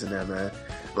titties in there, man.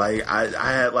 Like I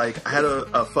had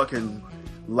a fucking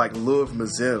like Louvre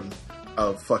museum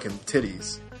of fucking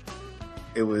titties.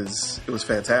 It was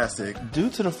fantastic. Due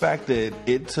to the fact that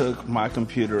it took my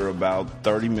computer about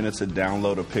 30 minutes to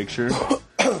download a picture,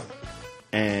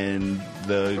 and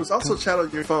it was also chat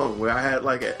on your phone, where I had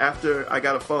like, after I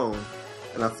got a phone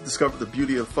and I discovered the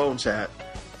beauty of phone chat,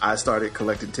 I started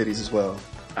collecting titties as well.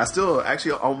 I still,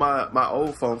 actually, on my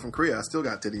old phone from Korea, I still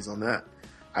got titties on that.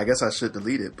 I guess I should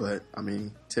delete it, but I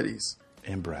mean, titties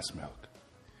and breast milk.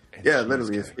 And yeah,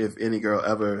 literally, if any girl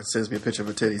ever sends me a picture of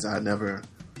her titties,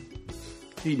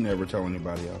 He'd never tell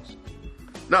anybody else.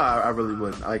 No, I really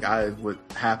wouldn't. Like, I would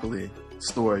happily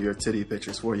store your titty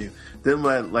pictures for you. Then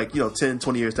when, 10,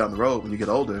 20 years down the road, when you get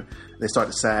older, they start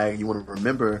to sag, you want to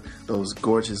remember those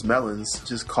gorgeous melons,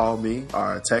 just call me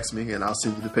or text me, and I'll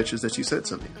send you the pictures that you sent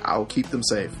to me. I'll keep them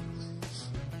safe.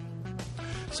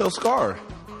 So, Scar.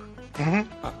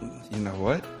 Mm-hmm. You know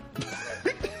what?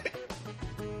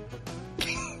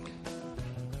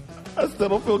 I still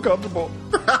don't feel comfortable.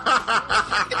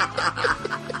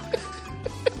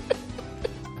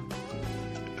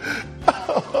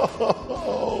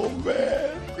 Oh,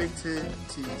 man. Big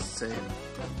titties safe.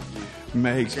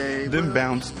 Make them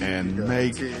bounce and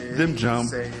make them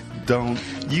jump. Don't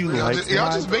you like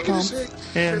y'all just making this shit?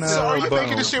 So are you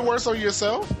making this shit worse on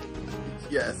yourself?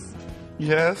 Yes.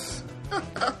 Yes.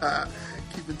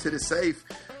 Keeping titties safe.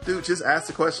 Dude, just ask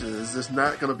the question. Is this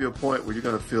not going to be a point where you're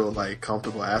going to feel like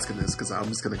comfortable asking this? Because I'm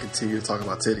just going to continue to talk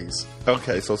about titties.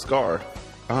 Okay, so Scar,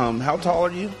 how tall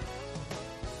are you?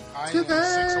 I am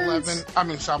 6'11". I'm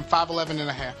 5'11" and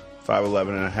a half. 5'11"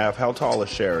 and a half. How tall is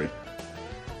Sherry?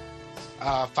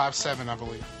 5'7", I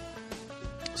believe.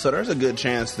 So there's a good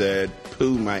chance that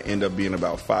Pooh might end up being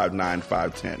about 5'9",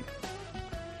 5'10".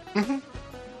 Mm-hmm.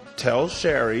 Tell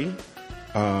Sherry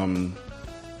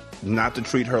not to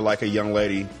treat her like a young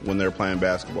lady when they're playing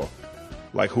basketball.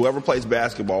 Like, whoever plays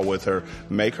basketball with her,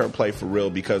 make her play for real,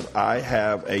 because I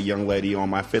have a young lady on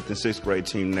my 5th and 6th grade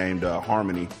team named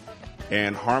Harmony,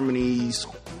 and Harmony's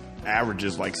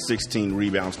averages like 16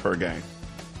 rebounds per game.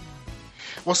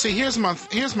 Well, see, here's my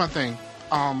thing.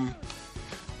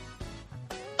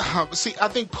 See, I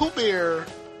think Pooh Bear,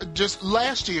 just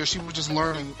last year, she was just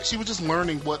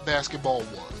learning what basketball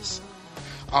was.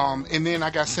 And then I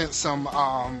got sent some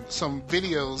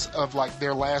videos of like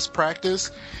their last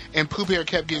practice, and Pooh Bear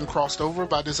kept getting crossed over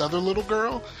by this other little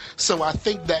girl. So I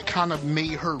think that kind of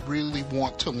made her really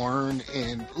want to learn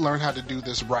how to do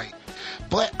this right.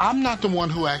 But I'm not the one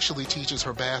who actually teaches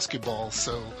her basketball,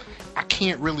 so I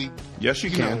can't really. Yes, you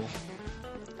can.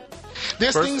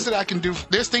 There's things that I can do.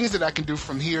 There's things that I can do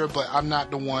from here, but I'm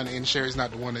not the one, and Sherry's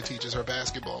not the one that teaches her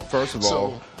basketball. First of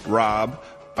all, Rob.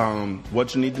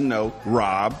 What you need to know,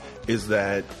 Rob, is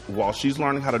that while she's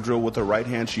learning how to dribble with her right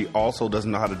hand, she also doesn't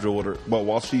know how to dribble with her. Well,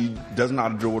 while she doesn't know how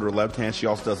to dribble with her left hand, she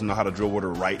also doesn't know how to dribble with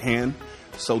her right hand.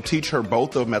 So teach her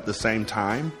both of them at the same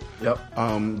time.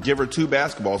 Yep. Give her 2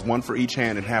 basketballs, one for each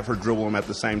hand, and have her dribble them at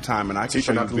the same time. And I can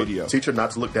show you video. Teach her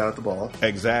not to look down at the ball.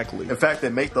 Exactly. In fact, they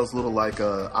make those little eye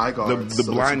guards. The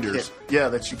blinders.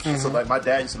 That you can't. So like my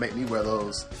dad used to make me wear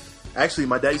those. Actually,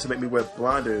 my dad used to make me wear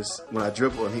blinders when I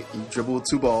dribble. And he dribble with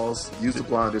 2 balls, use the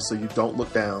blinders so you don't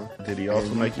look down. Did he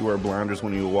also make you wear blinders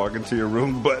when you walk into your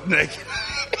room butt naked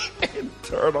and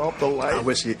turn off the light? I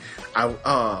wish he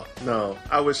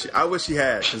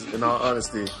had. Because in all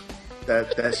honesty,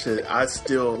 that shit, I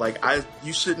still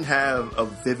you shouldn't have a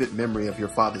vivid memory of your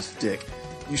father's dick.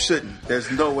 You shouldn't.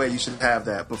 There's no way you should have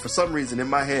that. But for some reason, in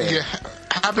my head,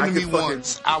 happened to me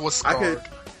once. I was scarred.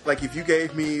 If you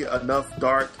gave me enough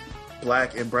dark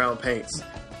black and brown paints,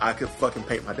 I could fucking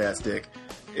paint my dad's dick.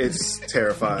 It's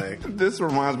terrifying. This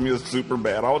reminds me of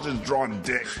Superbad. I was just drawing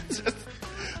dicks.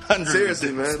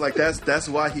 Seriously, man. That's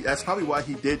probably why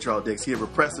he did draw dicks. He had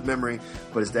repressed the memory,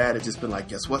 but his dad had just been like,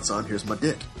 "Guess what, son? Here's my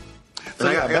dick." So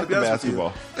I got to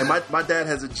basketball. And my dad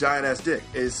has a giant ass dick.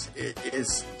 It's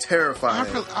terrifying.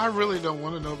 I really don't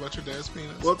want to know about your dad's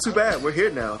penis. Well, too bad. We're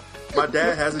here now. My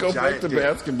dad has a giant dick. Go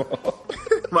back to basketball.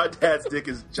 My dad's dick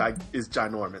is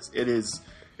ginormous.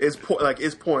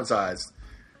 It's porn sized,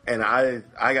 and I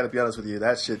got to be honest with you,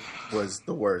 that shit was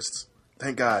the worst.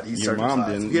 Thank God he's your mom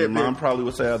didn't. Your mom probably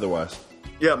would say otherwise.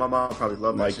 Yeah, my mom probably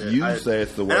loved that shit. Like you say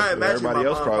it's the worst, but everybody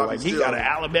else probably he got an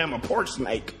Alabama porch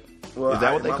snake. Well, is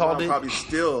that what they called it? Probably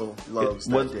still loves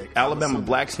that dick. Alabama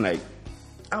black snake.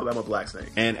 Alabama black snake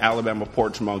and Alabama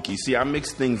porch monkey. See, I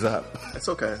mixed things up. It's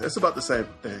okay. It's about the same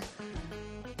thing.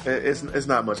 It's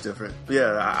not much different. But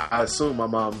yeah, I assume my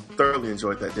mom thoroughly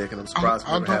enjoyed that dick, and I'm surprised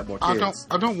we never had more kids.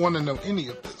 I don't want to know any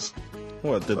of this.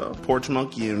 What, the porch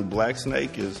monkey and black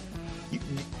snake is...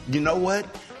 You know what?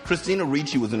 Christina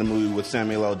Ricci was in a movie with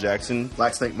Samuel L. Jackson.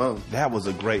 Black Snake Moan. That was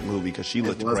a great movie because she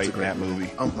looked great in that movie.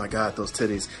 Oh my God, those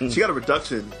titties. She got a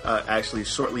reduction actually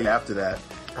shortly after that.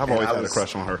 I've always had a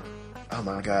crush on her. Oh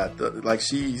my God,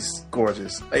 she's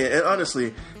gorgeous. And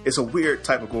honestly, it's a weird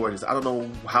type of gorgeous. I don't know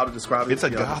how to describe it. It's a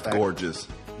goth gorgeous.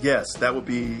 Yes, that would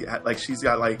be like she's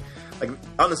got like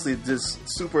honestly just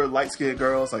super light skinned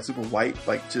girls, like super white,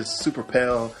 like just super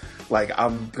pale. Like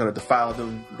I'm gonna defile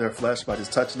their flesh by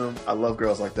just touching them. I love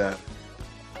girls like that.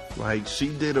 Like she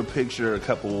did a picture a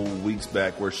couple weeks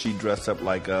back where she dressed up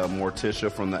like Morticia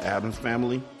from the Addams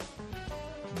Family.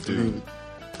 Dude,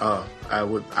 I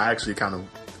actually kind of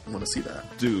want to see that.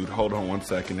 Dude, hold on one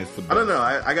second. It's the best. I don't know.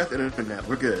 I got the internet.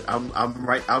 We're good. I'm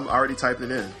right. I'm already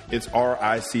typing it in. It's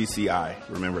RICCI.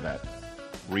 Remember that.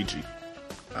 Ricci.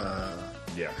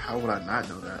 Yeah. How would I not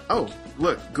know that? Oh,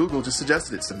 look, Google just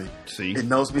suggested it to me. See? It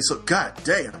knows me so... God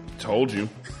damn. Told you.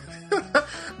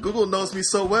 Google knows me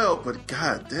so well, but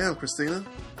god damn, Christina.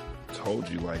 Told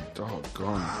you, like,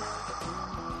 doggone.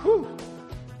 Whew.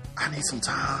 I need some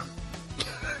time.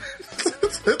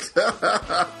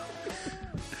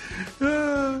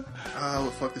 I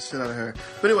would fuck the shit out of her.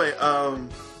 But anyway,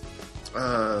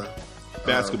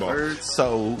 basketball.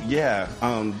 So yeah,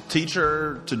 teach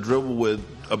her to dribble with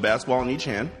a basketball in each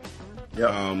hand.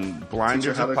 Yep. Blind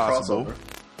teach her if possible. Teach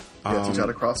her how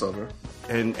to cross over.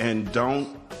 And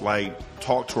don't like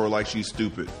talk to her like she's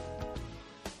stupid.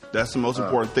 That's the most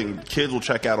important thing. Kids will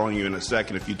check out on you in a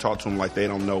second if you talk to them like they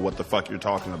don't know what the fuck you're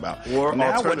talking about. Or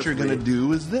now what you're gonna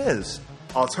do is this.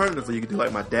 Alternatively, you can do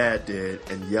like my dad did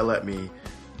and yell at me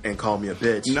and call me a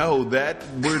bitch. No, that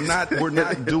we're not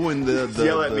doing the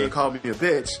yell at me and call me a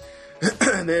bitch.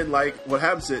 And then, like, what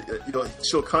happens is,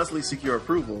 she'll constantly seek your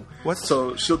approval.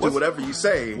 So she'll do whatever you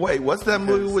say. Wait, what's that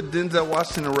movie with Denzel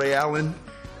Washington and Ray Allen?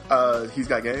 He's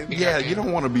Got Game? Yeah, you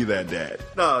don't want to be that dad.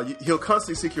 No, he'll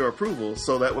constantly seek your approval.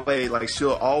 So that way, like,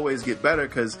 she'll always get better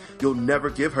because you'll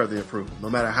never give her the approval. No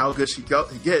matter how good she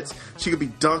gets, she could be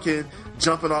dunking,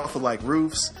 jumping off of, like,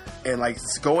 roofs, and like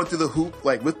going through the hoop,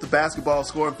 like with the basketball,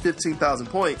 scoring 15,000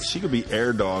 points. She could be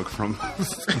Air Dog from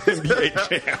NBA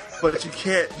Jam. But you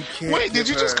can't. Wait, did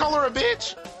you just call her a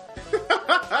bitch?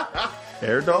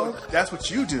 Air Dog? That's what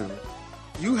you do.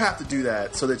 You have to do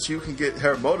that so that you can get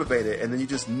her motivated, and then you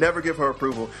just never give her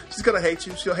approval. She's gonna hate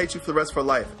you. She'll hate you for the rest of her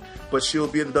life. But she'll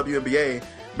be in the WNBA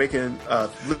making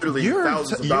literally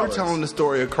thousands of dollars. You're telling the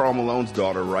story of Karl Malone's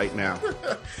daughter right now.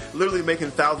 Literally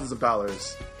making thousands of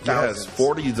dollars. Yes,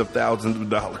 40s of thousands of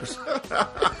dollars.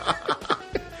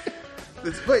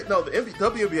 Wait, no, the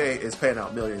WNBA is paying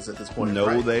out millions at this point. No,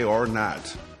 right? They are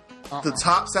not. The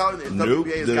top salary in the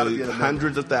WNBA has got to be in the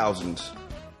hundreds of thousands.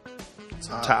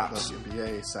 Tops.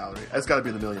 WNBA salary. That's got to be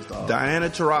in the millions, dog. Diana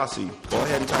Taurasi. Go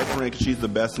ahead and type her in because she's the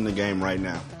best in the game right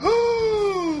now.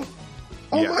 Oh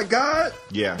my God.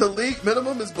 Yeah. The league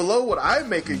minimum is below what I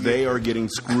make a year. They are getting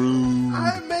screwed.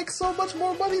 I make so much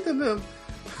more money than them.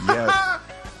 Yes.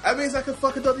 That means I could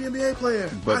fuck a WNBA player.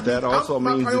 But that also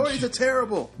means my priorities are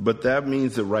terrible. But that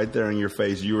means that right there in your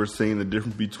face, you are seeing the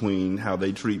difference between how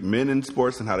they treat men in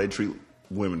sports and how they treat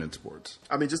women in sports.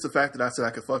 I mean, just the fact that I said I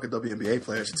could fuck a WNBA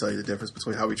player should tell you the difference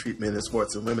between how we treat men in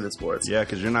sports and women in sports. Yeah,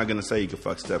 because you're not going to say you could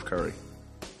fuck Steph Curry.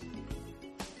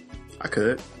 I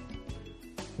could.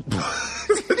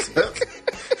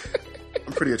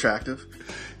 I'm pretty attractive.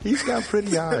 He's got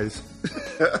pretty eyes.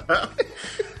 But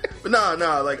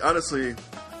no, like honestly,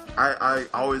 I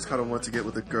always kind of want to get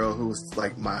with a girl who was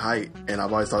like my height, and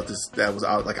I've always thought that was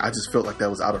out. Like I just felt like that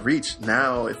was out of reach.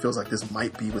 Now it feels like this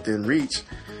might be within reach.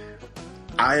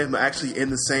 I am actually in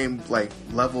the same like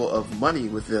level of money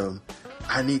with them.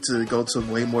 I need to go to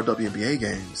way more WNBA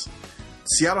games.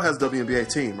 Seattle has a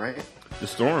WNBA team, right? The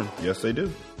Storm, yes, they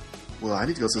do. Well, I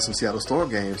need to go to some Seattle Storm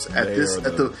games. At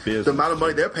the amount of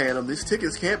money they're paying them, these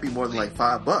tickets can't be more than like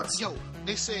 $5. Yo,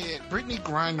 they said Brittany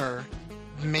Griner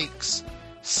makes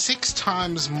 6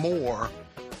 times more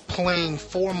playing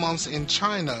 4 months in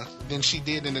China than she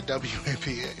did in the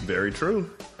WNBA. Very true.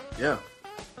 Yeah.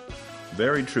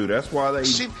 Very true. That's why they...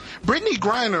 Brittany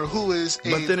Griner, who is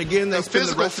but then again, they spend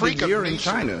the rest of the year in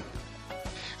China.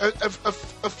 A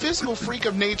physical freak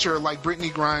of nature like Brittany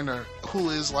Griner, who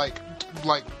is like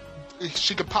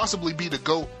she could possibly be the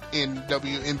GOAT in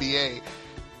WNBA.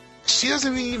 She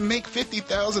doesn't even make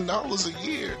 $50,000 a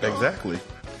year. Dog. Exactly.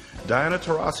 Diana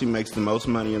Taurasi makes the most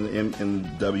money in the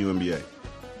WNBA.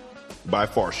 By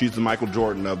far. She's the Michael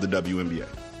Jordan of the WNBA.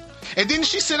 And didn't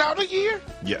she sit out a year?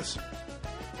 Yes.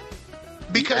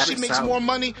 Because she makes more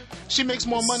money. She makes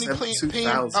more money playing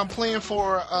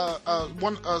for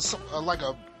like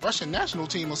a Russian national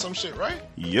team or some shit, right?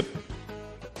 Yep.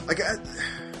 Like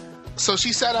So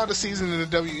she sat out a season in the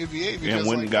WNBA because, and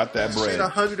went and got that She had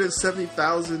bread.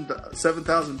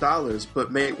 $7,000,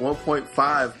 but made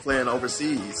 1.5 playing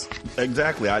overseas.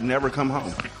 Exactly. I'd never come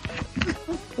home.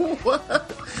 What?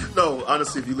 No,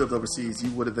 honestly, if you lived overseas, you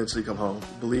would eventually come home.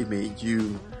 Believe me,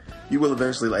 you will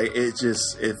eventually. Like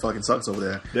it fucking sucks over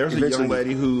there. There's Eventually- a young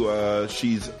lady who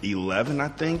she's 11, I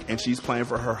think, and she's playing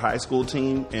for her high school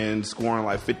team and scoring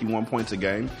like 51 points a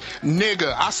game.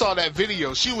 Nigga, I saw that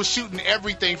video. She was shooting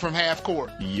everything from half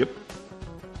court. Yep.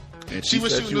 And she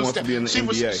was said shooting she wants to be in the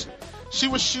NBA. She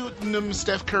was shooting them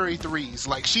Steph Curry threes.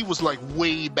 Like she was like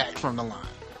way back from the line.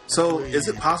 So, is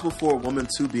it possible for a woman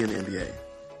to be in the NBA?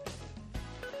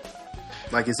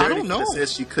 Like, is there I don't anything know. that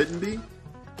says she couldn't be?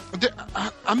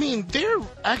 I mean, they're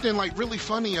acting like really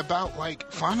funny about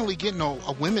like finally getting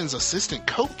a women's assistant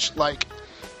coach. Like,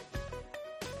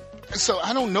 so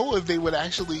I don't know if they would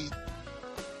actually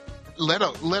let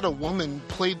a woman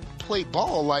play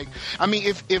ball. Like, I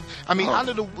mean, out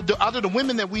of the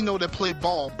women that we know that play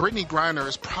ball, Brittany Griner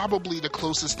is probably the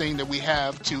closest thing that we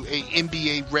have to a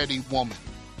NBA ready woman.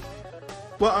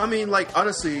 Well, I mean, like,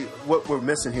 honestly, what we're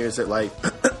missing here is that, like,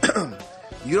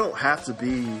 you don't have to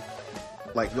be,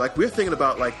 like we're thinking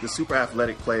about, like, the super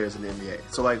athletic players in the NBA.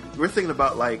 So, like, we're thinking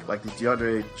about, like the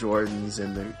DeAndre Jordans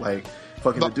and, the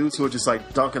the dudes who are just,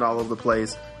 like, dunking all over the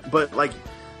place. But, like,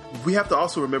 we have to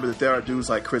also remember that there are dudes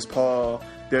like Chris Paul,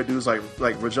 there are dudes like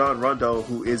Rajon Rondo,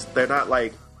 they're not,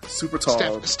 like, super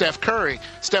tall. Steph Curry,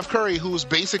 who's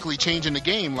basically changing the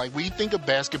game. Like, we think of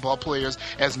basketball players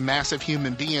as massive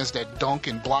human beings that dunk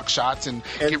and block shots and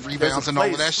get rebounds and all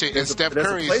of that shit. And Steph Curry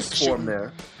there's a place is for him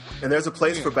there, and there's a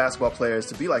place for basketball players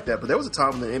to be like that. But there was a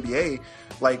time in the NBA,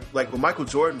 like when Michael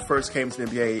Jordan first came to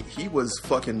the NBA, he was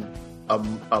fucking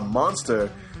a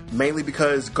monster. Mainly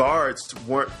because guards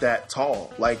weren't that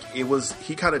tall. Like,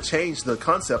 he kind of changed the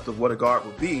concept of what a guard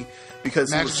would be because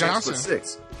Magic he was Johnson.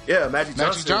 6'6". Yeah, Magic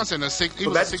Johnson. He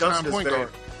was a 6'9" point guard.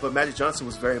 But Magic Johnson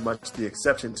was very much the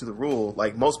exception to the rule.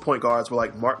 Like, most point guards were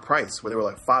like Mark Price, where they were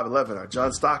like 5'11", or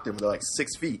John Stockton, where they're like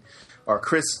 6 feet, or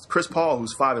Chris Paul,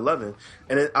 who's 5'11".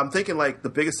 And I'm thinking, like, the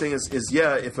biggest thing is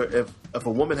if a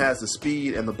woman has the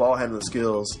speed and the ball handling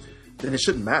skills, then it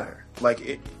shouldn't matter.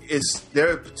 Like,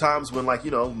 there are times when, like,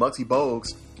 Muggsy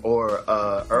Bogues or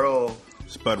Earl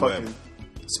Spud Webb,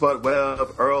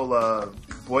 Earl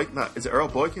is it Earl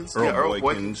Boykins? Earl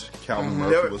Boykins. Calvin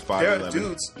Murphy was 5'11". There are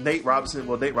dudes. Nate Robinson.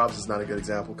 Well, Nate Robinson's not a good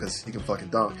example because he can fucking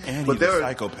dunk. And but he's a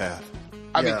psychopath.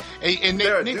 I mean, and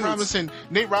Nate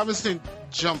Robinson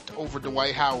jumped over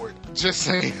Dwight Howard. Just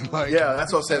saying, like, yeah,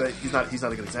 that's what I'm saying. That he's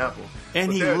not a good example. And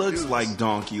but he looks like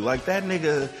Donkey. Like, that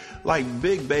nigga, like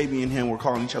Big Baby and him were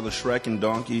calling each other Shrek and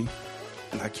Donkey,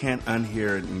 and I can't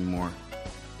unhear it anymore.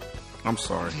 I'm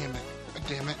sorry.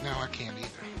 Damn it! Now I can't either.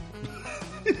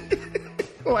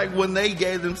 Like, when they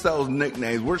gave themselves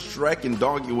nicknames, we're Shrek and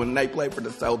Donkey when they played for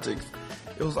the Celtics.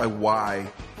 It was like, why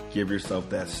give yourself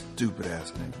that stupid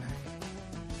ass nickname?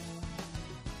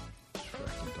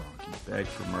 Shrek and Donkey. Beg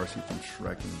for mercy from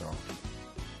Shrek and Donkey.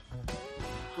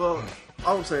 Well,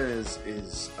 all I'm saying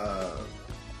is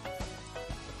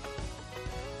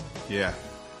yeah.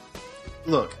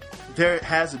 Look, there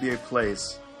has to be a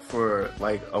place for,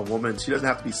 like, a woman. She doesn't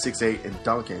have to be 6'8" and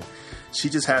dunking. She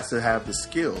just has to have the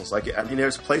skills. Like, I mean,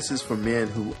 there's places for men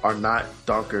who are not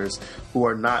dunkers, who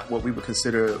are not what we would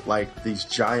consider, like, these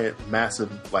giant,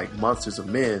 massive, like, monsters of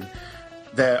men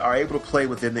that are able to play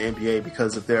within the NBA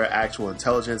because of their actual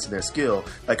intelligence and their skill.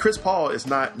 Like, Chris Paul is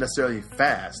not necessarily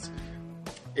fast.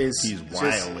 He's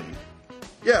wily.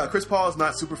 Yeah, Chris Paul is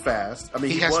not super fast. I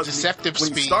mean, he has was deceptive when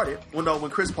speed. He started. Well, no,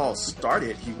 when Chris Paul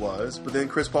started, he was. But then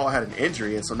Chris Paul had an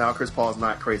injury, and so now Chris Paul is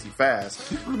not crazy fast.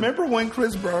 Remember when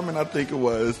Chris Berman, I think it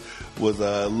was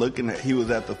looking at, he was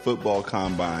at the football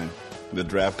combine, the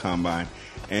draft combine,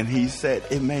 and he said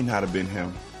it may not have been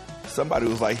him. Somebody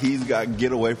was like, he's got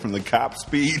get away from the cop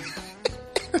speed.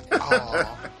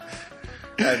 Oh.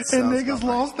 And niggas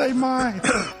lost their mind.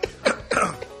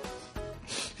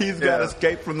 He's got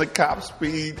escape from the cop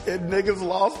speed, and niggas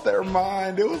lost their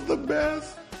mind. It was the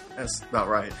best. That's about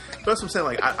right. But that's what I'm saying.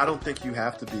 Like, I don't think you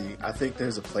have to be. I think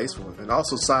there's a place for it. And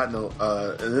also, side note,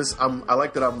 I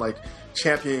like that I'm, like,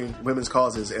 championing women's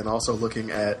causes and also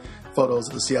looking at photos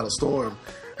of the Seattle Storm.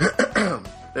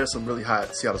 There's some really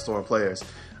hot Seattle Storm players.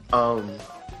 I'm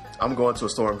going to a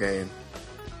Storm game.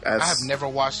 I have never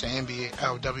watched an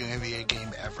WNBA game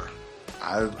ever.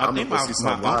 I think my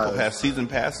uncle has season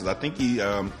passes. I think he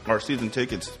or season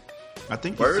tickets. I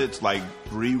think he sits like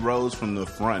 3 rows from the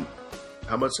front.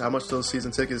 How much those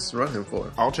season tickets run him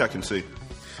for? I'll check and see.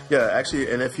 Yeah,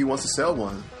 actually, and if he wants to sell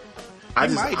one,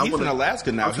 he's in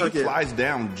Alaska now. He flies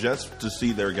down just to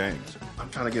see their games. I'm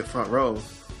trying to get front row.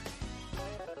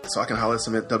 so I can holler at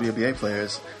some WNBA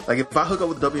players. Like, if I hook up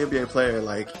with a WNBA player,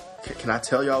 like, can I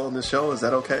tell y'all on this show? Is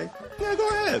that okay? Yeah, go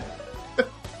ahead.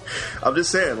 I'm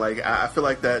just saying, like, I feel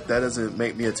like that doesn't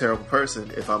make me a terrible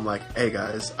person if I'm like, hey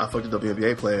guys, I fucked a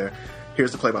WNBA player.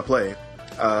 Here's the play-by-play.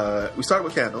 We started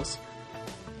with candles,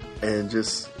 and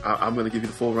just I'm going to give you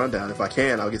the full rundown. If I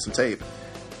can, I'll get some tape.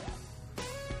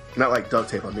 Not like duct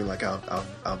tape. I mean, like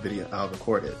I'll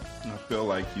record it. I feel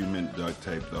like you meant duct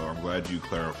tape, though. I'm glad you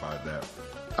clarified that.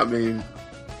 I mean,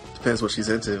 depends what she's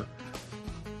into.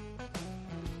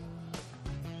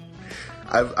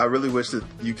 I really wish that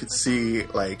you could see,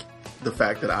 like, the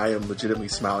fact that I am legitimately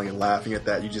smiling and laughing at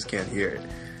that. You just can't hear it.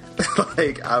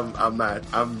 Like,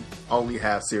 I'm only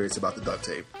half serious about the duct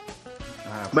tape.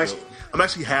 I'm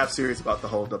actually half serious about the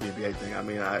whole WNBA thing. I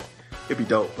mean, it'd be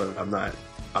dope, but I'm not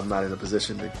in a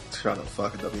position to try to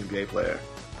fuck a WNBA player.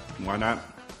 Why not?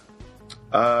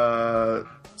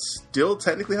 Still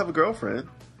technically have a girlfriend.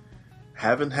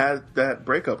 Haven't had that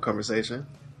breakup conversation.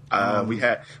 We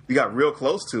got real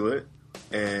close to it,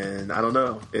 and I don't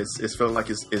know. It's feeling like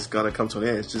it's gonna come to an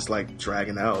end. It's just like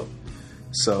dragging out.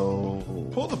 So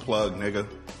pull the plug, nigga.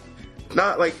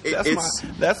 Not like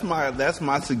that's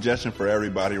my suggestion for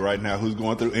everybody right now who's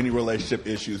going through any relationship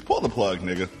issues. Pull the plug,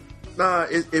 nigga. Nah,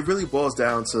 it really boils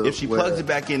down to if she plugs it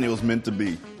back in, it was meant to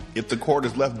be. If the cord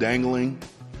is left dangling,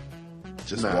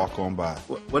 just walk on by.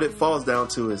 What it falls down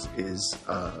to is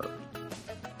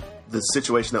the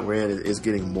situation that we're in is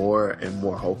getting more and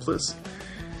more hopeless,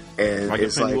 and like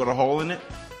it's a penny with a hole in it.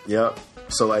 Yep.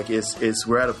 So like it's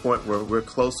we're at a point where we're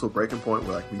close to a breaking point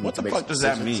where like we need to make. What the fuck does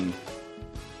that mean?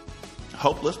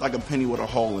 Hopeless, like a penny with a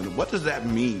hole in it. What does that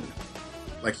mean?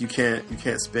 Like you can't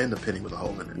spend a penny with a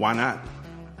hole in it. Why not?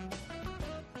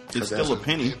 It's still a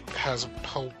penny. It has a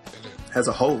hole in it. Has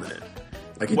a hole in it.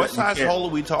 Like what size hole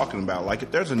are we talking about? Like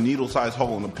if there's a needle-sized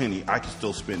hole in a penny, I can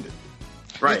still spend it.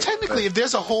 Right. And technically, if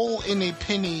there's a hole in a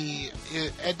penny,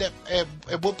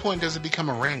 at what point does it become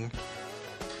a ring?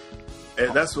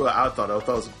 And that's what I thought. I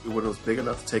thought when it was big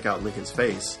enough to take out Lincoln's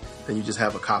face, then you just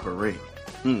have a copper ring.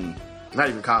 Not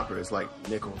even copper. It's like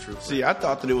nickel. True. See, I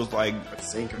thought that it was like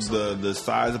zinc or something. The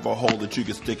size of a hole that you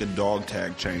could stick a dog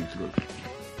tag chain through.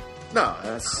 No,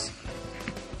 that's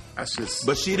just.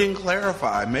 But she didn't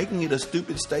clarify, making it a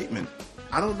stupid statement.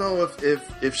 I don't know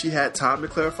if she had time to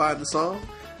clarify the song.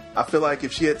 I feel like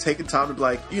if she had taken time to be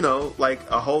like, you know, like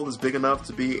a hole is big enough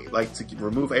to be like to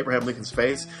remove Abraham Lincoln's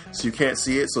face so you can't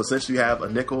see it. So essentially you have a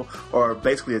nickel or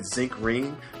basically a zinc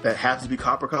ring that happens to be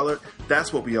copper colored.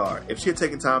 That's what we are. If she had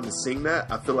taken time to sing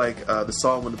that, I feel like the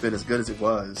song wouldn't have been as good as it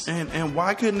was. And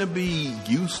why couldn't it be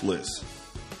useless?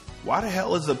 Why the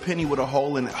hell is a penny with a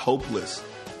hole in it hopeless?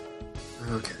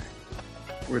 Okay.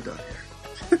 We're done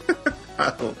here.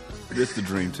 This is the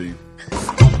Dream Team.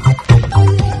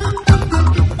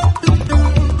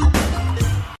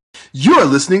 You're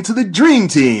listening to the Dream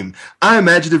Team. I'm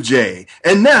Adjective J.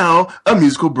 And now, a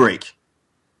musical break.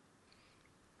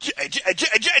 J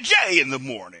in the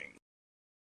morning.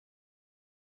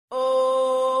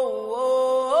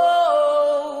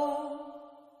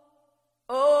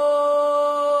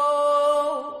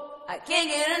 I can't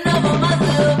get enough of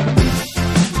myself.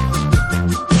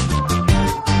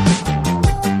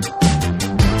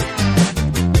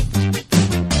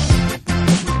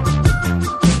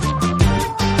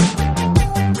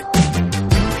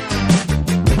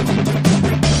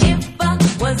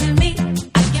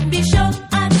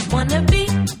 Wanna be,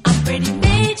 I'm pretty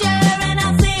major and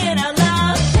I'll say it out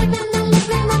loud.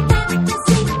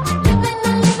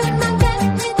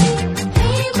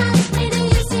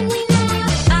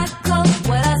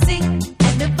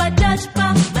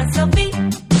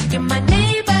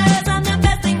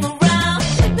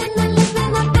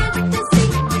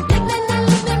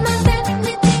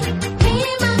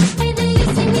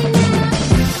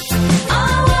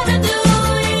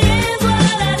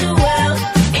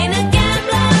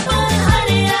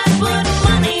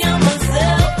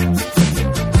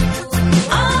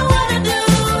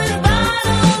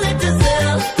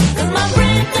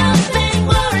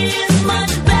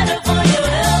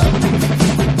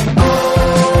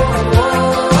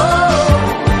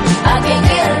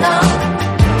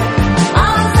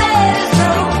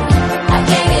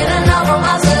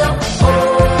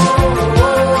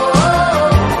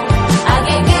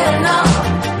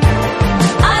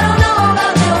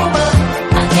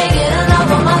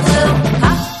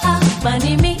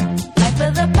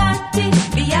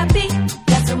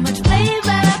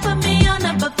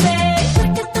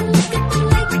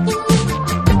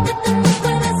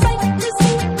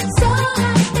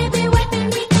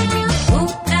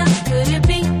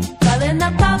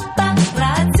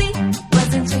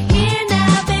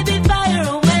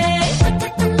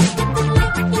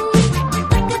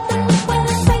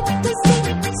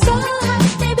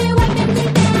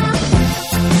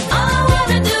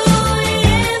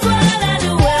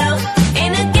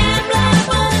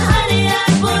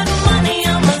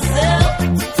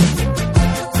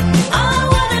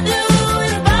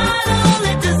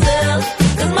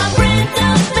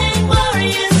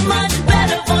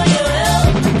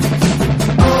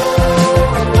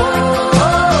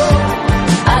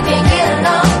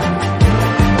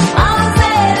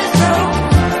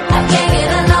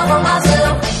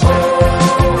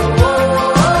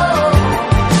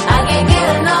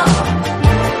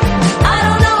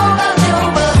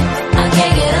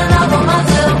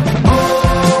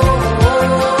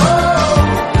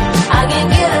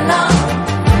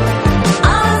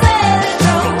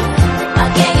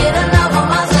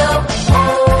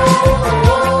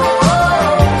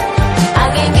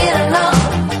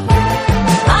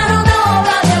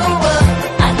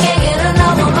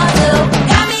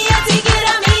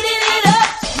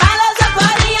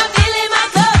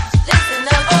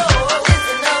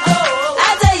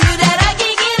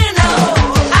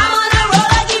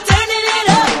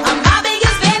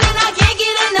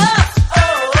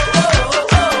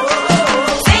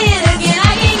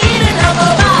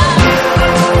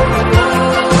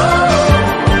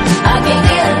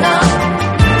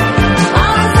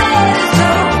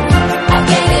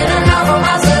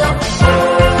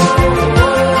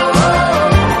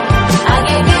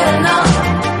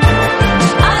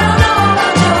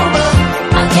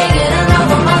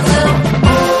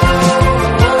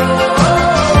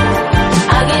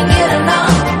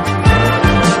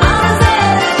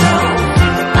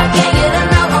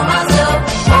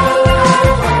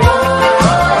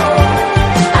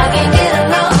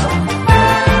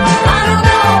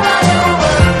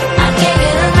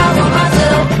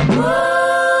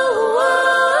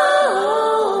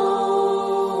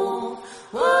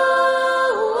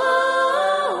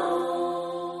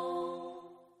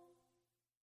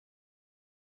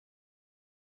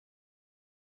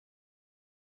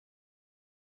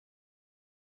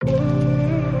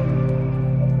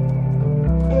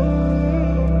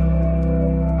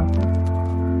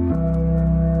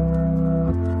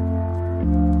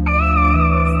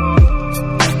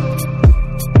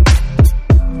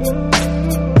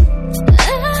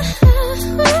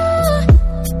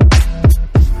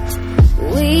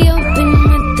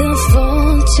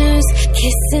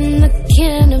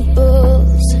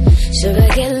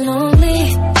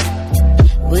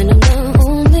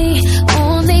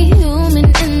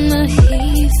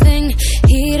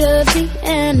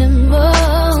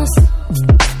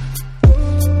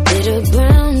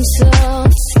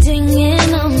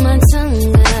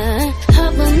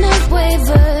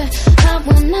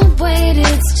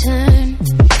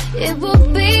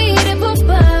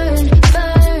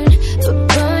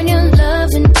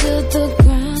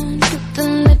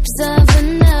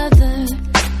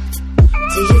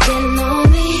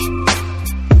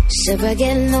 Should I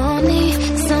get lonely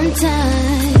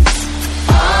sometimes?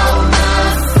 All my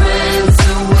friends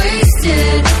are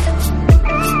wasted,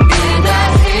 and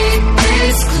I hate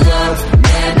this club.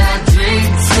 Man, I drink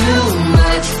too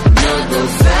much. Another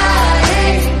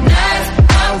Friday night,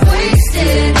 I'm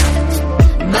wasted.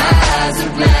 My eyes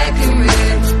are black and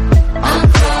red. I'm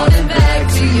crawling back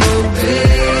to your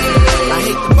bed. I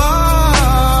hate the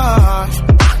bar.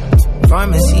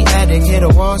 Pharmacy addict, hit a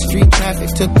Wall Street traffic,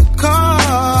 took the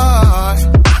car.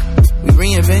 We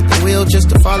reinvent the wheel just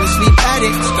to fall asleep at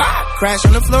it. Crash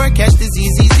on the floor, catch the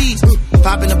ZZZs.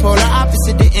 Pop in the polar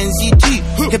opposite the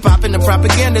NZT. Hip hop and the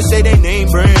propaganda say they name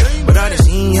brand, but I done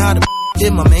seen how the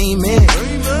did my main man.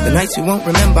 The nights we won't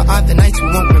remember are the nights we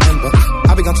won't remember.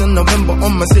 I'll be gone till November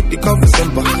on my city called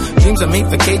December. Dreams are made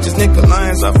for cages, nigga.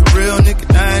 Lions are for real, nigga.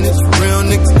 Dying is for real,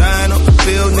 niggas dying off the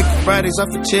field. Nigga, Fridays are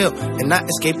for chill and not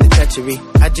escape the treachery.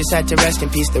 I just had to rest in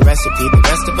peace the recipe. The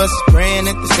rest of us is praying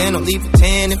at the stand. Don't leave a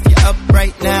 10 if you're up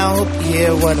right now. Hope you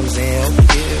hear what I'm saying. Hope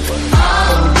you hear what I'm saying.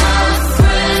 All my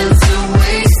friends are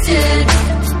wasted,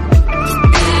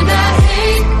 and I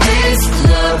hate this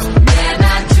club. Man,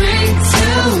 I drink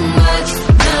too much.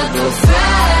 Another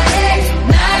Friday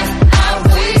night, I'm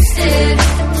wasted.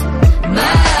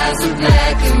 My eyes are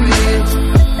black and red.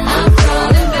 I'm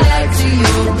crawling back to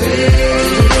your bed.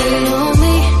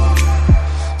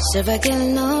 Should I get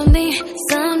lonely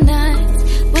some nights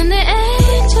when the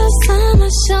angels on my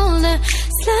shoulder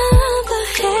slump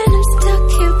ahead? I'm stuck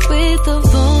here with the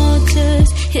vultures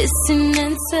hissing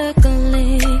and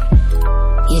circling.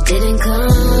 You didn't call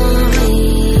me.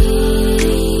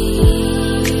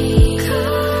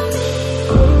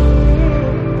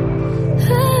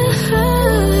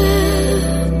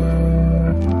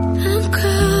 I'm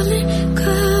crawling,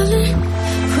 crawling,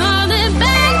 crawling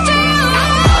back to you.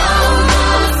 All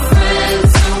my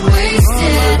friends are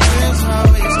wasted,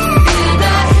 and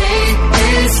I hate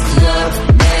this club.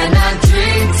 Man, I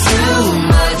drink too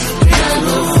much.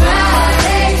 Another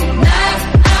Friday night,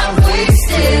 I'm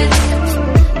wasted.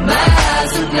 My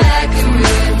eyes are black and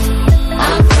red.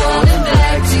 I'm crawling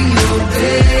back to your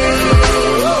bed.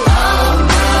 All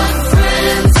my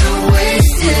friends are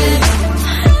wasted,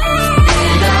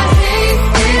 and I hate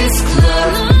this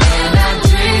club. Man, I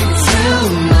drink too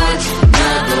much.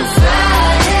 Another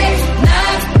Friday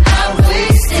night, I'm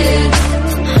wasted.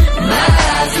 My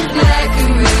eyes are black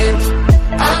and red.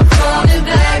 I'm crawling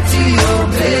back to your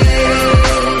bed.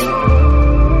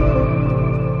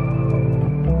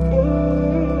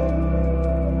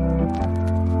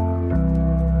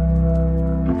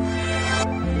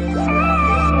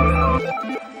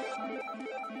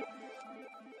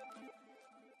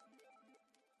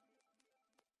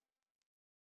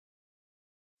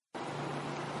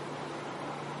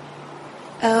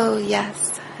 Oh,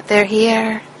 yes, they're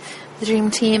here. The Dream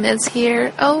Team is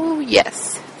here. Oh,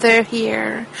 yes, they're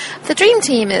here. The Dream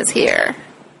Team is here.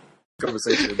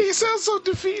 Conversation. He sounds so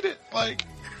defeated. Like,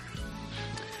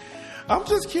 I'm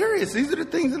just curious. These are the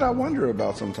things that I wonder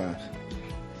about sometimes.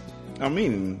 I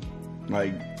mean,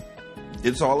 like,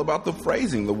 it's all about the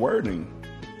phrasing, the wording.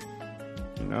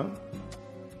 You know?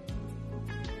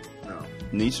 No.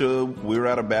 Nisha, we were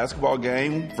at a basketball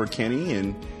game for Kenny,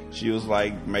 and she was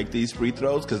like, make these free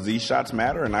throws because these shots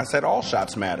matter. And I said, all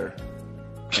shots matter.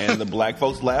 And the black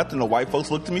folks laughed and the white folks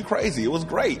looked at me crazy. It was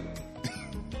great.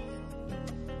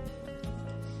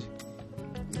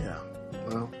 Yeah.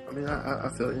 Well, I mean, I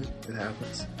feel you. It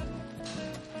happens.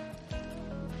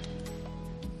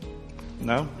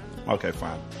 No? Okay,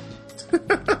 fine.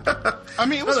 I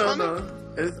mean, it was funny. No.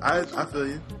 I feel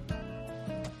you.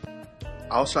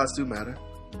 All shots do matter.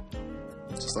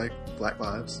 Just like Black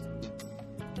Lives.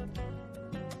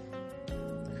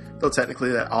 Though technically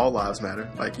that all lives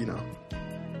matter. Like, you know.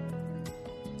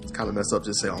 It's kind of messed up to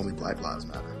just say only Black Lives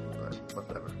matter. But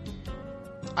whatever.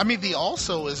 I mean, the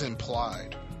also is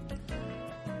implied.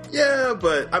 Yeah,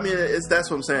 but I mean, that's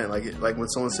what I'm saying. Like when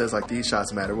someone says like these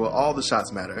shots matter, well, all the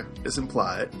shots matter. It's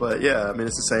implied, but yeah, I mean,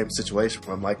 it's the same situation.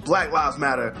 Where I'm like, Black Lives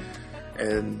Matter,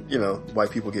 and you know,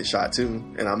 white people get shot too,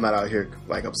 and I'm not out here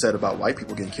like upset about white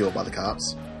people getting killed by the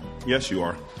cops. Yes, you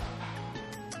are.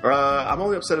 I'm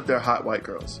only upset if they're hot white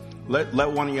girls. Let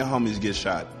one of your homies get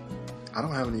shot. I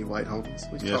don't have any white homies.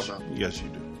 What you talking about? Yes, you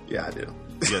do. Yeah, I do.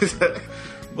 Yes, you do.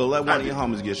 But let one of your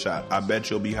homies get shot. I bet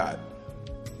you'll be hot.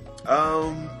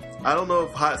 I don't know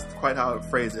if hot's quite how I would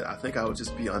phrase it. I think I would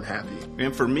just be unhappy.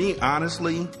 And for me,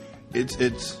 honestly,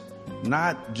 it's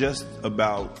not just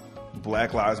about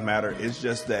Black Lives Matter. It's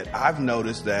just that I've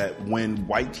noticed that when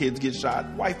white kids get shot,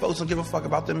 white folks don't give a fuck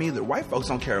about them either. White folks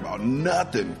don't care about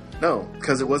nothing. No,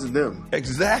 because it wasn't them.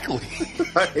 Exactly.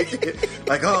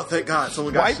 like, oh, thank God,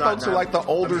 someone got white shot. White folks are like the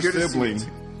older sibling.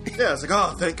 Yeah, it's like,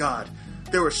 oh, thank God.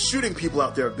 They were shooting people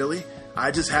out there, Billy.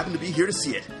 I just happened to be here to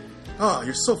see it. Oh,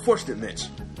 you're so fortunate, Mitch.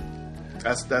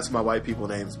 That's my white people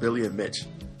names, Billy and Mitch.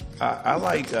 I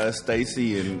like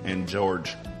Stacy and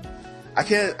George. I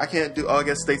can't do. Oh, I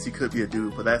guess Stacy could be a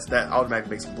dude, but that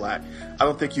automatically makes him black. I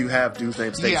don't think you have dudes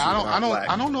named Stacy. Yeah, I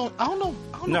don't know.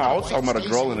 No, I was talking about a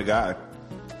girl and a guy.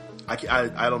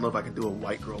 I don't know if I can do a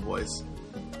white girl voice.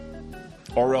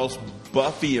 Or else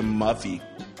Buffy and Muffy.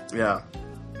 Yeah,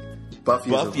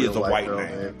 Buffy is a white name.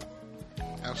 Man.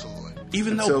 Absolutely.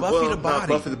 Even though Buffy the Body.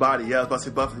 Buffy the Body. Yeah, I was about to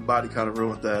say Buffy the Body kind of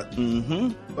ruined that.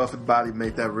 Mm-hmm. Buffy the Body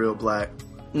made that real black.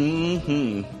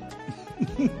 Mm-hmm.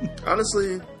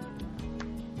 Honestly,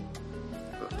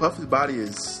 Buffy the Body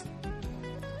is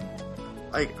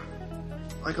like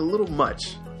a little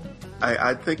much.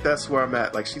 I think that's where I'm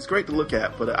at. Like, she's great to look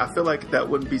at, but I feel like that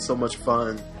wouldn't be so much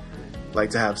fun, like,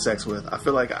 to have sex with. I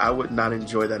feel like I would not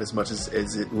enjoy that as much as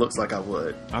it looks like I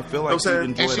would. I feel like you'd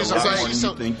enjoy it a lot more than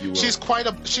you think you would. She's quite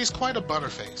a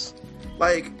butterface.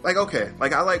 Like okay,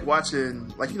 like I like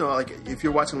watching, like, you know, like if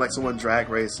you're watching like someone drag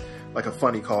race like a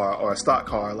funny car or a stock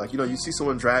car, like, you know, you see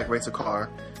someone drag race a car,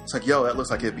 it's like, yo, that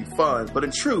looks like it'd be fun. But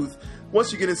in truth,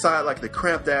 once you get inside like the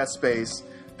cramped ass space,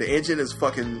 the engine is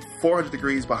fucking 400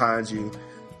 degrees behind you,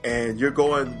 and you're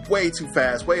going way too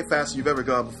fast, way faster than you've ever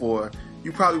gone before,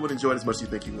 you probably wouldn't enjoy it as much as you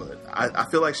think you would. I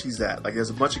feel like she's that. Like, there's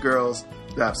a bunch of girls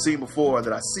that I've seen before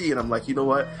that I see, and I'm like, you know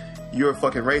what? You're a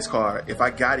fucking race car. If I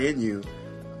got in you,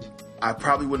 I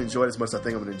probably wouldn't enjoy it as much as I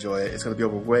think I'm going to enjoy it. It's going to be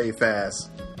over way fast.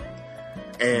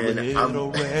 And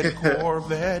Little red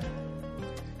Corvette.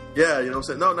 Yeah, you know what I'm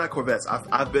saying? No, not Corvettes.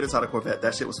 I've been inside a Corvette.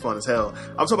 That shit was fun as hell.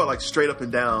 I'm talking about like straight up and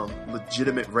down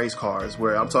legitimate race cars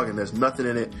where I'm talking there's nothing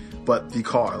in it but the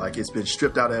car. Like, it's been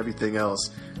stripped out of everything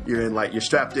else. You're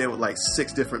strapped in with like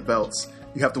 6 different belts.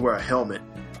 You have to wear a helmet.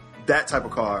 That type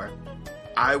of car,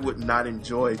 I would not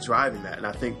enjoy driving that. And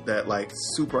I think that like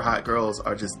super hot girls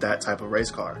are just that type of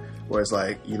race car. Whereas,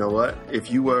 like, you know what?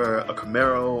 If you were a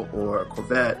Camaro or a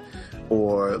Corvette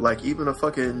or like even a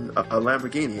fucking a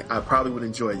Lamborghini, I probably would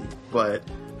enjoy you. But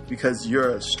because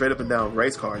you're a straight up and down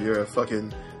race car, you're a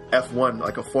fucking F1,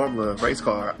 like a Formula race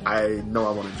car, I know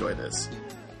I won't enjoy this.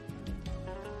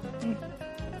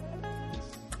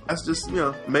 That's just, you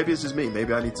know, maybe it's just me.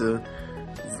 Maybe I need to,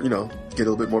 you know, get a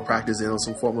little bit more practice in on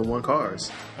some Formula 1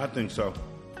 cars. I think so.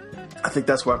 I think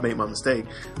that's where I've made my mistake.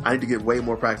 I need to get way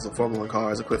more practice on Formula 1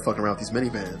 cars and quit fucking around with these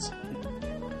minivans.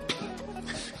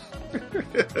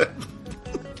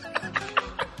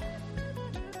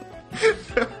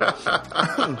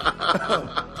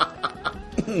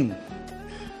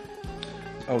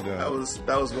 Oh god,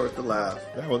 that was worth the laugh.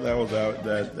 That was out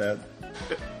that.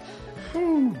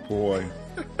 Oh boy.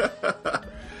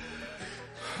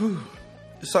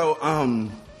 So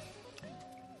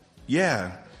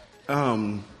yeah,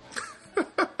 have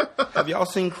y'all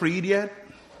seen Creed yet?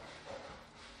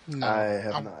 No, I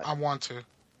have not. I want to.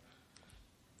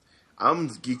 I'm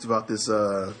geeked about this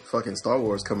fucking Star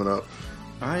Wars coming up.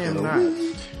 I am not.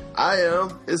 I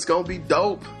am. It's gonna be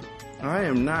dope. I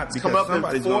am not. It's coming up in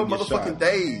 4 motherfucking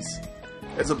days.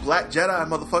 There's a Black Jedi,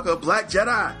 motherfucker. A Black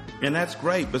Jedi. And that's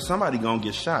great, but somebody gonna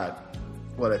get shot.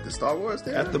 What, at the Star Wars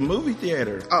theater? At the movie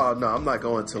theater. Oh, no, I'm not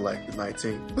going till like the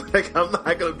 19th. Like, I'm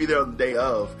not gonna be there on the day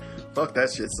of. Fuck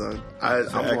that shit, son.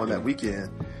 Exactly. I'm going that weekend.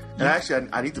 And actually,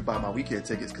 I need to buy my weekend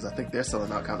tickets because I think they're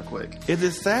selling out kind of quick. It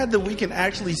is sad that we can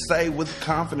actually say with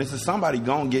confidence that somebody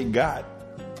gonna get got.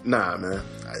 Nah, man.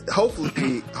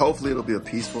 Hopefully it'll be a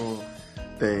peaceful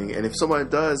thing. And if someone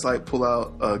does like pull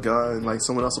out a gun, like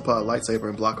someone else will pull out a lightsaber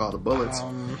and block all the bullets,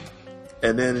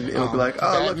 and then it'll be like,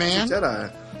 oh, look, it's a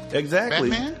Jedi.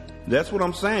 Exactly. Batman? That's what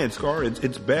I'm saying, Scar.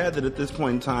 It's bad that at this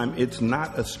point in time, it's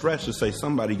not a stretch to say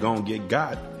somebody gonna get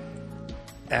got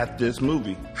at this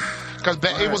movie. Because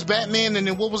it was Batman, and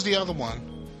then what was the other one?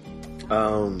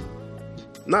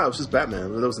 No, it was just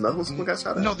Batman. There was another one someone got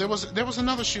shot at. No, there was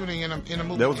another shooting in a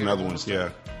movie. There was another one, yeah.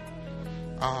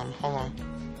 Hold on.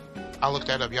 I'll look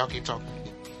that up. Y'all keep talking.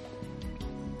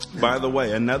 By the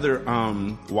way, another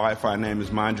Wi-Fi name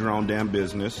is Mind Your Own Damn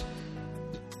Business.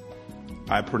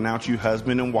 I pronounce you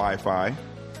husband and Wi-Fi.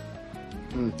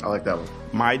 I like that one.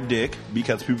 My dick,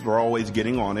 because people are always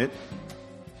getting on it.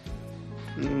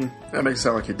 That makes it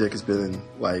sound like your dick has been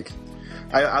like...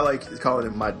 I like calling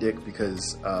it my dick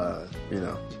because, you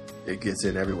know, it gets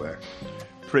in everywhere.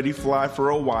 Pretty fly for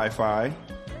a Wi-Fi.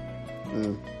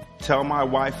 Tell my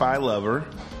Wi-Fi lover.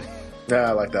 Yeah,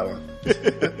 I like that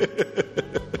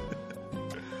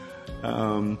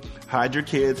one. Hide your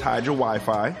kids, hide your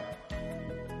Wi-Fi.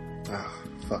 Oh,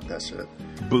 fuck that shit.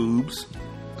 Boobs.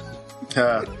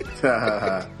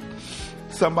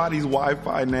 Somebody's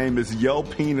Wi-Fi name is Yo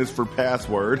Penis for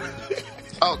password.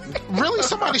 Oh, really?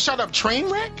 Somebody shot up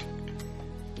Trainwreck?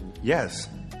 Yes.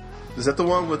 Is that the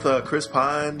one with Chris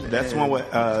Pine? That's the one with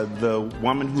the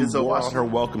woman who wore out her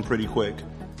welcome pretty quick.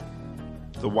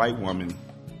 The white woman.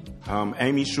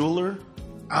 Amy Schumer.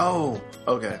 Oh,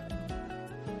 okay.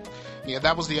 Yeah,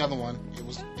 that was the other one. It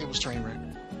was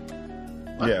Trainwreck.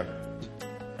 Yeah.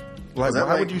 Like, that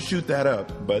why like- would you shoot that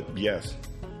up? But yes.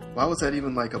 Why was that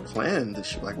even like a plan to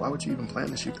shoot? Like, why would you even plan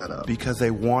to shoot that up? Because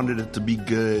they wanted it to be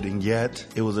good, and yet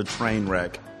it was a train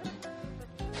wreck.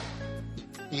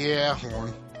 Yeah,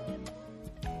 Horn.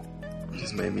 It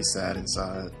just made me sad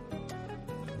inside.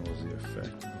 What was the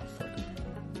effect, motherfucker?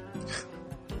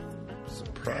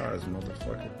 Surprise,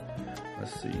 motherfucker.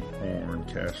 Let's see. Horn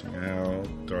cashing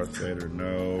out. Darth Vader,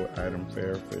 no. Adam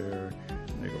Fair.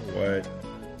 Nigga, what?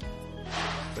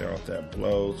 Stay off that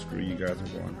blow. Screw you guys,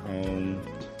 I'm going home.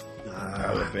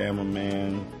 Alabama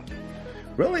man.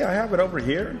 Really? I have it over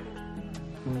here?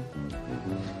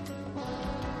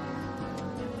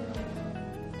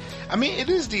 I mean, it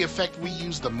is the effect we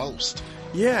use the most.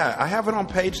 Yeah, I have it on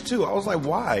page 2. I was like,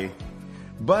 why?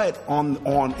 But on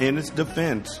in its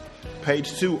defense,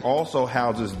 page 2 also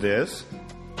houses this.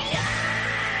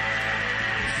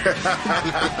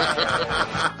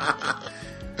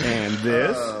 And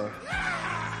this.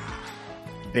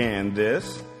 And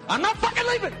this. I'm not fucking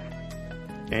leaving.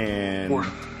 And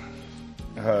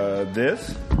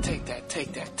this. Take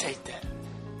that.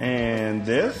 And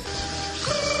this.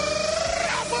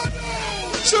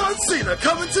 John Cena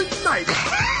coming tonight.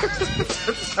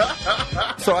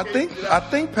 So I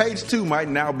think page 2 might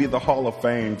now be the Hall of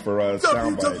Fame for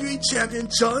soundbite. WWE Champion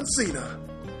John Cena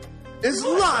is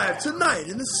live tonight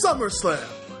in the SummerSlam,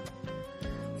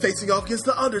 facing off against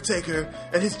The Undertaker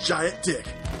and his giant dick.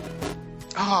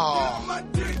 Oh.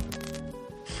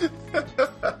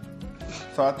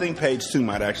 So I think page 2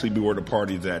 might actually be where the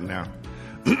party's at now.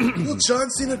 Will John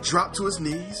Cena drop to his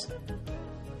knees?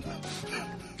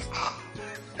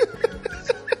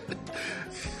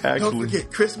 Actually, Don't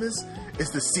forget, Christmas is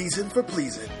the season for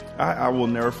pleasing. I will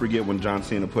never forget when John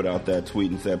Cena put out that tweet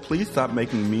and said, "Please stop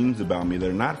making memes about me.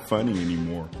 They're not funny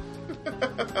anymore."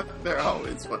 They're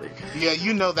always funny. Yeah,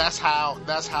 you know that's how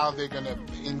they're gonna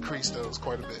increase those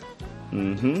quite a bit.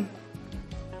 Mm-hmm.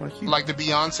 Like the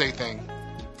Beyonce thing.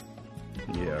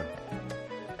 Yeah.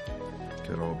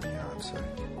 Good old Beyonce.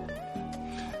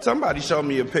 Somebody showed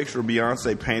me a picture of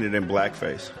Beyonce painted in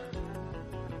blackface.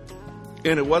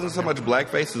 And it wasn't so much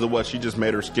blackface as it was she just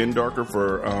made her skin darker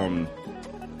for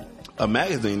a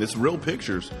magazine. It's real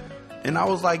pictures. And I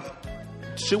was like,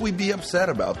 should we be upset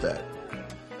about that?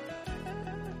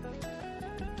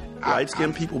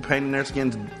 Light-skinned people painting their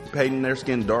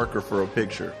skin darker for a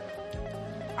picture.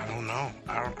 I don't know.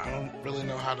 I don't really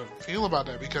know how to feel about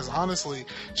that because honestly,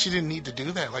 she didn't need to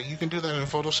do that. Like you can do that in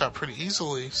Photoshop pretty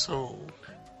easily. So,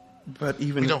 but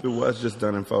even if it was just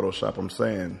done in Photoshop, I'm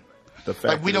saying the fact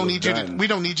like we don't need you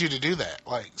to do that.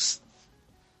 Like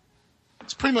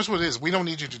it's pretty much what it is. We don't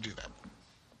need you to do that.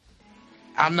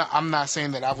 I'm not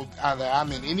saying that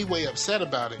I'm in any way upset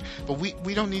about it, but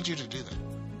we don't need you to do that.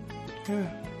 Yeah,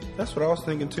 that's what I was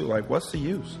thinking too. Like, what's the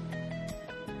use?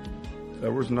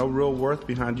 There was no real worth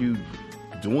behind you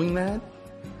doing that,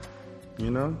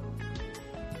 you know?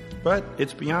 But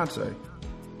it's Beyonce.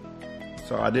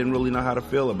 So I didn't really know how to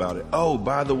feel about it. Oh,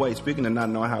 by the way, speaking of not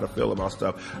knowing how to feel about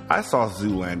stuff, I saw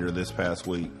Zoolander this past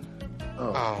week.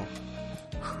 Oh.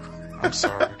 I'm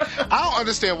sorry. I don't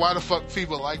understand why the fuck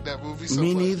people like that movie so much.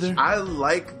 Me neither. I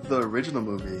like the original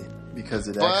movie because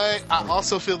it But actually... I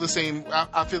also feel the same.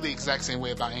 I feel the exact same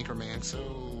way about Anchorman. So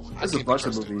There's a bunch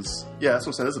of movies. Yeah, that's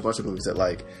what I'm saying. There's a bunch of movies that,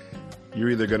 like... You're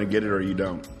either going to get it or you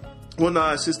don't. Well,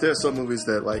 no, it's just there's some movies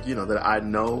that, like, you know, that I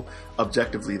know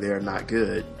objectively they're not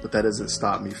good, but that doesn't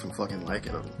stop me from fucking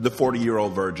liking them. The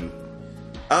 40-Year-Old Virgin.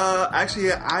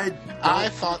 Actually, I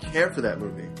thought care for that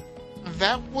movie.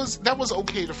 That was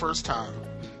okay the first time.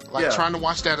 Like, trying to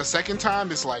watch that a second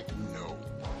time is like, no.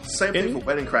 Same thing for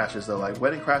Wedding Crashers, though. Like,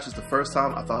 Wedding Crashers the first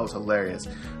time, I thought it was hilarious.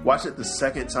 Watched it the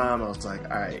second time, I was like,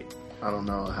 all right, I don't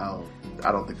know how...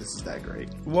 I don't think this is that great.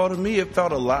 Well, to me, it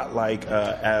felt a lot like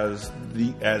as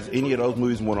any of those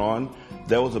movies went on,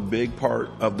 there was a big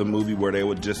part of the movie where they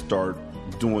would just start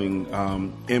doing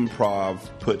improv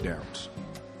put-downs.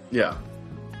 Yeah.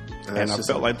 And I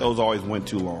felt like those always went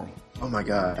too long. Oh my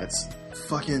god, it's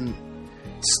fucking...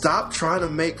 Stop trying to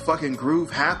make fucking groove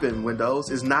happen,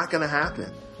 Windows. It's not gonna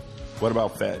happen. What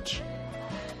about Fetch?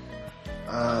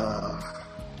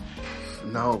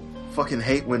 No. Fucking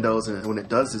hate Windows and when it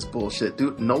does this bullshit.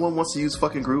 Dude, no one wants to use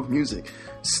fucking groove music.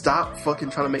 Stop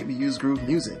fucking trying to make me use groove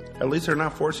music. At least they're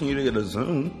not forcing you to get a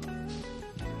Zoom.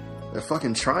 They're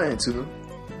fucking trying to.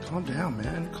 Calm down,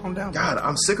 man. Calm down. God,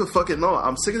 I'm sick of fucking no.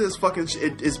 I'm sick of this fucking.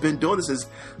 It's been doing this. Is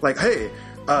like, hey,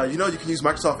 you know, you can use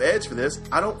Microsoft Edge for this.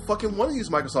 I don't fucking want to use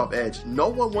Microsoft Edge. No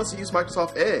one wants to use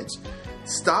Microsoft Edge.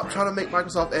 Stop trying to make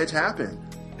Microsoft Edge happen.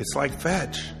 It's like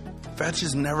Fetch. Fetch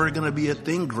is never gonna be a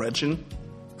thing, Gretchen.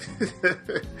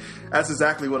 That's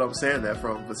exactly what I'm saying that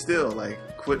from. But still,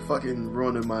 like, quit fucking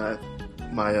ruining my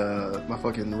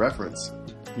fucking reference.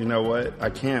 You know what? I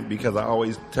can't because I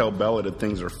always tell Bella that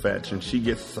things are Fetch, and she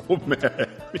gets so mad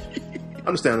at me.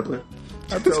 Understandably.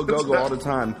 I tell Gogo all the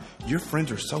time, your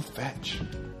friends are so Fetch.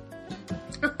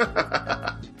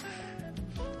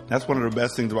 That's one of the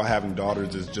best things about having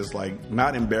daughters is just like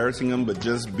not embarrassing them, but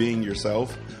just being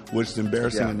yourself, which is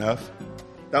embarrassing enough.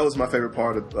 That was my favorite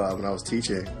part of when I was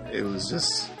teaching. It was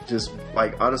just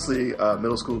like, honestly,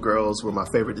 middle school girls were my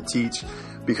favorite to teach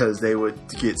because they would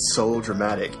get so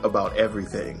dramatic about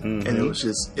everything. Mm-hmm. And it was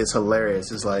just, it's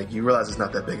hilarious. It's like, you realize it's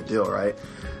not that big a deal, right?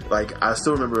 Like, I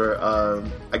still remember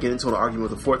I get into an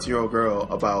argument with a 14-year-old girl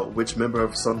about which member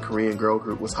of some Korean girl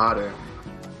group was hotter.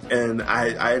 And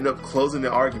I end up closing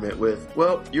the argument with,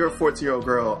 well, you're a 14-year-old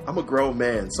girl. I'm a grown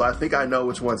man, so I think I know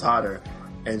which one's hotter.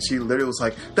 And she literally was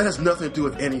like, that has nothing to do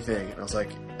with anything. And I was like,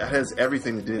 that has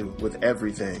everything to do with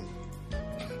everything.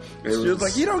 She was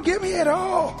like, you don't get me at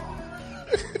all.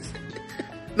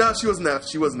 No, she wasn't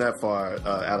that far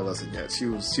adolescent yet. She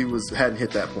hadn't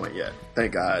hit that point yet.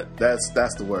 Thank God. That's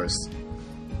the worst.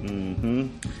 Mm-hmm.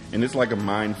 And it's like a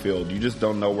minefield. You just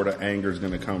don't know where the anger is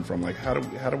going to come from. Like, how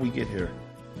do we get here?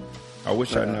 I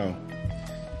wish I know.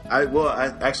 I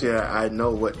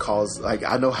know what caused, like,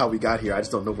 I know how we got here. I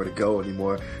just don't know where to go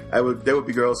anymore. There would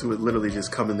be girls who would literally just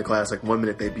come into class, like, one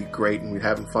minute they'd be great and we're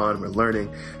having fun, we're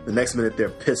learning. The next minute they're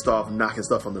pissed off, knocking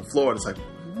stuff on the floor, and it's like,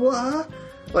 what?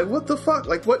 Like, what the fuck?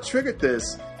 Like, what triggered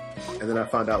this? And then I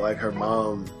found out, like, her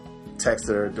mom texted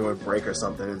her during break or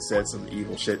something and said some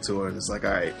evil shit to her, and it's like,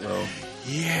 all right, well.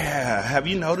 Yeah, have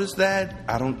you noticed that?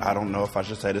 I don't know if I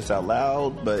should say this out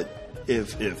loud, but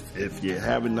if you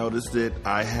haven't noticed it,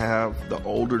 I have. The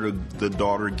older the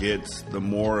daughter gets, the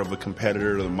more of a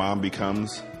competitor the mom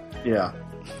becomes. Yeah,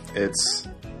 it's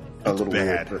a little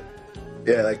bad. Weird,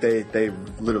 but yeah, like they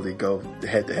literally go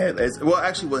head to head. Well,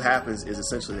 actually, what happens is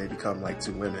essentially they become like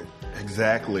two women.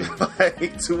 Exactly.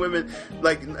 Like two women.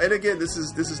 Like, and again, this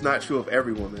is not true of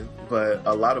every woman, but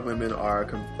a lot of women are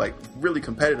like really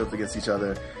competitive against each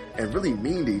other and really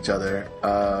mean to each other.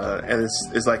 And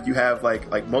it's like you have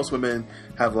like most women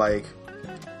have like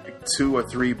 2 or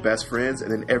 3 best friends,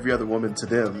 and then every other woman to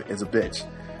them is a bitch.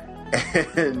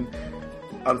 And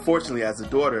unfortunately, as a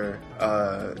daughter,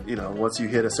 once you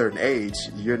hit a certain age,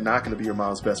 you're not going to be your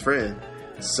mom's best friend.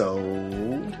 So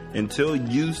until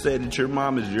you say that your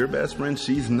mom is your best friend,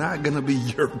 she's not going to be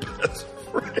your best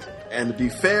friend. And to be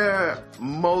fair,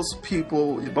 most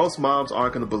moms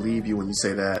aren't going to believe you when you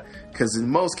say that, because in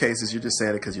most cases, you're just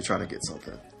saying it because you're trying to get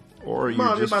something. Or you're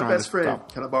Mom, just you're my trying best to friend.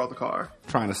 stop, Can I borrow the car?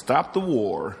 Trying to stop the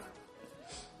war.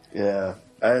 Yeah,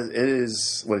 it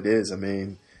is what it is. I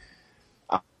mean,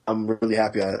 I'm really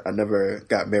happy I never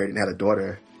got married and had a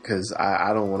daughter, because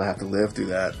I don't want to have to live through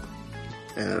that.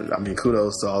 And I mean,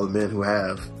 kudos to all the men who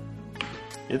have.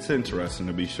 It's interesting,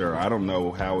 to be sure. I don't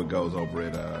know how it goes over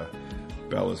at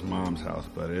Bella's mom's house,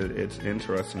 but it's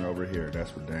interesting over here.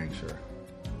 That's for dang sure.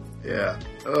 Yeah.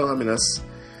 Well, I mean,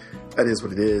 that is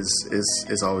what it is.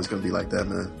 It's always going to be like that,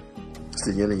 man. It's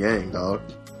the yin and yang, dog.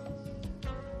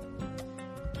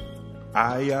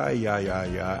 I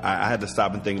had to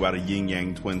stop and think about a Yin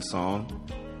Yang Twin song.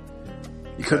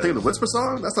 You couldn't think of the Whisper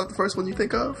song? That's not the first one you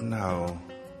think of? No.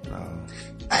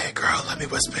 Hey, girl, let me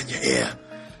whisper in your ear.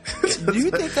 Do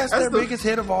you think that's their biggest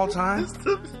hit of all time? That's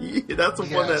the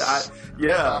one that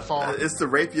it's the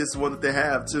rapiest one that they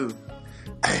have, too.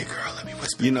 Hey, girl, let me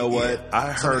whisper. You know what?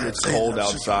 I heard It's Cold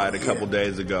Outside a couple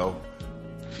days ago.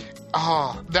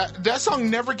 Oh, that song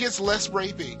never gets less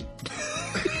rapey.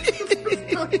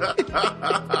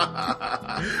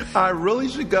 I really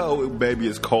should go. Baby,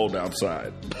 it's cold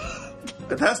outside.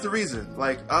 That's the reason.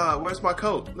 Like, where's my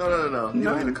coat? No. You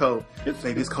don't need a coat.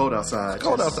 Baby, it's cold outside. It's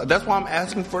cold outside. That's why I'm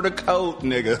asking for the coat,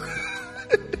 nigga.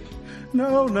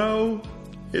 No.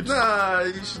 You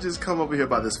should just come over here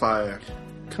by this fire.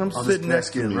 Come sit next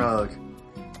to me. Rug.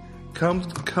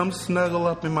 Come snuggle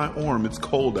up in my arm. It's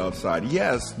cold outside.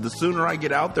 Yes, the sooner I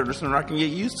get out there, the sooner I can get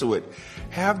used to it.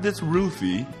 Have this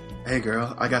roofie. Hey,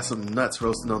 girl, I got some nuts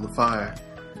roasting on the fire.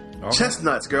 Okay.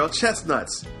 Chestnuts, girl,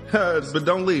 chestnuts. But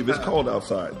don't leave. It's cold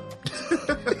outside.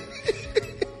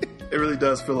 It really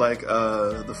does feel like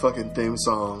the fucking theme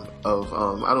song of,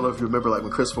 I don't know if you remember, like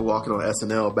when Christopher Walken on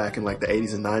SNL back in like the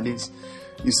 80s and 90s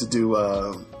used to do,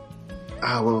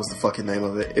 what was the fucking name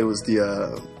of it? It was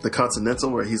the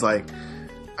Continental, where he's like,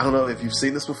 I don't know if you've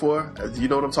seen this before. Do you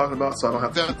know what I'm talking about? So I don't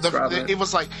have to describe it. It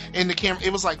was like in the camera.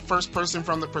 It was like first person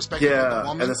from the perspective of the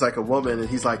woman. And it's like a woman, and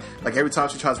he's like every time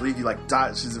she tries to leave, he like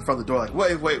dies. She's in front of the door, like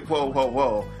wait,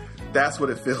 whoa. That's what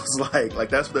it feels like. Like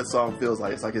that's what that song feels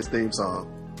like. It's like his theme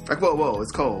song. Like whoa,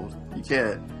 it's cold. You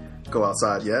can't go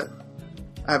outside yet.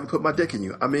 I haven't put my dick in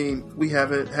you. I mean, we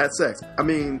haven't had sex. I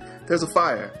mean, there's a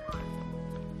fire.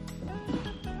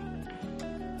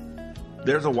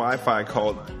 There's a Wi-Fi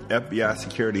called FBI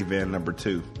Security Van Number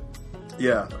 2.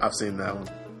 Yeah, I've seen that one.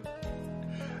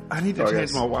 I need to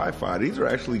change my Wi-Fi. These are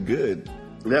actually good.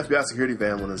 The FBI Security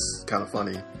Van one is kind of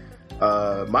funny.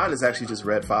 Mine is actually just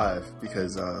Red 5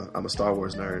 because I'm a Star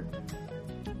Wars nerd.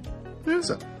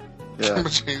 So, yeah. I'm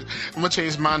gonna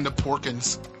change mine to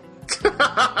Porkins.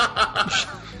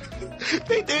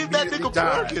 They named that nigga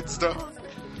Porkins, though.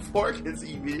 Porkins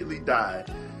immediately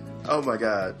died. Oh my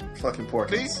god, fucking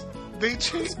Porkins. They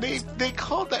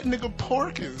called that nigga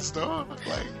Porkins, dog.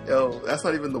 Like, yo, that's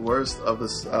not even the worst of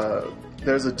this.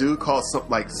 There's a dude called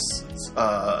something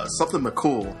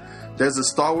McCool. There's a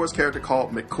Star Wars character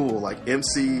called McCool, like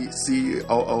McCool.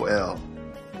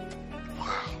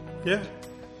 Yeah.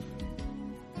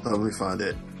 Let me find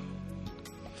it.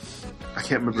 I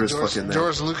can't remember his fucking name.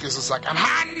 George Lucas is like, I'm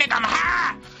high, nigga, I'm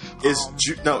high. It's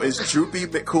Droopy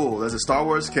McCool. There's a Star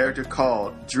Wars character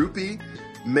called Droopy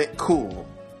McCool.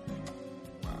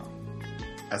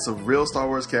 That's a real Star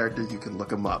Wars character. You can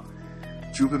look him up.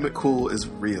 Droopy McCool is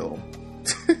real.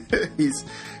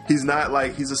 he's not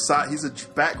like he's a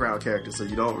background character, so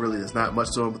you don't really. There's not much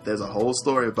to him, but there's a whole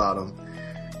story about him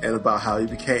and about how he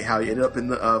ended up in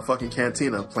the fucking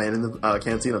cantina playing in the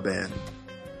cantina band.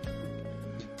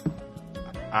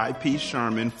 I.P.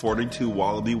 Sherman, 42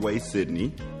 Wallaby Way,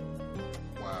 Sydney.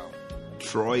 Wow.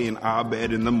 Troy and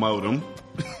Abed in the modem.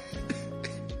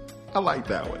 I like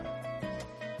that one.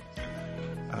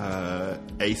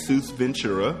 Asus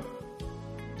Ventura.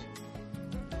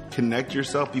 Connect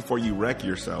yourself before you wreck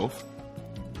yourself.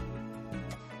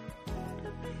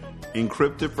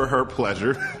 Encrypted for her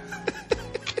pleasure.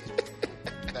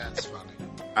 That's funny.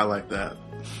 I like that.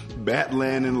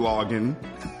 Batland and Loggin.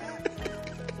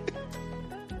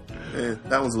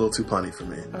 That one's a little too punny for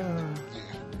me.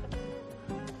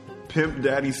 Pimp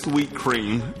Daddy Sweet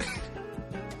Cream.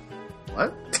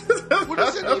 What? What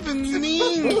does it even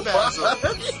mean, Basil?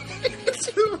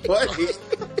 What?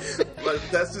 Like,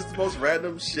 that's just the most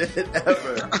random shit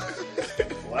ever.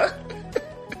 What?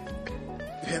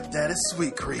 Pimp Daddy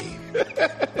Sweet Cream.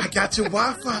 I got your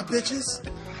Wi-Fi, bitches.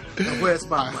 Now where's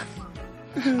my money?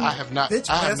 I have not. Bitch,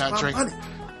 I have where's not my drank. money?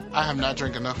 I have not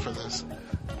drank enough for this.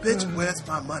 Bitch, where's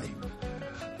my money?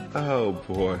 Oh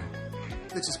boy.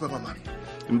 Bitches, where's my money?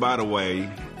 And by the way,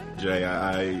 Jay,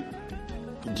 I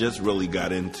just really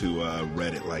got into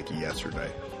Reddit like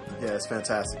yesterday. Yeah, it's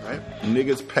fantastic, right?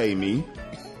 Niggas pay me.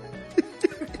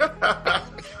 I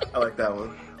like that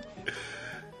one.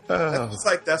 It's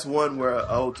like that's one where an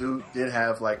old dude did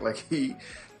have like he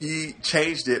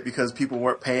changed it because people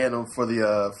weren't paying him for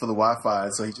the Wi-Fi,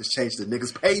 so he just changed it.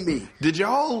 Niggas pay me. Did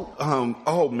y'all?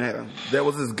 Oh man, there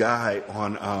was this guy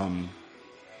on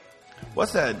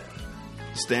what's that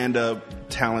stand-up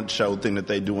talent show thing that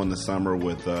they do in the summer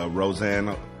with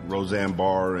Roseanne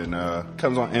Barr and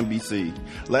comes on NBC.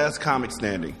 Last Comic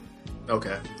Standing.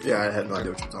 Okay. Yeah, I had no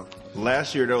idea what you're talking about.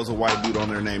 Last year there was a white dude on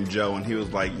there named Joe, and he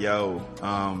was like, "Yo,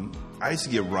 I used to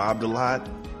get robbed a lot.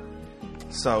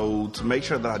 So to make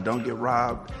sure that I don't get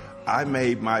robbed, I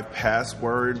made my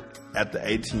password at the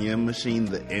ATM machine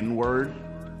the N-word."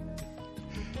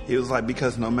 He was like,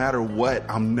 because no matter what,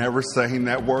 I'm never saying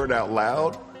that word out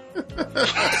loud.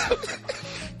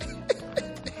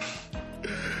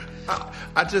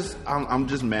 I'm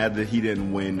just mad that he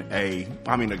didn't win a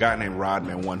guy named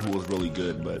Rodman won who was really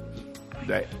good, but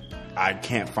that I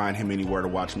can't find him anywhere to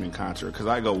watch him in concert because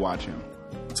I go watch him.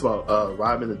 It's about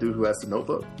Rodman, the dude who has the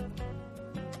Notebook.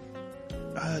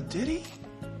 Did he?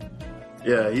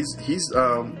 Yeah, he's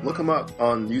look him up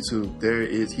on YouTube.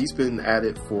 He's been at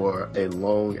it for a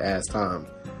long ass time.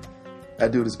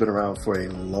 That dude has been around for a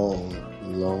long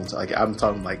time. Like, I'm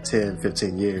talking like 10,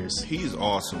 15 years. He's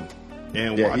awesome.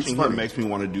 And yeah, watching him makes me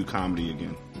want to do comedy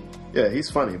again. Yeah, he's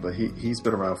funny, but he's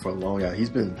been around for a long time. He's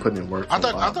been putting in work. I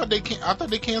thought they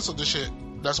canceled the shit.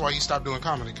 That's why he stopped doing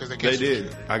comedy, because they canceled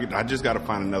it. I just got to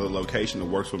find another location that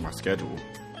works with my schedule.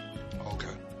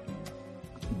 Okay.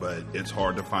 But it's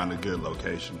hard to find a good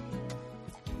location.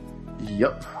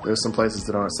 Yep. There's some places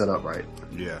that aren't set up right.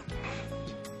 Yeah.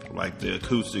 Like the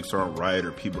acoustics aren't right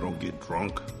or people don't get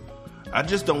drunk. I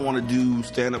just don't want to do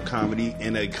stand-up comedy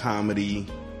in a comedy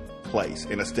place,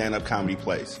 in a stand-up comedy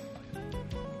place.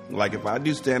 Like if I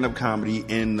do stand-up comedy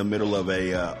in the middle of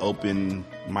a open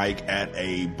mic at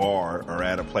a bar or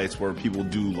at a place where people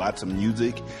do lots of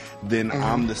music, then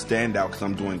I'm the standout because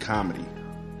I'm doing comedy.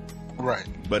 Right.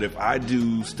 But if I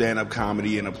do stand-up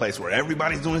comedy in a place where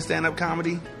everybody's doing stand-up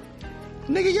comedy,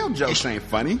 nigga, your jokes ain't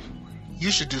funny. You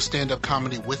should do stand-up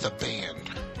comedy with a band.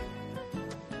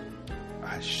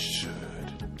 I should.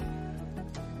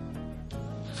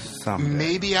 Someday.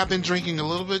 Maybe I've been drinking a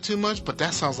little bit too much, but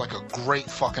that sounds like a great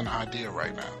fucking idea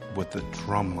right now. With the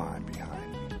drum line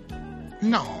behind it.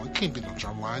 No, it can't be no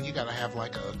drum line. You gotta have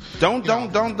like a...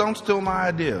 Don't steal my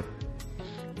idea.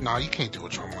 No, you can't do a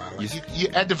drum line. Like you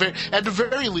at the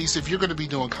very least, if you're gonna be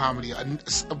doing comedy,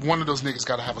 one of those niggas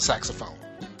gotta have a saxophone.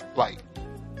 Like...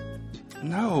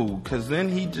 No, because then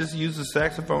he just used the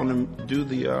saxophone and do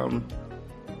the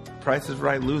Price is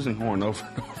Right losing horn over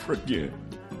and over again.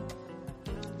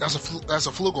 That's a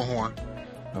flugelhorn.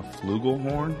 A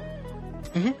flugelhorn?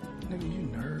 Mm-hmm. Nigga, you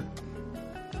nerd.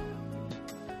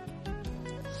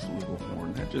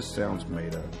 Flugelhorn. That just sounds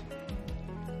made up.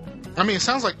 I mean, it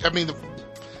sounds like.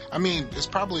 It's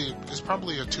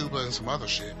probably a tuba and some other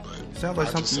shit. But it sounds like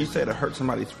something you say to hurt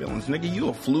somebody's feelings. Nigga, you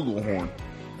a flugelhorn.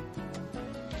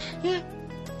 Yeah,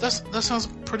 that sounds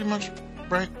pretty much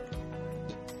right.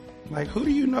 Like, who do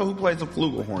you know who plays a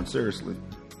flugelhorn? Seriously.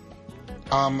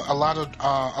 A lot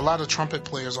of trumpet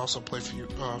players also play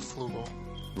flugel.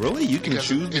 Really? You can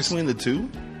choose between the two?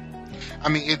 I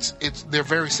mean, they're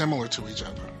very similar to each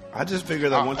other. I just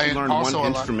figured that once you learn one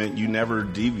instrument, you never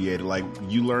deviated. Like,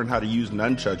 you learn how to use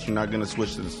nunchucks, you're not going to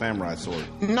switch to the samurai sword.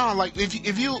 No, like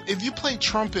if you play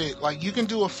trumpet, like you can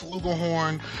do a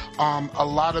flugelhorn. A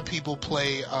lot of people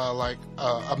play like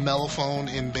a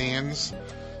mellophone in bands.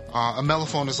 A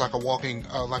mellophone is like a walking,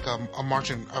 like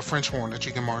a French horn that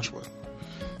you can march with.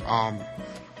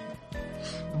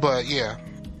 But yeah,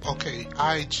 okay.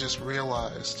 I just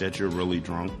realized that you're really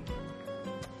drunk.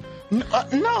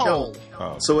 No.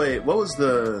 So wait, what was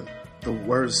the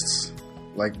worst,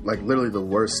 like literally the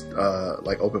worst,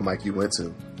 like open mic you went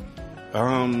to?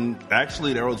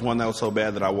 Actually, there was one that was so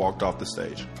bad that I walked off the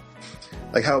stage.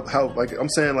 Like how like I'm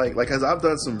saying like cause I've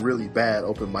done some really bad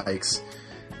open mics,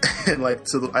 and like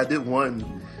I did one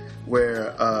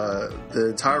where the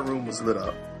entire room was lit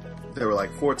up. There were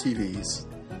like 4 TVs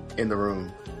in the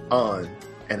room on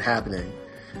and happening.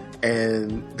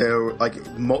 And there were like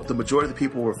the majority of the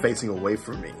people were facing away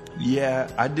from me. Yeah,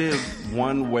 I did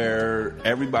one where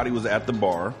everybody was at the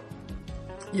bar.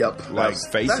 Yep. Like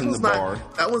facing the bar.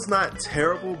 That was not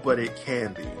terrible, but it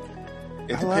can be.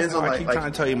 It depends on I keep trying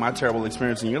to tell you my terrible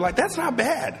experience and you're like, that's not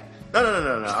bad.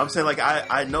 No. I'm saying like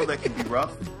I know that can be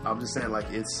rough. I'm just saying like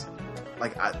it's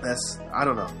like I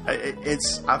don't know.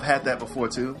 I've had that before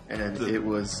too, and it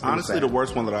was honestly the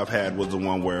worst one that I've had was the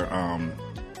one where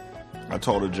I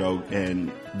told a joke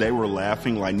and they were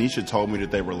laughing. Like Nisha told me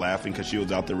that they were laughing because she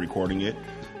was out there recording it,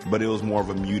 but it was more of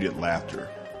a muted laughter.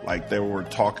 Like they were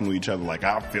talking to each other like,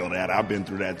 I feel that, I've been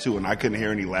through that too, and I couldn't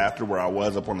hear any laughter where I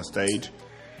was up on the stage,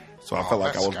 so I felt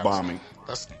like I was bombing.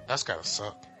 That's gotta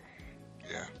suck.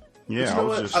 Yeah. Yeah, I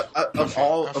was just of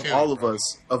all of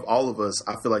us,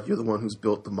 I feel like you're the one who's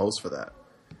built the most for that.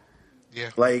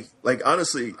 Yeah. Like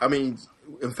honestly, I mean,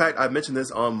 in fact, I mentioned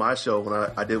this on my show when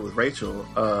I did with Rachel.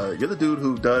 You're the dude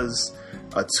who does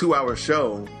a 2-hour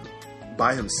show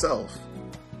by himself.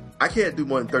 I can't do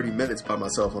more than 30 minutes by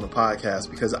myself on a podcast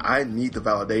because I need the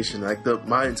validation. Like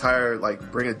my entire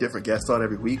bring a different guest on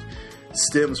every week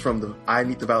stems from I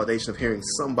need the validation of hearing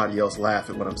somebody else laugh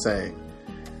at what I'm saying.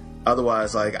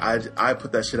 Otherwise, I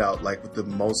put that shit out with the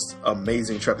most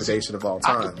amazing trepidation of all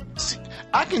time.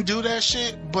 I can do that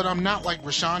shit, but I'm not like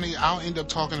Rashani. I'll end up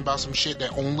talking about some shit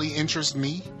that only interests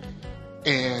me,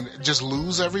 and just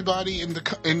lose everybody in the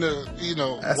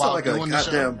That's while not like doing a the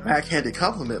show. goddamn backhanded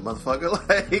compliment, motherfucker.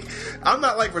 Like I'm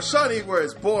not like Rashani where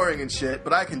it's boring and shit,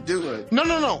 but I can do it. No.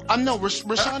 I know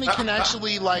Rashani can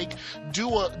actually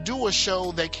do a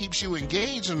show that keeps you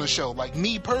engaged in the show. Like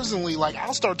me personally,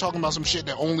 I'll start talking about some shit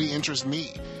that only interests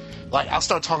me. I'll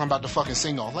start talking about the fucking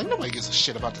sing-off. Nobody gives a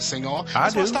shit about the sing-off. I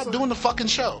do. Stop doing the fucking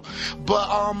show. But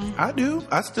I do.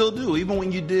 I still do. Even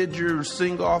when you did your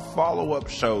sing-off follow-up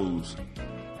shows.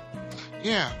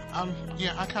 Yeah,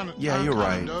 I kind of. Yeah, you're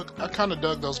right. I kind of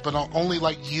dug those, but only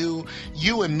you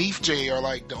and Neef J are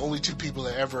the only two people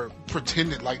that ever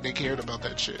pretended like they cared about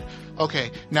that shit.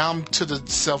 Okay, now I'm to the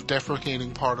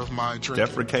self-deprecating part of my drinking.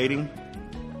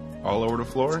 Defecating? All over the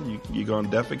floor? You gonna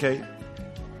defecate?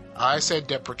 I said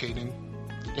deprecating.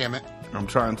 Damn it! I'm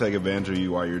trying to take advantage of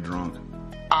you while you're drunk.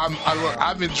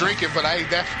 I've been drinking, but I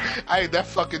ain't that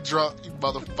fucking drunk, you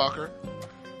motherfucker.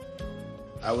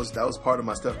 That was part of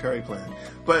my Steph Curry plan.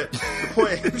 But the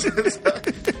point is,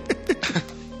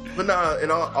 But nah, in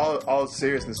all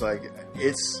seriousness, like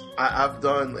I've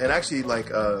done, and actually, like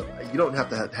you don't have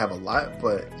to have a lot,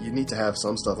 but you need to have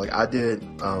some stuff. Like I did,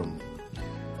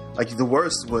 like the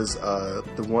worst was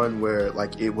the one where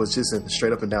like it was just a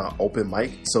straight up and down open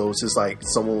mic. So it's just like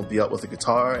someone would be up with a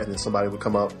guitar, and then somebody would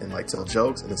come up and like tell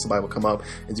jokes, and then somebody would come up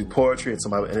and do poetry, and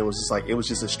it was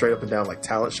just a straight up and down like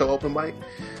talent show open mic.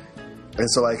 And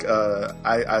so like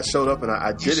I showed up and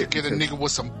I did it. You should get a nigga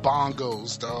with some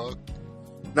bongos, dog.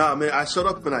 Nah, man, I showed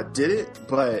up and I did it,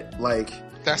 but like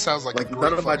that sounds like a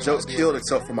none of my jokes idea. killed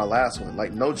except for my last one.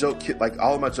 Like no joke, like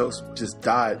all of my jokes just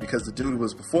died because the dude who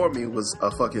was before me was a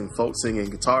fucking folk singing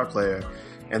guitar player,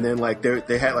 and then like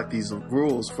they had like these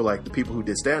rules for like the people who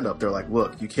did stand up. They're like,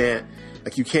 look, you can't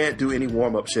do any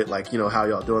warm up shit like how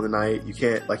y'all doing the night. You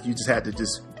can't you just had to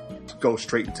just go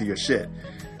straight into your shit,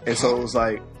 and so it was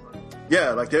like.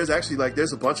 Yeah, like there's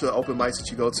a bunch of open mics that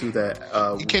you go to that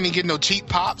you can't even get no cheap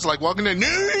pops like walking to New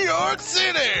York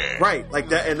City. Right, like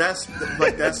that, and that's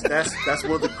one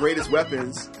of the greatest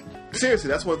weapons. Seriously,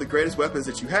 that's one of the greatest weapons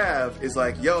that you have is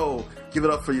like, yo, give it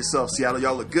up for yourself, Seattle.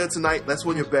 Y'all look good tonight. That's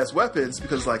one of your best weapons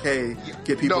because like, hey,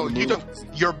 get people to move.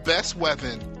 Your best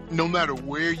weapon, no matter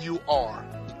where you are,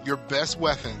 your best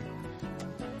weapon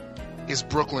is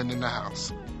Brooklyn in the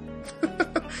house.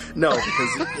 No,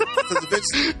 because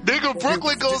eventually, nigga,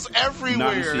 Brooklyn goes everywhere.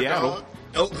 Not in Seattle. Dog.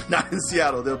 Nope, not in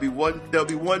Seattle. There'll be one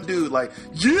dude like,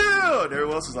 yeah, and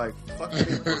everyone else is like, fuck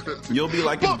you. You'll be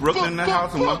like in Brooklyn in the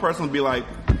house, and one person will be like,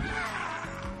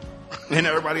 and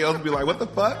everybody else will be like, what the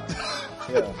fuck?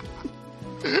 Yeah.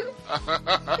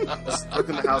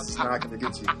 Brooklyn in the house is not going to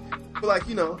get you. But like,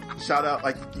 shout out,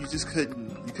 like you just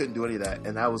couldn't do any of that,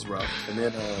 and that was rough. And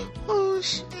then oh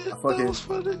shit, that was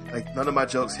funny. Like none of my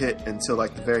jokes hit until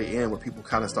like the very end, where people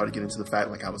kind of started getting to the fact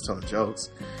like I was telling jokes.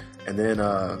 And then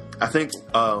I think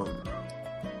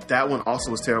that one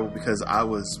also was terrible because I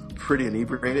was pretty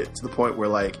inebriated to the point where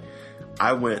like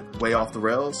I went way off the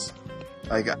rails.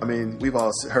 Like I mean, we've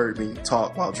all heard me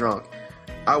talk while drunk.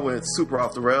 I went super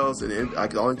off the rails, and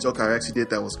the only joke I actually did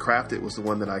that was crafted was the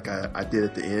one that I did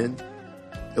at the end.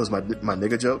 It was my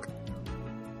nigga joke,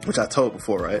 which I told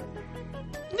before, right?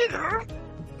 Nigga.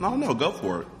 No, go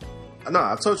for it. No,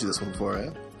 I've told you this one before,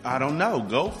 right? I don't know.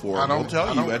 Go for it. I'll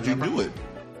tell you as you do it.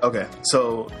 Okay,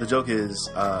 so the joke is,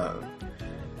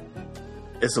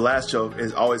 it's the last joke.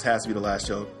 It always has to be the last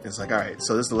joke. It's like, all right,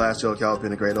 so this is the last joke. Y'all have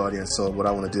been a great audience. So what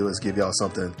I want to do is give y'all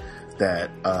something that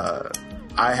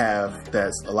I have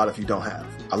that a lot of you don't have.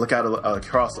 I look out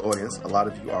across the audience. A lot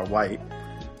of you are white.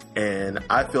 And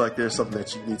I feel like there's something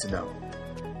that you need to know.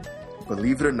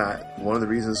 Believe it or not, one of the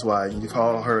reasons why you've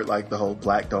all heard like the whole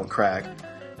black don't crack,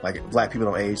 like black people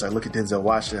don't age. Like look at Denzel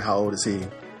Washington. How old is he?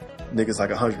 Nigga's like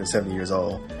 170 years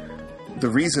old. The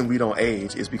reason we don't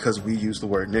age is because we use the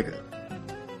word nigga.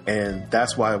 And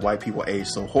that's why white people age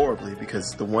so horribly,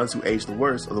 because the ones who age the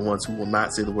worst are the ones who will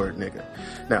not say the word nigga.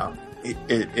 Now,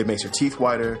 it makes your teeth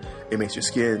whiter. It makes your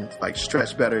skin like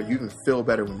stretch better. You can feel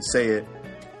better when you say it.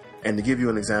 And to give you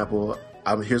an example,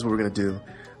 here's what we're going to do.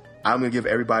 I'm going to give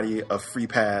everybody a free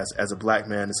pass as a black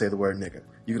man to say the word nigga.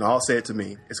 You can all say it to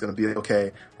me. It's going to be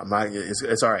okay.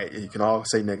 It's all right. You can all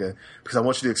say nigga because I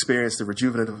want you to experience the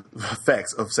rejuvenative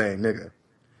effects of saying nigga.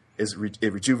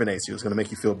 It rejuvenates you. It's going to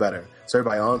make you feel better. So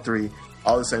everybody on three,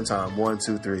 all at the same time. 1,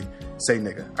 2, 3. Say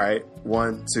nigga. All right.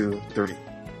 1, 2, 3.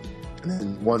 And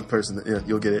then one person,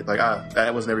 you'll get it. Like,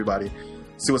 that wasn't everybody.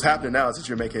 See, what's happening now is that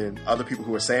you're making other people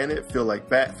who are saying it feel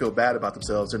bad about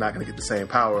themselves. They're not going to get the same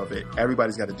power of it.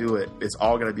 Everybody's got to do it. It's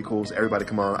all going to be cool. So everybody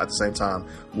come on at the same time.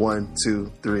 1,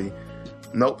 2, 3.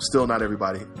 Nope, still not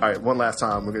everybody. All right, one last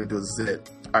time. We're going to do this. This is it.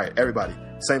 All right, everybody.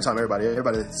 Same time, everybody.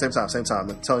 Everybody, same time.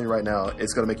 I'm telling you right now,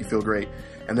 it's going to make you feel great.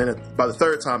 And then by the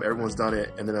third time, everyone's done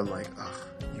it. And then I'm like, oh,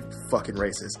 you fucking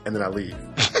racist. And then I leave.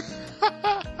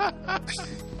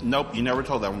 Nope, you never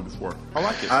told that one before. I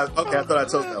like it. I thought I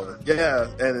told that one. Yeah,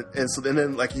 and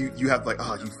then like you have like,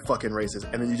 oh, you fucking racist,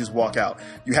 and then you just walk out.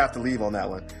 You have to leave on that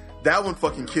one. That one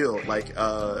fucking killed. Like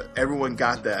everyone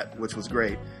got that, which was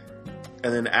great.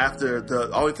 And then after,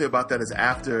 the only thing about that is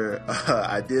after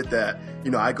I did that,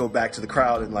 I go back to the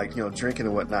crowd and like drinking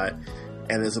and whatnot,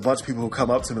 and there's a bunch of people who come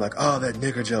up to me like, oh, that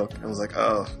nigger joke. I was like,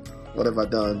 oh, what have I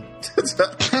done? It's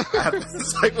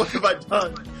like, what have I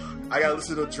done? I gotta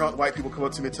listen to drunk white people come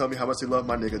up to me and tell me how much they love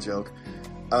my nigga joke.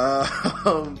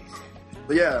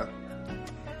 But yeah,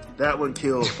 that one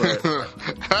killed. But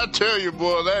I tell you,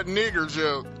 boy, that nigger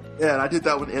joke. Yeah, and I did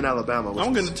that one in Alabama.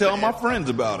 I'm going to tell my friends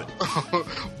about it.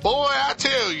 Boy, I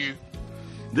tell you.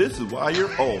 This is why you're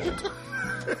old.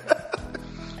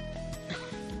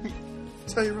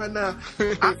 Tell you right now,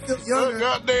 I feel younger.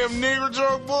 That goddamn nigger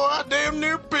joke, boy, I damn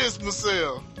near pissed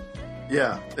myself.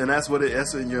 Yeah, and that's what it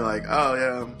is, and you're like, oh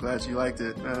yeah, I'm glad you liked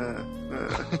it.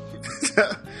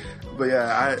 But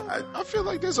yeah, I feel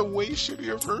like there's a way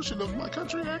shittier version of my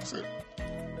country accent.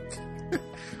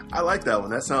 I like that one.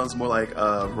 That sounds more like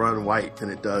Ron White than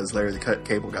it does Larry the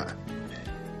Cable Guy.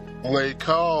 They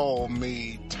call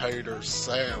me Tater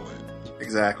Salad.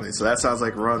 Exactly. So that sounds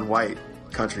like Ron White,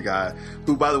 country guy,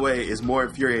 who, by the way, is more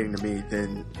infuriating to me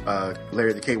than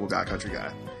Larry the Cable Guy, country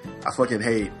guy. I fucking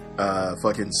hate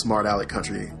fucking smart aleck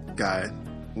country guy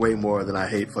way more than I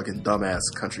hate fucking dumbass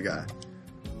country guy.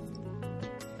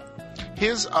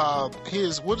 His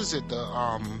what is it, the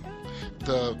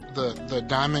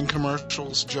diamond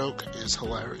commercials joke is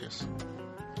hilarious.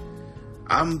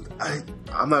 I'm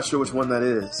not sure which one that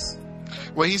is.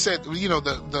 Well, he said,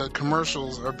 the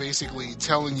commercials are basically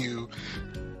telling you,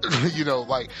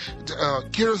 like,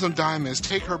 get her some diamonds,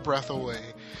 take her breath away,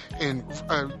 and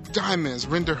diamonds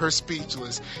render her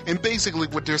speechless. And basically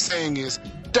what they're saying is,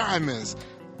 diamonds,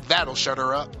 that'll shut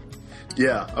her up.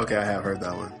 Yeah, okay, I have heard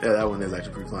that one. Yeah, that one is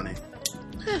actually pretty funny.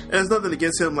 And there's nothing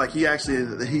against him. Like,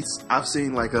 I've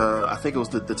seen, like, I think it was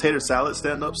the Tater Salad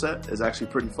stand-up set is actually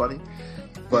pretty funny.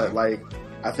 But, like,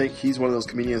 I think he's one of those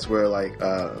comedians where, like,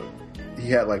 he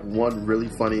had, like, one really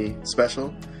funny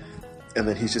special, and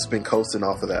then he's just been coasting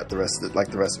off of that the rest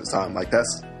of his time. Like,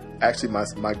 that's actually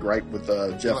my gripe with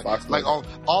Jeff Foxworthy. Like,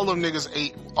 all them niggas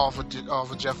ate off of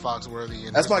Jeff Foxworthy.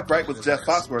 And that's my gripe with Jeff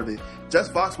Foxworthy. Jeff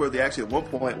Foxworthy actually at one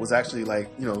point was actually,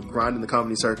 like, grinding the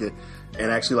comedy circuit and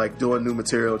actually, like, doing new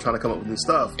material, trying to come up with new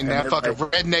stuff. And that fucking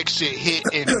redneck shit hit,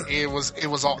 and it was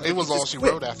all she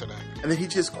wrote after that. And then he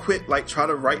just quit, like, trying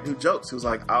to write new jokes. He was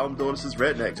like, I'm doing this as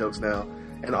redneck jokes now.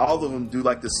 And all of them do,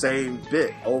 like, the same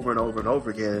bit over and over and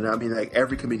over again. And I mean, like,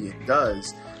 every comedian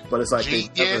does. But it's like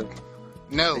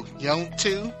No, young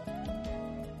too.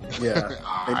 Yeah,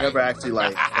 they never actually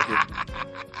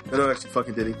they don't actually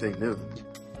fucking did anything new.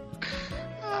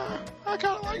 I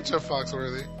kind of like Jeff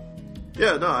Foxworthy.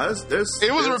 Yeah, no,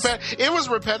 it was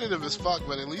repetitive as fuck,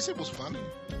 but at least it was funny.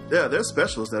 Yeah, there's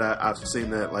specials that I've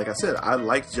seen that, like I said, I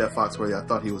liked Jeff Foxworthy. I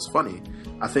thought he was funny.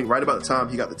 I think right about the time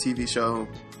he got the TV show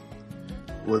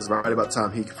was right about the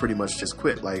time he pretty much just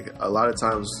quit. Like, a lot of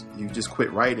times you just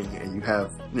quit writing and you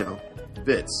have,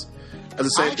 bits. I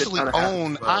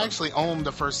actually own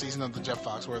the first season of the Jeff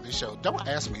Foxworthy show. Don't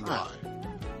ask me why.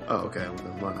 Oh, okay.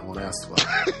 Well, I won't ask why.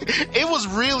 It was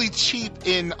really cheap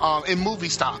in Movie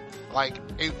Stop. Like,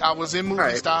 I was in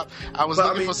Movie Stop. I was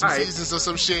looking for some seasons of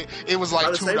some shit. It was like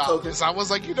 $2. I was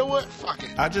like, you know what? Fuck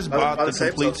it. I just bought the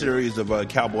complete series of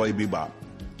Cowboy Bebop.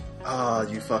 Oh,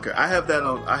 you fucker! I have that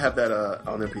on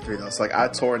MP3 though. It's like I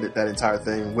torrented that entire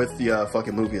thing with the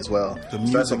fucking movie as well. The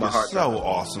music is so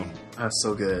awesome. That's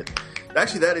so good.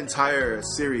 Actually, that entire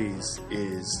series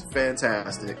is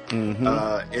fantastic.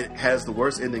 Mm-hmm. It has the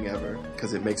worst ending ever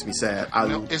because it makes me sad.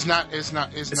 It's not. It's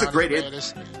a great ending.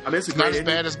 It's not as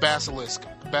bad as Basilisk.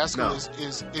 Basilisk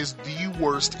is the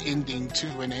worst ending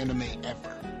to an anime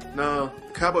ever. No,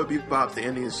 Cowboy Bebop, the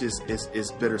ending is just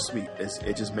it's bittersweet.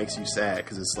 It just makes you sad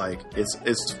because it's like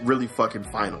it's really fucking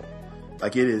final.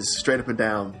 Like, it is straight up and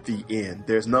down the end.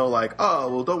 There's no like, oh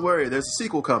well, don't worry, there's a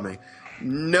sequel coming.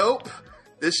 Nope,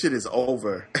 this shit is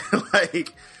over.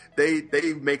 Like, they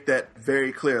make that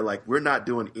very clear. Like, we're not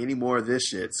doing any more of this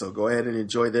shit. So go ahead and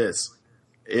enjoy this.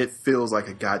 It feels like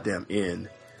a goddamn end,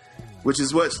 which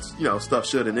is what stuff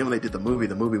should. And then when they did the movie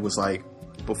was like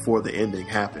before the ending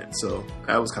happened, so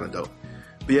that was kind of dope.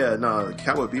 But yeah, no,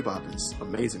 Cowboy Bebop is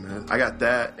amazing, man. I got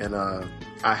that, and I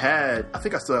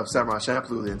think I still have Samurai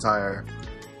Champloo the entire.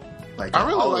 Like, I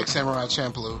really like Samurai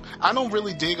Champloo. I don't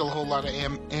really dig a whole lot of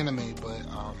anime, but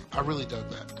I really dug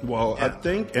that. Well, yeah. I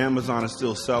think Amazon is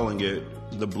still selling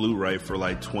the Blu-ray for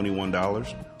like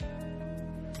 $21.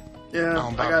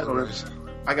 Yeah, I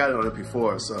got it on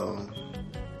MP4, so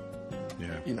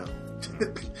yeah,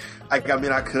 I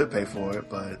mean, I could pay for it,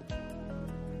 but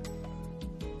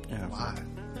yeah, why?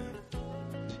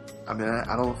 I mean,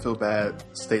 I don't feel bad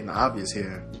stating the obvious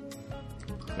here.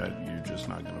 That you're just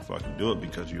not gonna fucking do it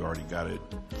because you already got it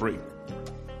free.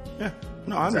 Yeah,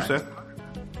 no, I understand.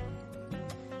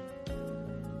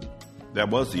 That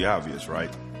was the obvious,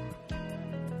 right?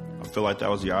 I feel like that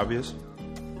was the obvious.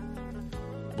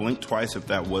 Blink twice if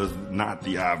that was not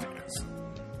the obvious.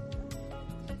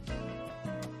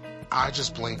 I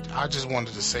just blinked. I just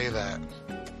wanted to say that.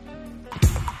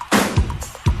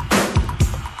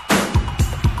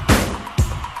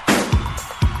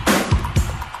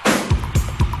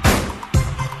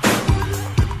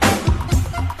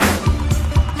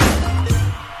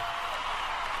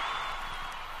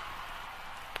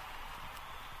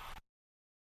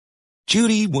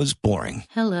 Judy was boring.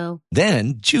 Hello.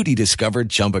 Then Judy discovered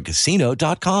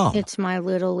ChumbaCasino.com. It's my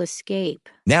little escape.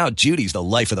 Now Judy's the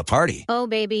life of the party. Oh,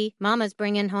 baby, mama's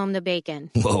bringing home the bacon.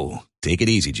 Whoa, take it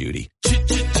easy, Judy.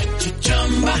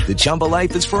 The Chumba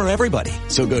life is for everybody.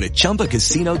 So go to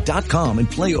ChumbaCasino.com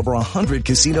and play over 100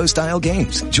 casino-style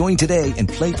games. Join today and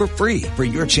play for free for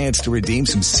your chance to redeem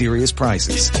some serious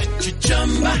prizes.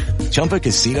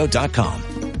 ChumbaCasino.com.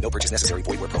 No purchase necessary.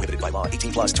 Void where prohibited by law.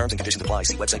 18 plus terms and conditions apply.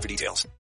 See website for details.